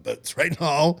shit ton of boats right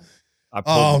now. I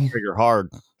pulled the trigger hard.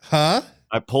 Huh?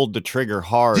 I pulled the trigger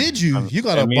hard. Did you? You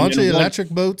got a bunch of electric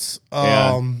boats.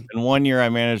 In 1 year, I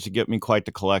managed to get me quite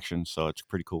the collection, so it's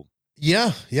pretty cool.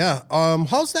 Yeah.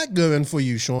 How's that going for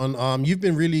you, Shawn? You've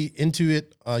been really into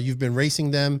it. You've been racing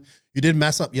them. You did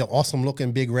mess up your awesome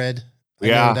looking Big Red.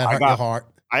 That hurt your heart.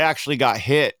 I actually got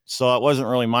hit, so it wasn't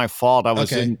really my fault. I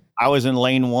was in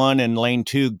lane 1 and lane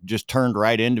 2 just turned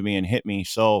right into me and hit me.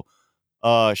 So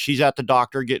she's at the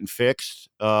doctor getting fixed.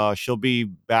 She'll be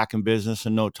back in business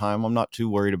in no time. I'm not too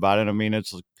worried about it. I mean,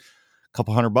 it's a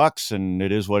couple $100 and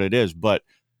it is what it is, but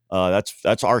that's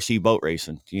RC boat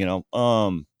racing,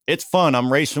 It's fun.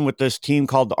 I'm racing with this team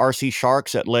called the RC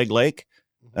Sharks at Leg Lake.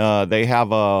 They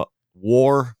have a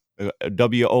WOR,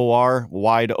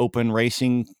 Wide Open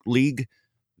Racing League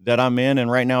that I'm in,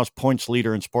 and right now it's points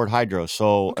leader in Sport Hydro.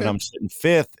 So, and I'm sitting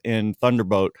 5th in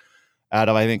Thunderboat out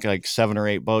of I think like 7 or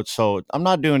 8 boats. So I'm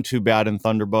not doing too bad in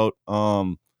Thunderboat.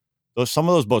 Some of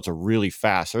those boats are really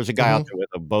fast. There's a guy out there with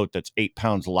a boat that's 8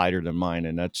 pounds lighter than mine,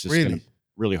 and that's just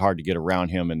really hard to get around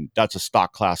him. And that's a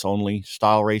stock class only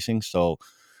style racing. So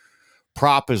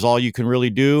prop is all you can really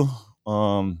do,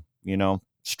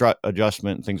 strut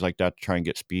adjustment and things like that to try and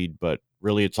get speed. But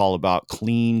really it's all about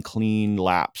clean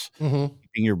laps, keeping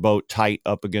your boat tight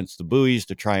up against the buoys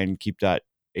to try and keep that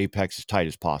apex as tight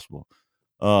as possible.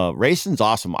 Racing's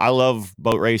awesome. I love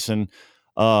boat racing.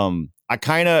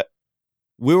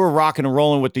 we were rocking and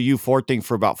rolling with the U4 thing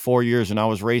for about 4 years, and I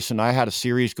was racing. I had a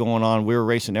series going on. We were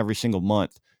racing every single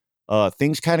month.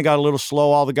 Things kind of got a little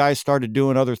slow. All the guys started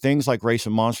doing other things like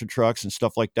racing monster trucks and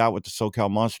stuff like that with the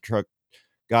SoCal monster truck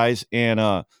guys. And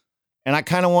I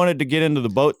kind of wanted to get into the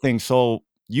boat thing. So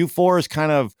U4 is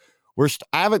kind of,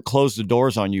 I haven't closed the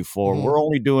doors on U4. Mhm. We're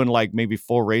only doing like maybe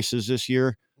 4 races this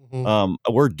year. Mhm.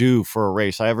 We're due for a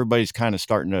race. Everybody's kind of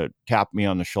starting to tap me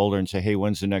on the shoulder and say, hey,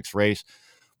 when's the next race?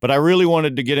 But I really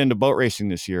wanted to get into boat racing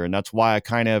this year. And that's why I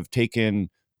kind of have taken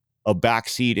a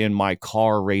backseat in my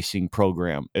car racing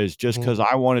program, is just because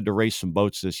I wanted to race some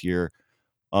boats this year.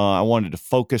 I wanted to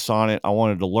focus on it. I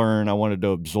wanted to learn. I wanted to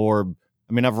absorb.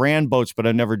 I mean, I've ran boats, but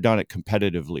I've never done it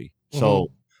competitively.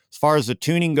 So as far as the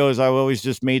tuning goes, I always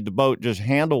just made the boat just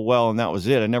handle well, and that was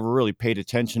it. I never really paid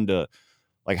attention to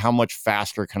like how much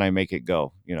faster can I make it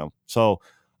go, you know? So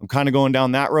I'm kind of going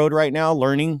down that road right now,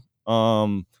 learning.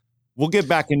 We'll get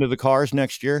back into the cars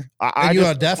next year. And you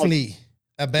are definitely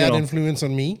a bad influence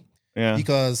on me. Yeah.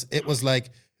 Because it was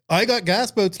like, I got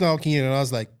gas boats now, Keenan. And I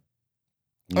was like,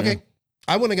 okay,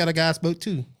 I want to get a gas boat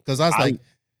too. Because I was like,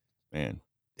 man,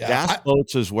 gas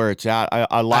boats is where it's at.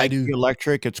 I like the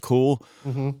electric. It's cool.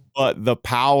 But the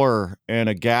power and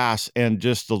a gas and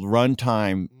just the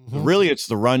runtime, really it's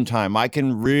the runtime. I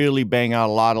can really bang out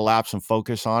a lot of laps and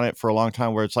focus on it for a long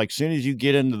time, where it's like, as soon as you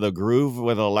get into the groove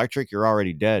with electric, you're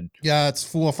already dead. Yeah, it's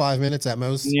 4 or 5 minutes at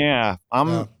most. Yeah.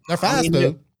 They're fast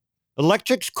though.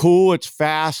 Electric's cool. It's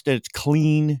fast. It's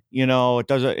clean. You know, it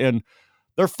doesn't, and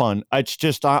they're fun. It's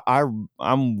just, I'm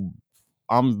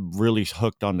really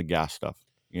hooked on the gas stuff.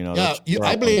 You know, yeah,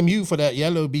 I blame you for that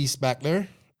yellow beast back there.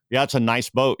 Yeah, it's a nice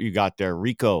boat you got there,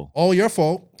 Rico. Oh, your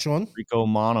fault, Shawn. Rico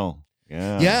Mono.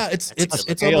 Yeah. Yeah, it's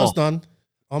almost done.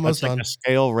 Almost done. Like a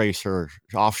scale racer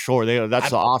offshore. That's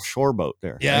the offshore boat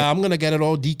there. Yeah, right? I'm gonna get it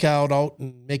all decaled out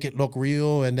and make it look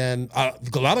real. And then a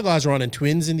lot of guys are running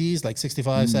twins in these, like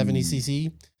 65, 70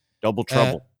 cc. Double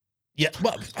trouble. Yeah,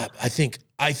 well, I think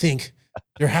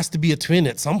there has to be a twin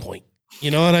at some point.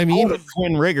 You know what I mean? A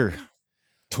twin rigger.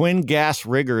 Twin gas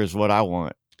rigger is what I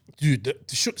want. Dude,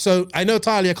 so I know,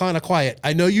 Tyler, you're kind of quiet.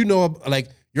 I know you know, like,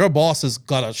 your boss has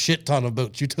got a shit ton of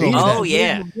boats. You told me that. Oh,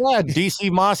 yeah. Yeah, DC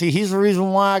Mossy. He's the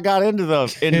reason why I got into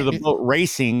the boat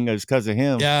racing, is because of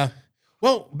him. Yeah.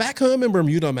 Well, back home in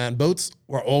Bermuda, man, boats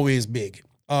were always big.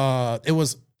 It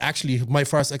was actually my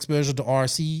first exposure to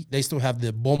RC. They still have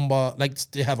the Bomba, like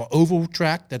they have an oval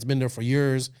track that's been there for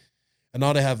years. And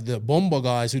now they have the Bomba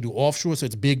guys who do offshore, so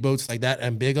it's big boats like that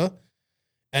and bigger.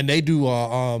 And they do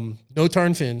no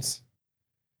turn fins.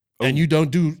 Oh. And you don't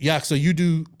do, so you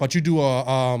do, but you do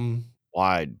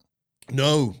wide.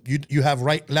 No, you have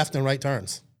left and right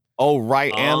turns. Oh,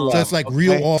 right and left. So it's like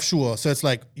real offshore. So it's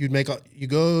like you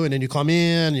go and then you come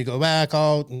in, you go back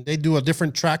out, and they do a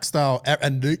different track style.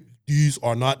 And these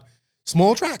are not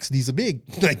small tracks. These are big,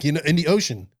 like, you know, in the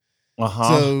ocean.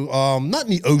 So not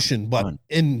in the ocean, but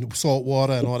in salt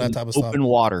water and all that type of stuff. Open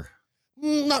water.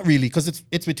 Not really, because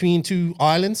it's between two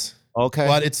islands. Okay.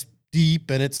 But it's deep,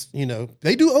 and it's, you know,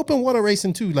 they do open water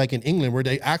racing too, like in England, where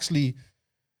they actually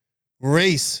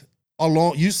race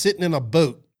along. You sitting in a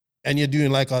boat and you're doing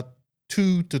like a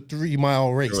 2 to 3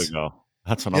 mile race. There we go.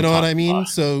 That's what you know what I mean?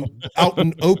 So out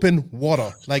in open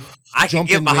water, like I can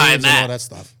get behind that. And all that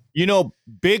stuff. You know,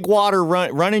 big water,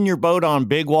 running your boat on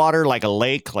big water, like a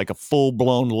lake, like a full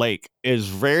blown lake, is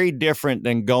very different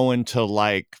than going to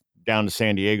like down to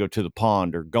San Diego to the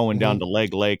pond, or going down to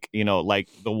Leg Lake. You know, like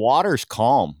the water's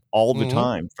calm all the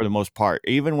time for the most part.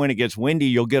 Even when it gets windy,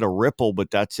 you'll get a ripple, but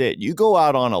that's it. You go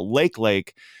out on a lake,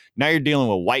 now you're dealing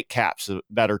with white caps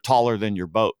that are taller than your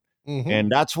boat.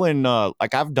 And that's when,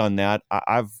 like, I've done that.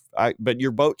 But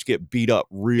your boats get beat up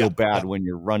real bad when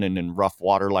you're running in rough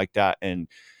water like that. And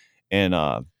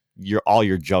all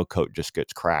your gel coat just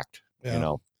gets cracked, you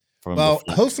know. Well,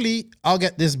 hopefully I'll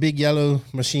get this big yellow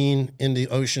machine in the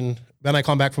ocean when I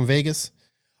come back from Vegas.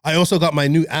 I also got my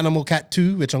new Animal Cat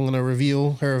 2, which I'm going to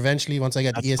reveal her eventually once I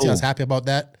get the ESC. Cool. I was happy about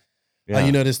that. Yeah.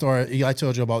 You know the story. I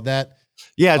told you about that.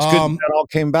 Yeah, it's good that all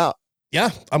came about.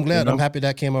 Yeah, I'm glad. You know? I'm happy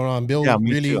that came around. Bill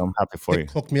really too. I'm happy for you.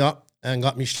 Hooked me up and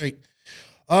got me straight.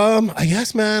 I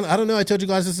guess, man, I don't know. I told you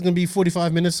guys this is going to be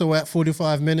 45 minutes, so we're at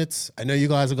 45 minutes. I know you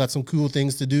guys have got some cool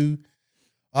things to do.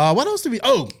 What else do we...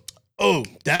 Oh,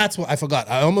 that's what I forgot.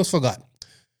 I almost forgot.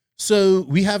 So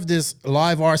we have this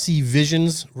live RC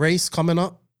Visions race coming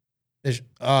up.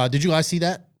 Did you guys see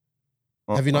that?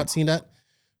 Have you not seen that?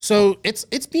 So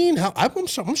it's being held.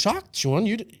 I'm shocked, Shawn.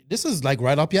 This is like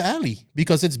right up your alley,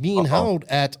 because it's being held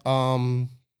at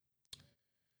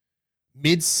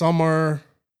Midsummer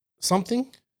something.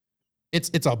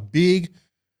 It's a big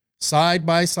side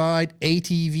by side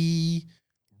ATV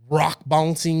rock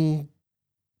bouncing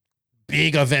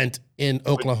big event in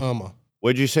Oklahoma.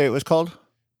 What'd you say it was called?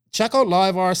 Check out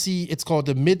Live RC. It's called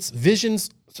the Visions.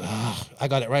 I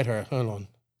got it right here. Hold on.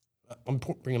 I'm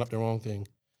bringing up the wrong thing.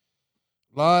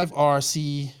 Live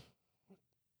RC.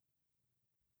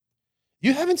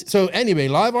 You haven't. So anyway,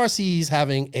 Live RC is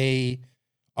having a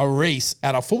race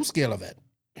at a full scale event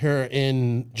here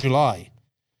in July.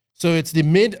 So it's the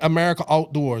Mid America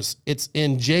Outdoors. It's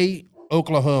in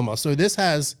Oklahoma. So this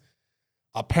has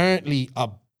apparently a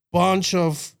bunch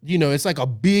of, it's like a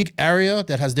big area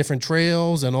that has different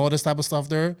trails and all this type of stuff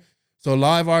there. So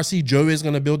Live RC, Joey is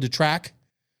going to build the track.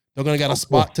 They're going to get a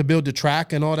spot to build the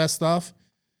track and all that stuff.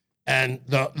 And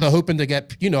they're hoping to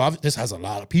get, this has a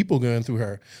lot of people going through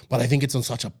her, but I think it's on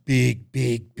such a big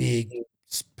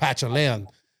patch of land.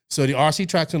 So the RC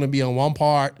track's going to be on one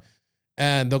part,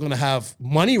 and they're going to have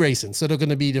money racing. So they're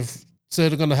going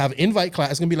to have invite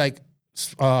class. It's going to be like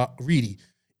Reedy.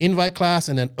 Invite class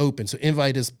and then open. So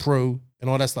invite is pro and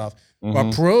all that stuff. Mm-hmm.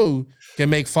 But pro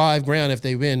can make $5,000 if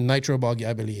they win Nitro Buggy,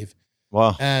 I believe.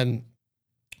 Wow. And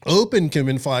open can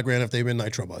win $5,000 if they win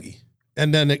Nitro Buggy.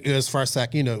 And then it goes first,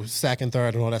 second,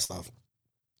 third, and all that stuff.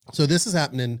 So this is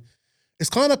happening. It's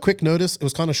kind of quick notice. It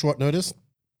was kind of short notice.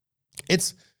 We'll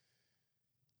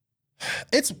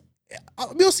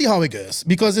see how it goes,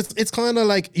 because it's kind of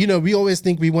like, we always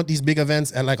think we want these big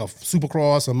events at like a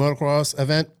Supercross or motocross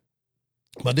event.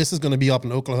 But this is going to be up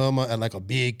in Oklahoma at like a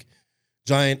big,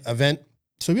 giant event.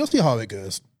 So we'll see how it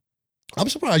goes. I'm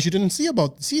surprised you didn't see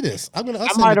this. I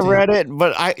might have read it,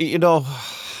 but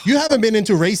you haven't been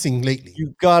into racing lately.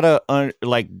 You gotta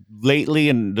lately,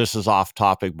 and this is off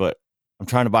topic, but I'm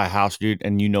trying to buy a house, dude,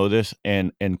 and this,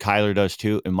 and Kyler does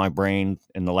too. And my brain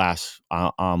in the last,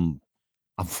 I'm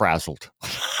frazzled.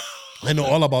 I know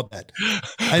all about that.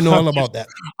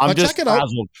 I'm just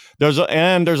frazzled. There's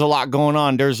a lot going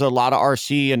on. There's a lot of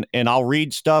RC, and I'll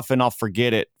read stuff and I'll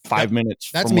forget it 5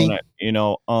 minutes. That's me.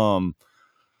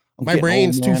 My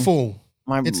brain's too full.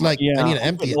 It's like I need to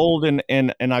empty it. Old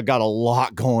and I got a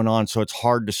lot going on, so it's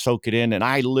hard to soak it in. And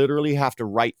I literally have to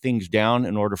write things down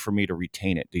in order for me to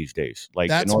retain it these days. Like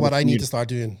that's what I need to start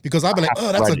doing, because I'll be like,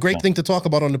 oh, that's a great thing to talk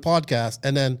about on the podcast,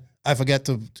 and then I forget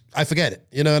it,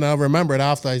 and I'll remember it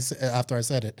after I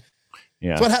said it. Yeah.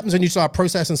 That's what happens when you start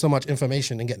processing so much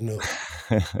information and getting over.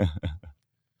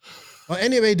 Well,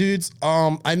 anyway, dudes,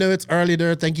 I know it's early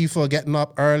there. Thank you for getting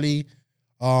up early.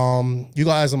 You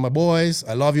guys are my boys.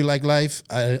 I love you like life.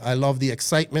 I love the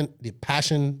excitement, the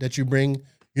passion that you bring.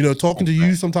 Talking to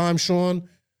you sometimes, Shawn,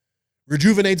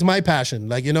 rejuvenates my passion.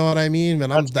 Like, you know what I mean?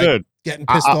 When I'm like getting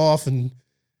pissed off and,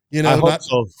 I hope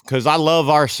so, because I love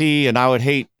RC, and I would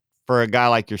hate for a guy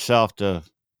like yourself to,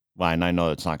 and I know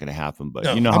it's not going to happen, but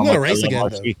I'm how gonna much race I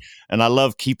love again, RC, and I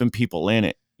love keeping people in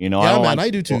it. I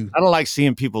do too. I don't like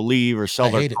seeing people leave or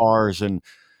sell their cars and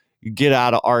you get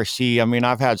out of RC. I mean,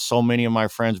 I've had so many of my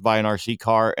friends buy an RC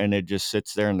car and it just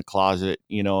sits there in the closet,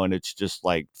 and it's just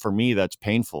like, for me, that's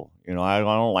painful. I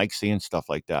don't like seeing stuff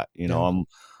like that. I'm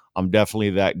definitely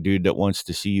that dude that wants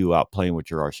to see you out playing with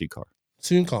your RC car.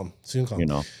 Soon come.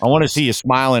 I want to see you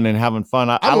smiling and having fun.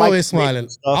 I'm like always smiling.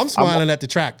 I'm smiling at the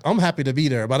track. I'm happy to be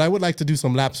there, but I would like to do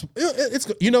some laps. It's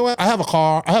what? I have a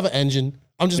car. I have an engine.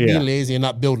 I'm just being lazy and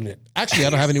not building it. Actually, I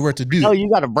don't have anywhere to do. No,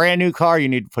 you got a brand new car you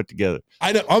need to put together.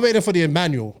 I'm waiting for the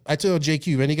manual. I told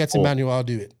JQ when he gets a manual, I'll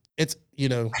do it. It's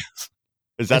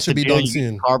is that should be done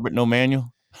soon? Car but no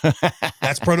manual.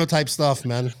 That's prototype stuff,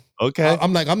 man. Okay,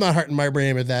 I'm not hurting my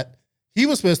brain with that. He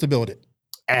was supposed to build it.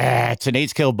 It's an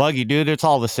 8-scale buggy, dude. It's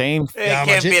all the same. It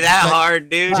can't be that hard,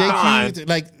 dude. JQ,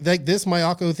 like this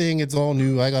Mayako thing, it's all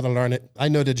new. I got to learn it. I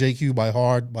know the JQ by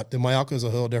heart, but the Mayako is a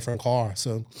whole different car.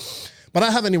 So, but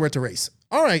I have anywhere to race.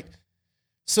 All right.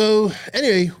 So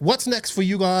anyway, what's next for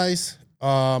you guys?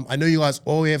 I know you guys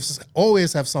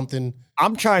always have something.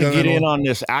 I'm trying to get in on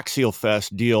this Axial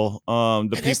Fest deal.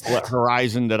 The people at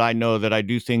Horizon that I know that I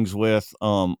do things with,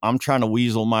 I'm trying to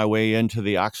weasel my way into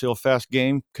the Axial Fest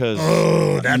game, because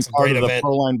that's a great event. The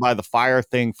Pro Line by the Fire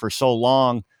thing for so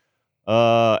long.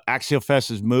 Axial Fest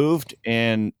has moved,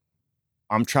 and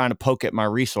I'm trying to poke at my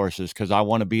resources because I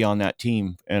want to be on that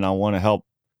team and I want to help.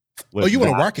 You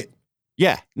want to work it?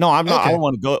 Yeah. No, I'm not. Okay. I don't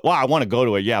want to go. Well, I want to go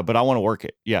to it. Yeah, but I want to work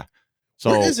it. Yeah.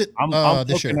 So where is it? I'm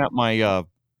looking at my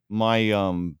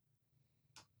my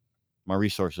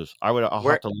resources. I'll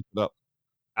have to look it up.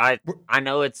 I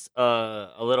know it's a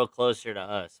little closer to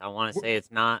us. I want to say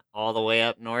it's not all the way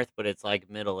up north, but it's like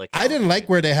middle. I didn't like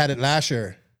where they had it last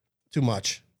year too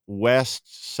much.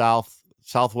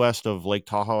 Southwest of Lake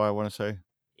Tahoe, I want to say.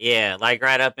 Yeah, like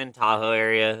right up in Tahoe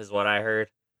area is what I heard.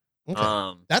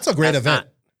 Okay. That's a great event.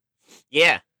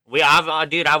 Yeah.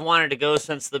 I've wanted to go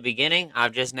since the beginning.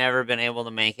 I've just never been able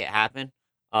to make it happen.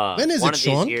 When is one it, of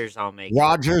Shawn? these years I'll make it.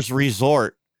 Rogers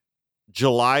Resort,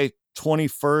 July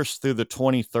 21st through the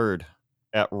 23rd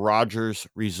at Rogers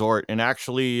Resort. And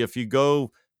actually, if you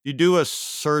do a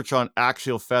search on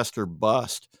Axial Fest or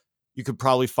Bust, you could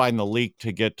probably find the link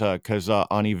to get, because on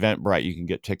Eventbrite, you can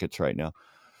get tickets right now,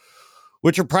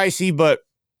 which are pricey, but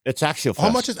it's Axial Fest.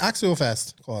 How much is Axial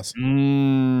Fest cost? I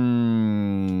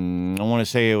want to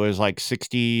say it was like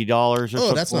 $60 or something.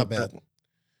 Oh, that's not bad.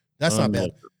 That's not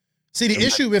bad. See, the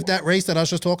issue with that race that I was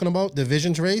just talking about, the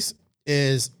Visions race,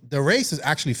 is the race is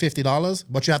actually $50,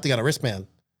 but you have to get a wristband.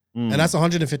 And that's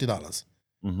 $150.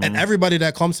 And everybody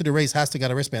that comes to the race has to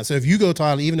get a wristband. So if you go,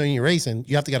 Tyler, even though you're racing,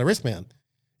 you have to get a wristband.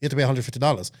 You have to pay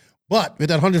 $150. But with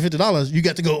that $150, you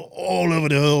get to go all over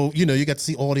the whole, you get to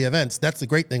see all the events. That's the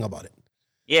great thing about it.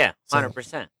 Yeah,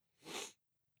 100%.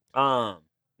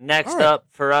 Next up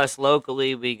for us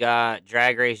locally, we got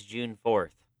Drag Race June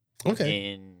 4th.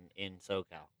 Okay. In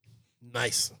SoCal.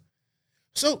 Nice.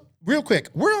 So, real quick,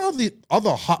 where are the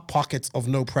other hot pockets of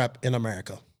no prep in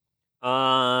America?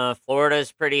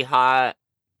 Florida's pretty hot.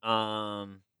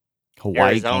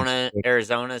 Hawaii,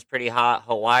 Arizona's pretty hot.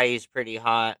 Hawaii's pretty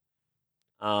hot.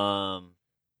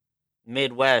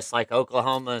 Midwest, like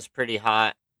Oklahoma's pretty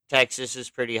hot. Texas is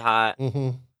pretty hot.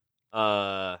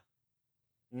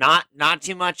 Not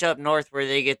too much up north where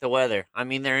they get the weather. I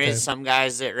mean, there is some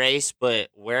guys that race, but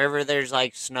wherever there's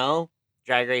like snow,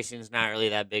 drag racing's not really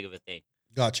that big of a thing.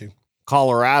 Got you.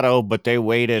 Colorado, but they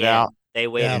waited out. They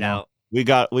waited out. We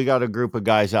got a group of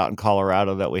guys out in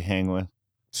Colorado that we hang with.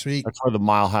 Sweet. That's where the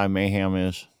Mile High Mayhem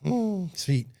is.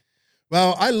 Sweet.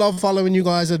 Well, I love following you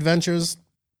guys' adventures.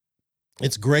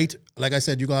 It's great. Like I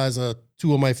said, you guys are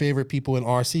two of my favorite people in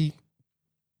RC.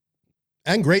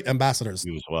 And great ambassadors.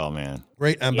 You as well, man.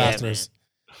 Great ambassadors.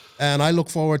 Yeah, and I look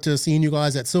forward to seeing you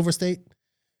guys at Silver State.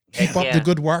 Keep up the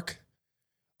good work.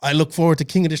 I look forward to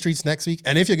King of the Streets next week.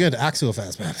 And if you're going to Axial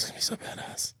Fest, man, it's going to be so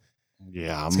badass.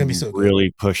 Yeah, it's going to be so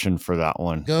really pushing for that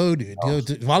one. Go, dude. Go,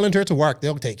 volunteer to work.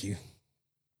 They'll take you.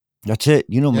 That's it.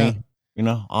 You know me.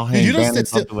 I'll hang. Dude, you don't sit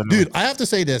still. Dude, I have to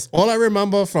say this. All I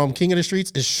remember from King of the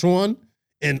Streets is Shawn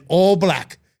in all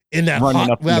black in that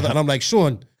hot weather. And I'm like,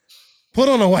 Shawn, put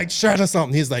on a white shirt or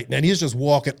something. He's like, man, he's just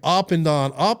walking up and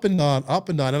down, up and down, up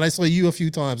and down. And I saw you a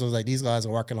few times. I was like, these guys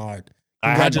are working hard.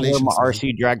 I had to wear my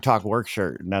RC Drag Talk work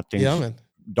shirt. And that thing's man.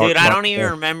 Dude, I don't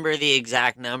even remember the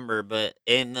exact number, but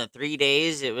in the 3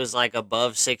 days, it was like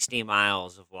above 60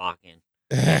 miles of walking.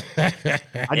 I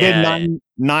did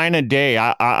nine a day.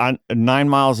 I 9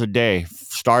 miles a day,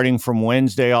 starting from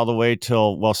Wednesday all the way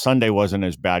till Sunday wasn't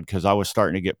as bad because I was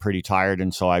starting to get pretty tired,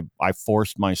 and so I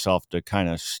forced myself to kind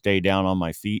of stay down on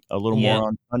my feet a little more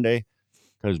on Sunday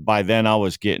because by then I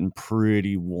was getting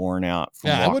pretty worn out.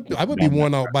 I would be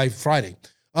worn out by Friday.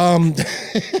 Well,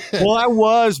 I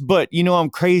was, but I'm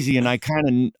crazy, and I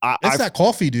kind of it's that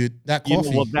coffee, dude. That coffee.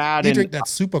 You drink that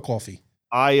super coffee.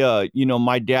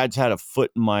 My dad's had a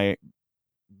foot in my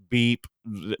beep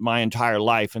my entire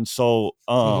life, and so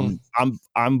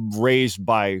I'm raised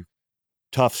by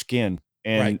tough skin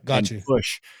and,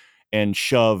 push and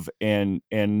shove and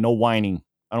no whining.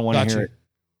 I don't want to hear it.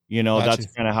 That's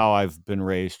kind of how I've been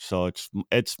raised. So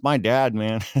it's my dad,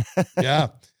 man. Yeah,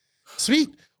 sweet.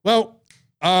 Well,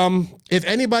 if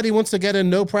anybody wants to get in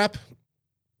no prep,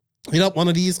 hit up one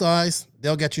of these guys.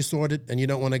 They'll get you sorted, and you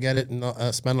don't want to get it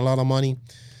and spend a lot of money.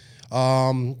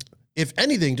 If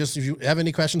anything, just if you have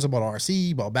any questions about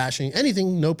RC, about bashing,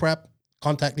 anything, no prep,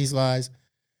 contact these guys.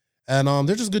 And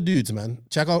they're just good dudes, man.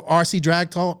 Check out RC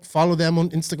Drag Talk. Follow them on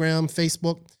Instagram,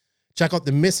 Facebook. Check out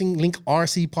the Missing Link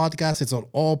RC podcast. It's on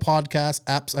all podcast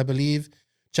apps, I believe.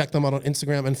 Check them out on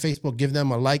Instagram and Facebook. Give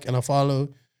them a like and a follow.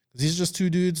 These are just two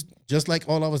dudes, just like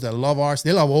all of us, that love RC.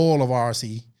 They love all of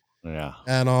RC. Yeah.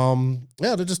 And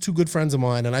they're just two good friends of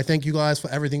mine. And I thank you guys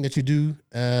for everything that you do.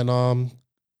 And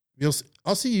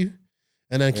I'll see you.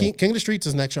 And then King of the Streets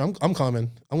is next year. I'm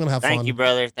coming. I'm gonna have fun. Thank you,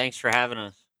 brother. Thanks for having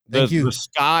us. Thank you. The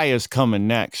Sky is coming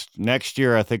next. Next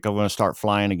year, I think I'm gonna start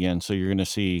flying again. So you're gonna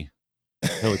see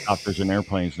helicopters and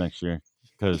airplanes next year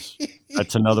because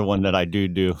that's another one that I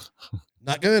do.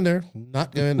 Not going there.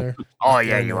 Not going there. Oh,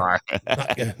 yeah, you are.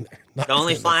 Not going there. The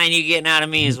only flying you getting out of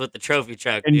me is with the trophy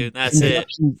truck, dude. That's it.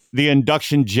 The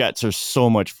induction jets are so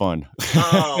much fun.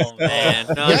 Oh, man.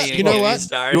 You know what?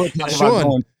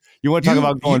 Shawn, you want to talk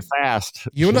about going fast.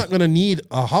 You're not going to need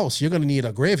a house. You're going to need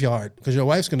a graveyard because your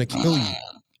wife's going to kill you.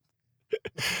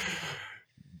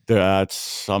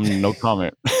 That's no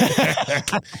comment.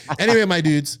 Anyway, my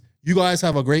dudes, you guys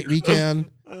have a great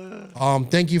weekend.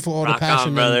 Thank you for all the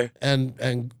passion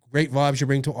and great vibes you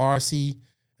bring to RC.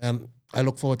 And I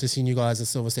look forward to seeing you guys at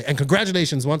Silver State. And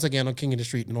congratulations once again on King of the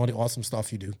Street and all the awesome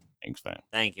stuff you do. Thanks, man.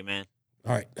 Thank you, man.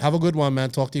 All right. Have a good one, man.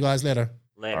 Talk to you guys later.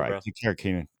 Later, All right. bro. Take care,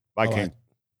 Keenan. Bye, All Keenan. right.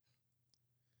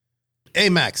 Hey,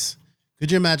 Max,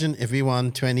 could you imagine if we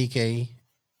won 20K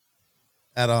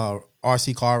at a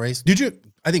RC car race?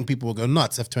 I think people would go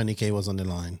nuts if 20K was on the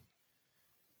line.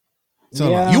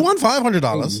 So Yeah. you won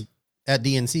 $500 at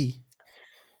DNC.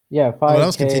 Yeah, that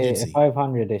was contingency.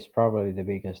 500 is probably the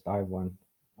biggest I won.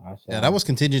 Yeah, that was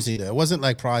contingency though. It wasn't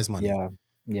like prize money.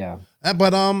 Yeah.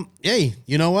 But hey,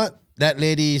 you know what? That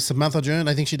lady Samantha Jones,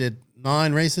 I think she did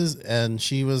 9 races, and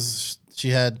she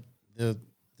had the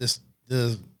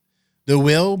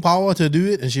willpower to do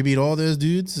it, and she beat all those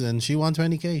dudes, and she won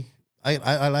 20K.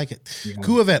 I like it. Yeah.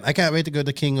 Cool event. I can't wait to go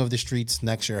to King of the Streets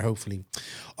next year, hopefully.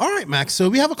 All right, Max. So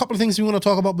we have a couple of things we want to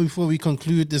talk about before we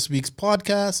conclude this week's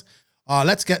podcast.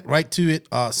 Let's get right to it.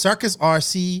 Circus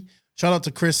RC. Shout out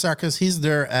to Chris Circus. He's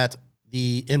there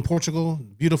in Portugal,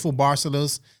 beautiful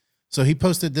Barcelos. So he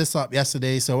posted this up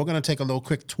yesterday. So we're going to take a little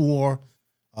quick tour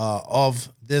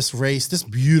of this race, this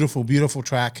beautiful, beautiful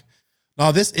track.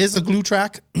 Now, this is a glue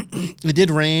track. It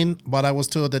did rain, but I was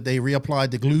told that they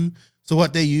reapplied the glue. So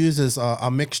what they use is a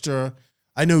mixture.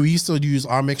 I know we used to use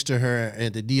our mixture here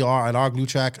at the DR at our glue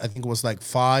track. I think it was like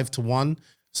 5-1.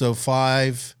 So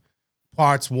 5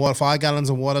 parts water, 5 gallons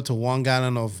of water to 1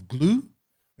 gallon of glue,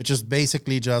 which is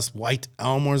basically just white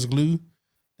Elmer's glue,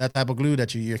 that type of glue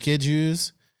that your kids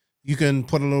use. You can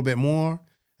put a little bit more,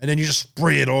 and then you just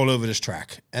spray it all over this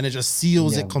track, and it just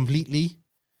seals it completely.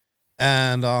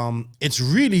 And it's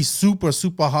really super,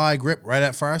 super high grip right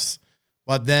at first,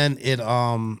 but then it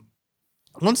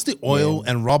once the oil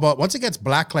and rubber, once it gets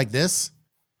black like this,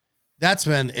 that's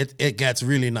when it gets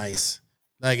really nice.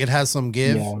 Like it has some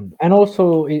give. Yeah. And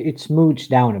also it smooths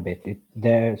down a bit.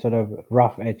 The sort of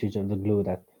rough edges of the glue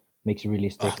that makes it really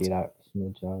sticky, that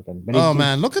smooths out. But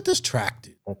man, look at this track,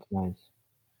 dude. That's nice.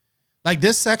 Like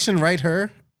this section right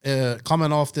here,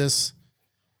 coming off this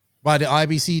by the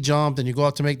IBC jump, and you go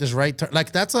out to make this right turn.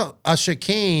 Like that's a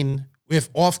chicane with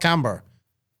off camber.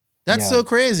 That's so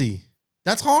crazy.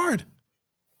 That's hard.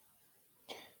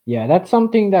 Yeah, that's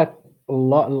something that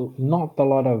not a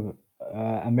lot of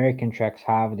American tracks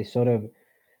have. This sort of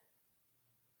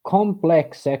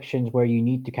complex sections where you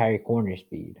need to carry corner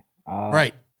speed.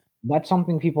 Right. That's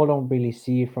something people don't really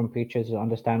see from pictures or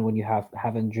understand when you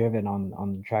haven't driven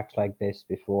on tracks like this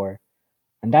before.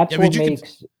 And that's what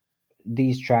makes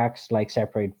these tracks like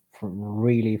separate from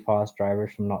really fast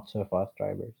drivers from not so fast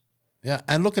drivers. Yeah,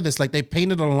 and look at this. Like they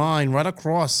painted a line right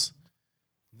across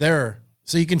there,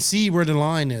 so you can see where the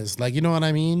line is. Like, you know what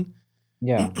I mean?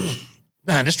 Yeah.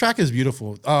 Man, this track is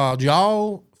beautiful.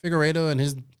 João Figueiredo and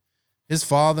his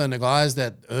father and the guys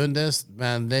that own this,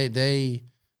 man, this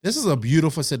is a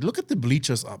beautiful set. Look at the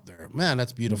bleachers up there. Man,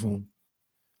 that's beautiful. Mm-hmm.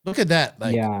 Look at that.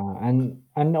 Like, yeah,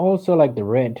 and also like the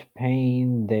red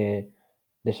paint, the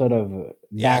sort of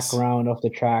background of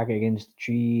the track against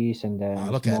trees and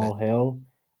the small hill.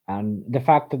 And the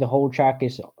fact that the whole track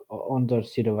is under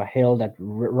sort of a hill that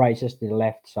rises to the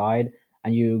left side,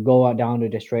 and you go out down to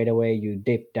the straightaway, you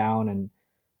dip down and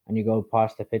you go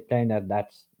past the pit lane.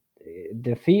 That's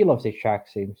the feel of this track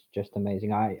seems just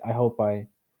amazing. I'll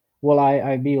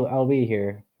be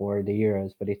here for the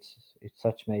Euros, but it's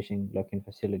such amazing looking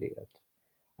facility that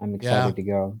I'm excited to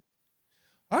go.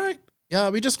 All right. Yeah,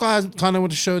 we just kind of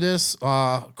want to show this.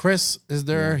 Chris is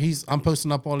there. I'm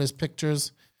posting up all his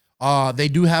pictures. They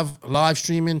do have live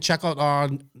streaming. Check out our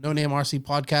No Name RC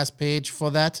podcast page for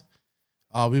that.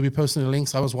 We'll be posting the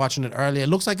links. I was watching it earlier. It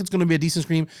looks like it's going to be a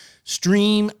decent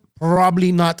stream.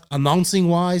 Probably not announcing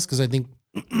wise, because I think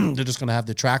they're just going to have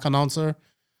the track announcer.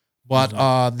 But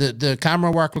the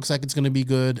camera work looks like it's going to be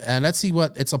good. And let's see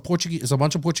it's a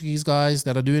bunch of Portuguese guys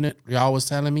that are doing it. Y'all was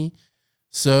telling me.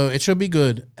 So it should be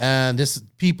good. And this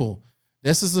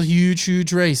is a huge,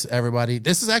 huge race, everybody.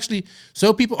 This is actually,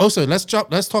 so people, also, let's talk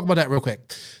about that real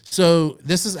quick. So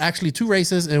this is actually 2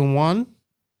 races in one.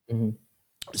 Mm-hmm.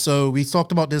 So we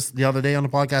talked about this the other day on the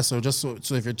podcast. So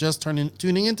if you're just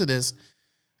tuning into this,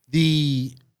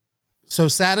 so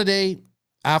Saturday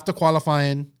after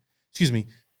qualifying, excuse me.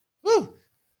 Oh,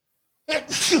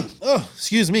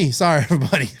 excuse me. Sorry,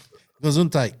 everybody.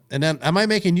 Gesundheit. And then, am I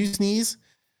making you sneeze?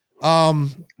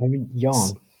 I'm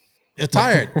yawn.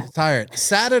 Tired.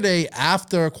 Saturday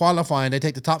after qualifying, they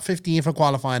take the top 15 for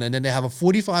qualifying, and then they have a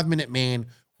 45-minute main,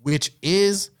 which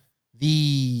is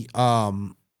the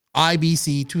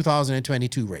IBC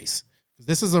 2022 race.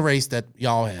 This is a race that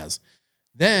y'all has.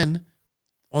 Then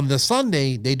on the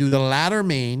Sunday, they do the ladder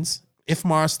mains,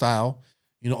 IFMAR style,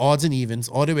 odds and evens,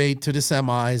 all the way to the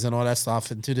semis and all that stuff,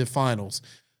 and to the finals.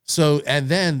 So, and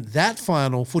then that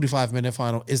final 45-minute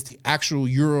final is the actual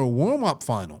Euro warm-up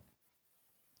final,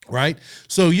 right?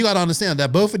 So you got to understand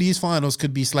that both of these finals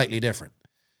could be slightly different.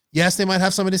 Yes, they might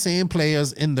have some of the same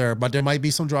players in there, but there might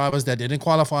be some drivers that didn't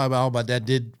qualify well, but that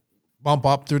did bump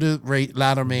up through the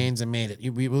ladder mains and made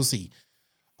it. We will see.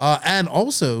 And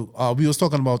also, we was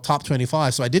talking about top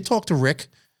 25. So I did talk to Rick.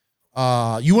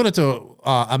 You wanted to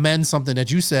amend something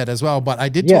that you said as well, but I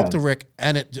did talk to Rick,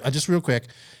 and it just real quick,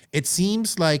 it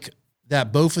seems like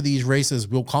that both of these races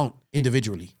will count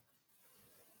individually.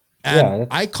 And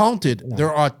I counted,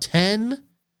 there are 10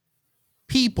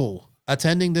 people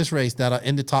attending this race that are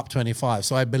in the top 25.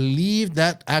 So I believe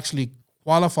that actually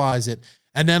qualifies it.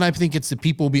 And then I think it's the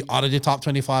people will be out of the top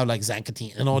 25, like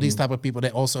Zankatine and all these type of people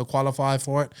that also qualify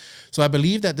for it. So I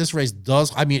believe that this race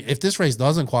does. I mean, if this race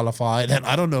doesn't qualify, then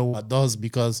I don't know what does,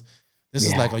 because this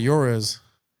is like a Euros.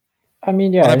 I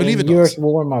mean, yeah, I believe it Euros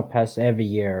warm-up has every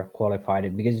year qualified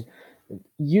it, because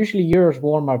usually Euros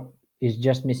warm-up is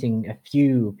just missing a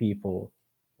few people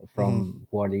from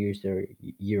who are the user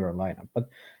Euro lineup. But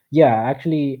yeah,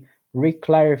 actually Rick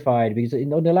clarified, because in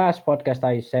the last podcast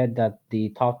I said that the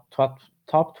top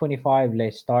 25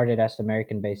 list started as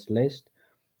American-based list,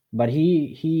 but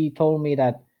he told me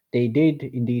that they did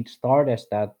indeed start as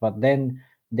that, but then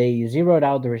they zeroed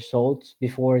out the results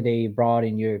before they brought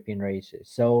in European races.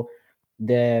 So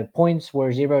the points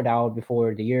were zeroed out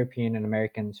before the European and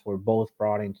Americans were both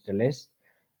brought into the list.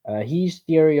 His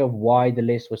theory of why the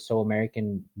list was so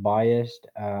American biased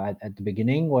at the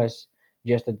beginning was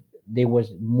just that there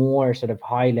was more sort of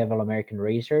high level American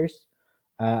racers,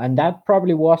 and that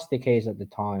probably was the case at the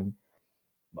time.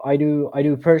 I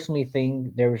do personally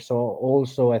think there's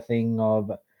also a thing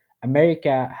of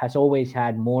America has always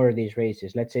had more of these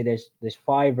races. Let's say there's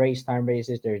 5 race time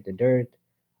races. There's the Dirt,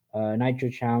 Nitro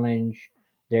Challenge.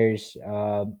 There's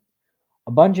a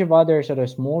bunch of other sort of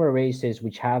smaller races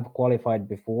which have qualified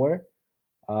before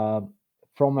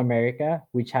from America,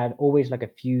 which had always like a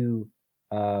few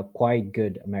quite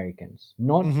good Americans.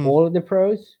 Not all of the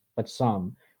pros, but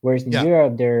some. Whereas in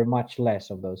Europe, there are much less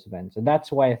of those events. And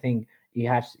that's why I think it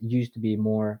has used to be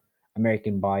more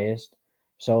American biased.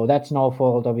 So that's no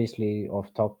fault, obviously,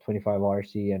 of top 25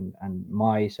 RC, and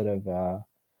my sort of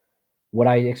what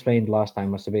I explained last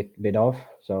time was a bit off.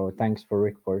 So thanks for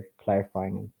Rick for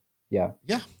clarifying. Yeah.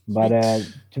 But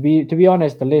to be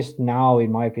honest, the list now,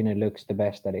 in my opinion, looks the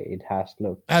best that it has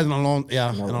looked. As in a long, in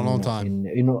a long time.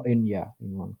 In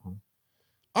long time.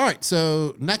 All right.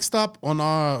 So next up on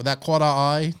that caught our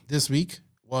eye this week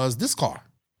was this car.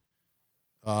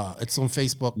 It's on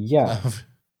Facebook. Yeah.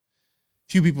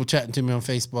 Few people chatting to me on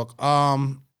Facebook.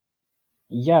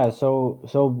 Yeah, so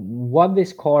what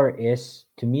this car is,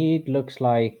 to me, it looks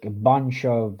like a bunch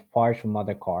of parts from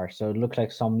other cars. So it looks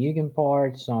like some Mugen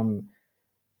parts, some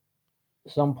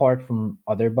part from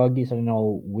other buggies. I don't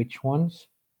know which ones.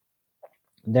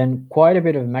 Then quite a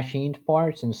bit of machined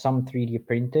parts and some 3D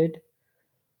printed.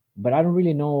 But I don't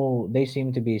really know. They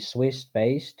seem to be Swiss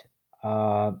based.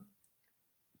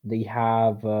 They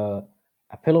have a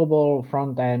pillowable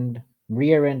front end.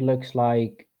 Rear end looks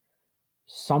like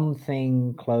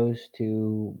something close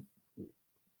to,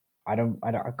 I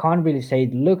can't really say.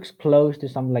 It looks close to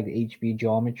something like HB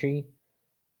geometry,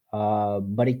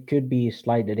 but it could be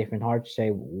slightly different. Hard to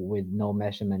say with no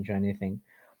measurements or anything.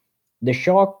 The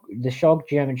shock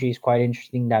geometry is quite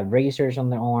interesting. That racers on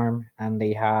the arm, and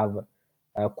they have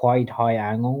a quite high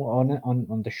angle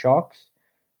on the shocks.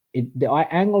 The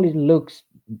angle, it looks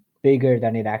bigger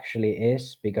than it actually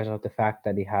is because of the fact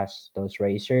that it has those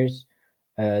racers.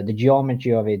 The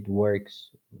geometry of it works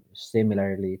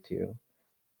similarly to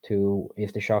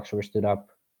if the shocks were stood up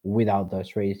without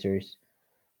those racers.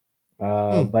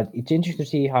 But it's interesting to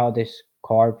see how this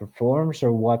car performs,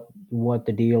 or what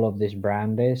the deal of this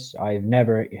brand is. I've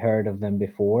never heard of them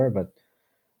before, but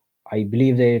I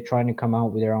believe they're trying to come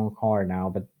out with their own car now.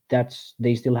 But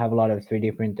they still have a lot of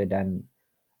 3D printed and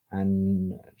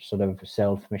sort of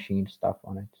self-machined stuff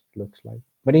on it, looks like.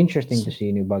 But interesting to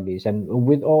see new buggies, and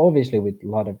obviously with a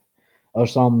lot of, or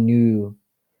some new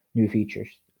features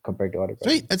compared to other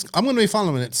brands. Sweet. I'm going to be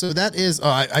following it. So that is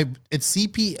it's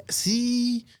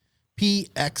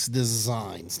CPX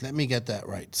Designs. Let me get that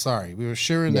right. Sorry, we were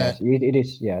sure that it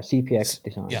is. Yeah, CPX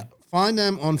Designs. Yeah, find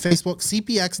them on Facebook,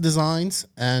 CPX Designs,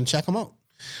 and check them out.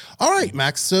 All right,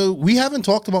 Max. So we haven't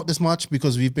talked about this much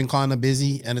because we've been kind of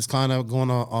busy, and it's kind of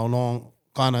going along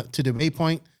kind of to the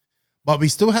waypoint, but we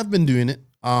still have been doing it.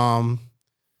 The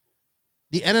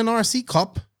NNRC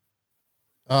Cup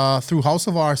through House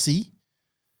of RC.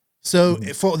 So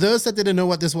for those that didn't know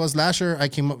what this was, last year I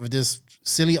came up with this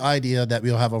silly idea that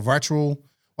we'll have a virtual.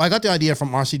 Well, I got the idea from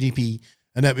RCGP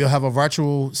and that we'll have a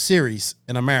virtual series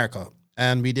in America.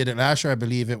 And we did it last year. I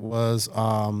believe it was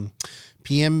DNC,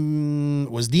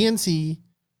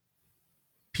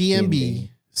 PNB,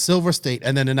 Silver State,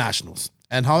 and then the Nationals.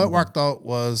 And how it worked out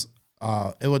was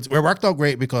it worked out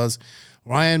great because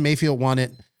Ryan Mayfield won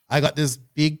it. I got this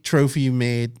big trophy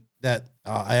made that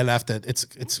I left it.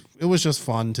 It was just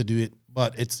fun to do it,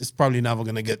 but it's probably never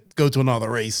gonna go to another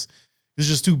race. It's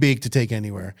just too big to take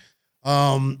anywhere.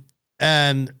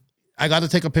 And I got to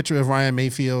take a picture of Ryan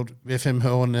Mayfield with him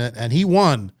holding it, and he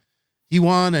won. He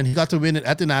won, and he got to win it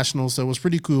at the Nationals, so it was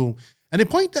pretty cool. And the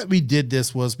point that we did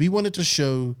this was we wanted to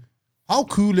show how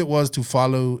cool it was to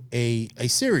follow a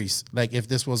series, like if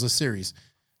this was a series.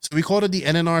 So we called it the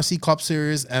NNRC Cup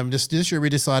Series, and this year we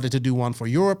decided to do one for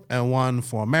Europe and one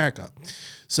for America.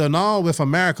 So now with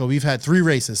America, we've had 3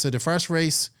 races. So the first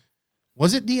race,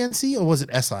 was it DNC or was it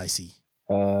SIC?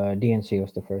 DNC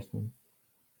was the first one.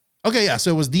 Okay, yeah. So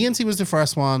it was DNC was the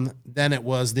first one. Then it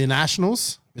was the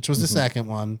Nationals, which was the second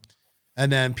one.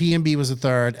 And then PNB was the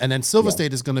third. And then Silver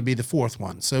State is going to be the fourth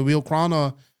one. So we'll crown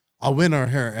a winner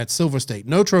here at Silver State.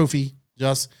 No trophy,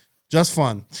 just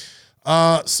fun.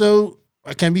 So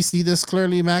can we see this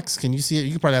clearly, Max? Can you see it?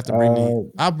 You probably have to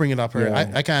bring I'll bring it up here.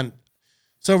 Yeah. I can't.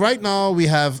 So right now we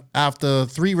have, after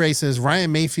 3 races,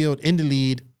 Ryan Mayfield in the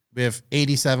lead with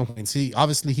 87 points.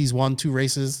 Obviously he's won 2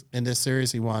 races in this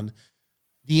series. He won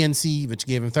DNC, which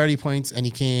gave him 30 points, and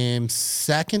he came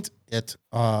second at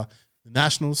the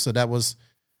Nationals. So that was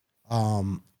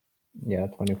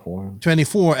 24.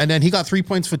 24. And then he got 3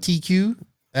 points for TQ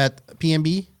at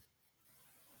PNB.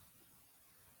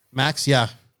 Max, yeah.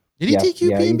 Did he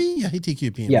TQ PNB? Yeah, he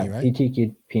TQ PNB, right? He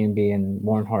TQ PNB and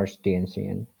Warrenhorst DNC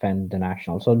and Fenn the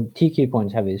National. So TQ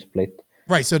points have a split.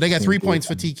 Right, so they got 3 points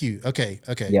for TQ. Okay.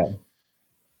 Yeah.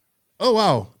 Oh,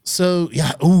 wow. So,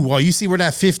 yeah. Oh, well, you see where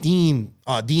that 15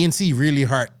 DNC really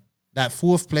hurt. That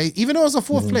 4th place, even though it was a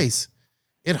 4th place,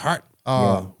 it hurt.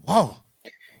 Wow.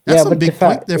 That's some big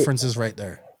point differences right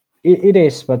there. It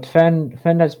is, but Fenn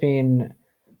has been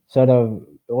sort of,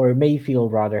 or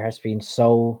Mayfield rather, has been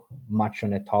so much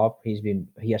on the top.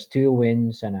 He has 2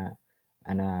 wins and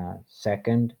a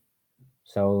second.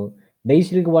 So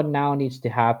basically what now needs to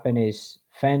happen is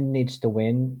Fenn needs to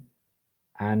win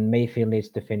and Mayfield needs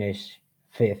to finish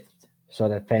 5th so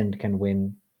that Fenn can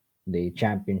win the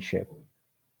championship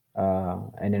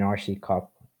and an RC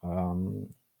Cup.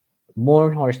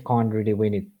 Bornhorst can't really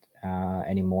win it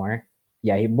anymore.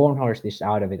 Yeah, Bornhorst is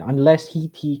out of it unless he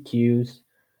TQs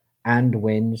and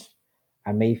wins,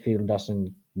 and Mayfield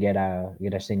doesn't get a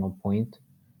single point.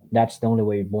 That's the only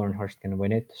way Bornhorst can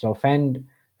win it. So Fenn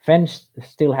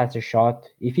still has a shot.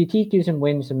 If he TQs and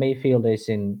wins, and Mayfield is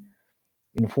in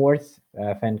 4th,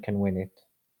 Fenn can win it.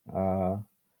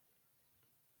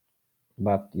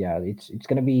 But yeah, it's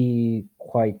gonna be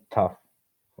quite tough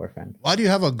for Fenn. Why do you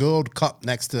have a gold cup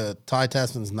next to Ty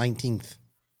Tasman's 19th?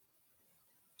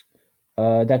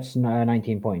 That's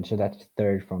 19 points, so that's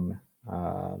 3rd from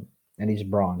and he's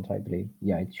bronze, I believe.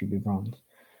 Yeah, it should be bronze.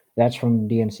 That's from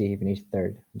DNC, even he's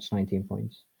 3rd. It's 19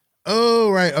 points.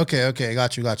 Oh, right. Okay.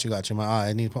 Got you.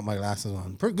 I need to put my glasses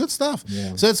on. Good stuff.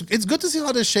 Yeah. So it's good to see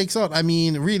how this shakes out. I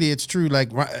mean, really, it's true.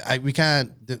 Like, we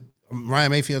can't.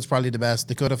 Ryan Mayfield's probably the best.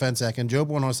 Dakota Fenn second. Joe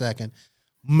Bornhorst second.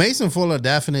 Mason Fuller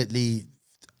definitely.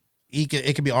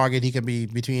 It could be argued. He could be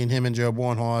between him and Joe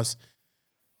Bornhorst.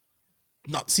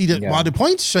 Not see that while the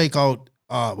points shake out.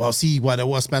 Why there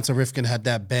was Spencer Rifkin had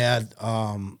that bad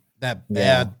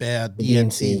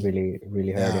DNC.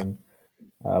 Really hurt him.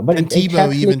 But and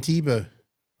Tebow.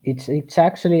 It's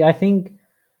actually, I think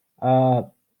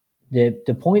the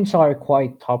points are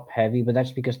quite top heavy, but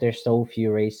that's because there's so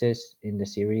few races in the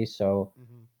series. So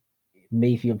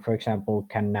Mayfield, for example,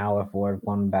 can now afford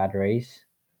 1 bad race,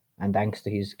 and thanks to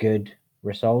his good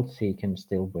results, he can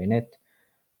still win it.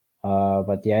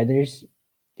 But yeah,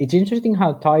 it's interesting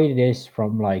how tight it is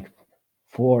from like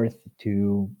 4th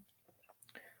to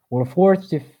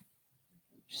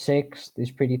 6th is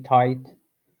pretty tight.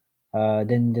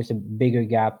 Then there's a bigger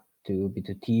gap to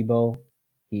Tebow.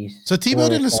 So Tebow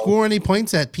didn't score any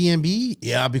points at PNB?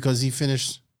 Yeah, because he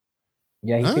finished.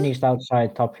 Yeah, he finished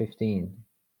outside top 15.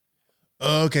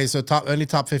 Okay, so only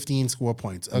top 15 score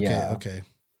points. Okay.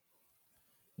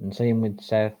 And same with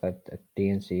Seth at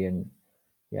DNC and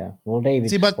David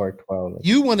scored 12.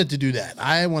 You wanted to do that.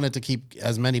 I wanted to keep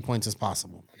as many points as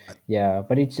possible. Yeah,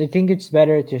 but I think it's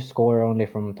better to score only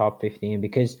from top 15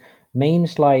 because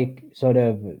mains like sort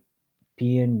of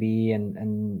PNB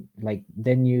and like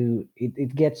then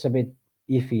it gets a bit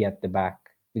iffy at the back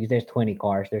because there's 20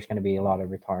 cars. There's going to be a lot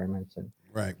of retirements and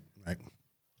right.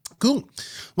 Cool.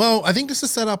 Well, I think this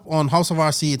is set up on House of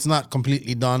RC. It's not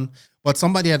completely done, but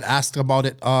somebody had asked about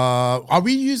it. Are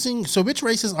we using, so which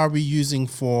races are we using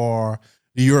for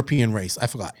the European race? I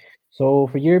forgot. So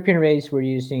for European race, we're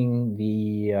using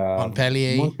the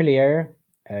Montpellier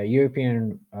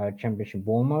European Championship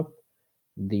warm-up,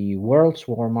 the World's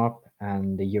warm-up,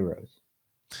 and the Euros.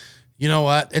 You know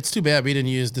what? It's too bad we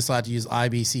didn't decide to use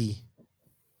IBC.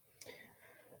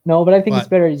 No, but I think it's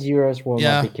better it's Euros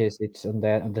warm-up because it's on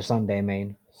the Sunday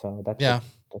main. So that's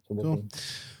what cool.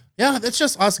 Yeah, it's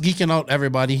just us geeking out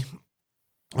everybody.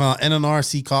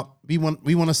 NNRC Cup. We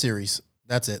won a series.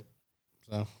 That's it.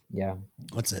 So yeah,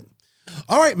 that's it.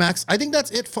 All right, Max. I think that's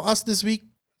it for us this week.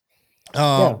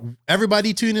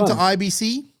 Everybody tune into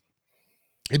IBC.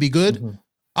 It'd be good. Mm-hmm.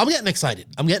 I'm getting excited.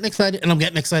 And I'm getting excited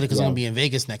because I'm gonna be in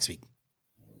Vegas next week.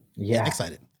 Yeah, getting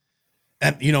excited.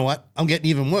 And you know what? I'm getting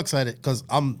even more excited because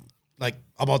I'm like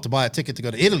about to buy a ticket to go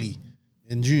to Italy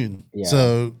in June. Yeah.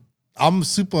 So I'm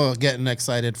super getting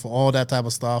excited for all that type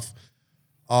of stuff.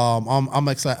 I'm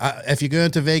excited. If you're going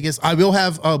to Vegas, I will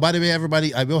have. Oh, by the way,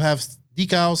 everybody, I will have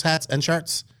decals, hats, and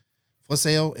shirts for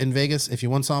sale in Vegas. If you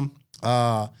want some,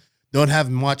 don't have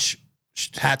much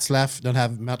hats left. Don't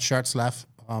have much shirts left.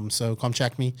 So come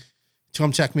check me.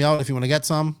 Come check me out if you want to get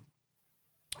some.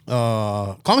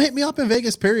 Come hit me up in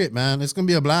Vegas. Period, man. It's gonna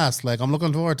be a blast. Like I'm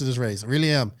looking forward to this race. I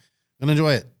really am. Gonna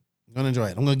enjoy it. I'm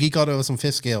gonna geek out over some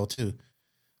fifth scale too.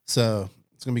 So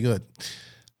it's gonna be good.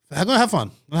 I'm gonna have fun.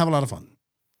 I'm gonna have a lot of fun.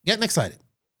 Getting excited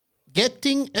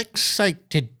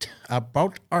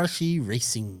about RC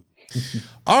racing.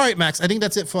 All right, Max. I think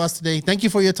that's it for us today. Thank you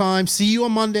for your time. See you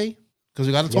on Monday because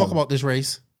we got to talk about this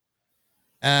race.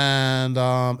 And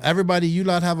everybody, you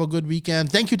lot have a good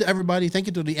weekend. Thank you to everybody. Thank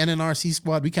you to the NNRC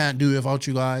squad. We can't do it without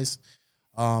you guys.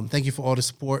 Thank you for all the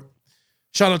support.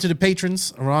 Shout out to the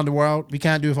patrons around the world. We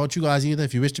can't do it without you guys either.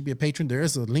 If you wish to be a patron, there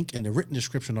is a link in the written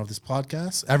description of this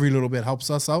podcast. Every little bit helps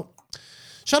us out.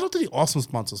 Shout out to the awesome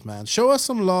sponsors, man. Show us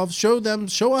some love. Show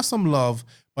us some love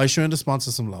by showing the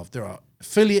sponsors some love. There are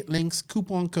affiliate links,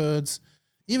 coupon codes.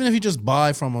 Even if you just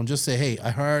buy from them, just say, hey, I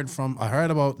heard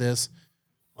about this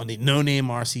on the No Name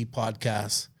RC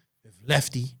podcast with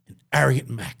Lefty and Arrogant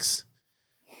Max.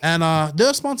 And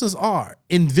their sponsors are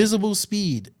Invisible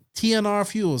Speed, TNR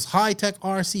Fuels, High Tech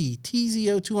RC,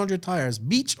 TZO 200 Tires,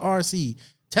 Beach RC,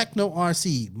 Techno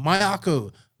RC,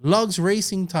 Mayako, Lugs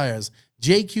Racing Tires,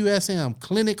 JQSM,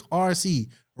 Clinic RC,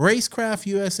 Racecraft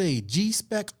USA,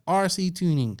 G-Spec RC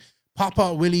Tuning,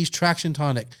 Pop-Out Willie's Traction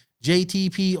Tonic,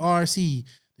 JTP RC,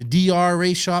 the DR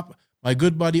Race Shop, my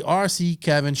good buddy RC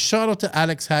Kevin. Shout out to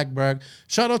Alex Hagberg.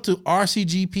 Shout out to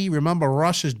RCGP. Remember,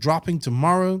 Rush is dropping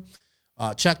tomorrow.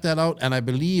 Check that out. And I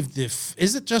believe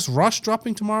is it just Rush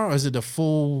dropping tomorrow, or is it the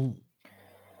full?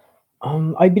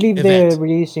 I believe they're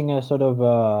releasing a sort of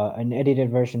an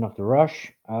edited version of the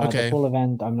Rush. The full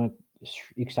event, I'm not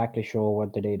exactly sure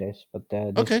what the date is, but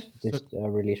this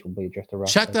release will be just the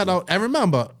Rush. Check that out. And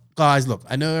remember, guys, look,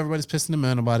 I know everybody's pissing the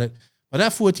man about it, but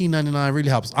that $14.99 really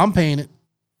helps. I'm paying it,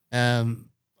 and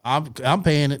I'm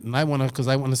paying it, and I want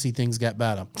to see things get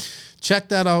better. Check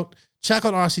that out. Check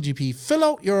out RCGP. Fill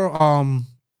out your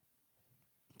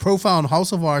profile on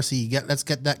House of RC. Let's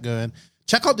get that going.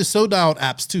 Check out the Sold Out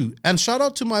apps too. And shout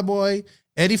out to my boy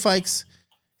Eddie Fikes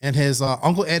and his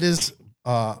Uncle Eddie's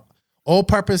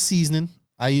all-purpose seasoning.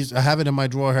 I have it in my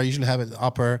drawer. I usually have it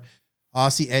upper. I'll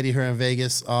see Eddie here in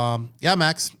Vegas. Yeah,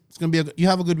 Max, it's gonna be you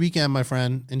have a good weekend, my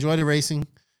friend. Enjoy the racing.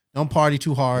 Don't party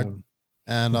too hard,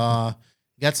 and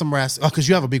get some rest. Because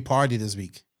you have a big party this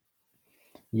week.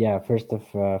 Yeah, first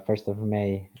of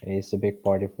May is a big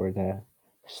party for the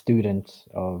students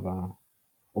of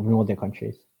northern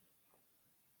countries.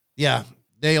 Yeah,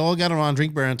 they all get around,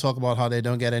 drink beer, and talk about how they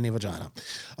don't get any vagina.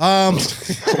 All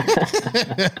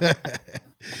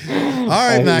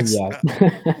right, Max.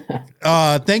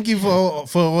 Thank you for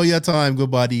all your time,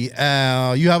 good buddy.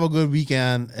 You have a good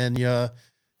weekend, and you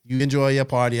enjoy your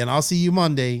party. And I'll see you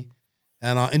Monday.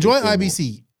 And enjoy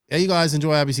IBC. Yeah, you guys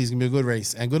enjoy IBC. It's gonna be a good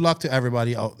race, and good luck to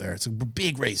everybody out there. It's a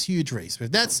big race, huge race.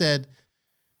 With that said,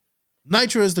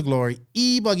 Nitro is the glory.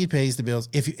 E-Buggy pays the bills.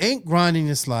 If you ain't grinding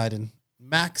and sliding,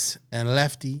 Max and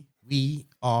Lefty, we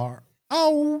are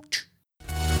out.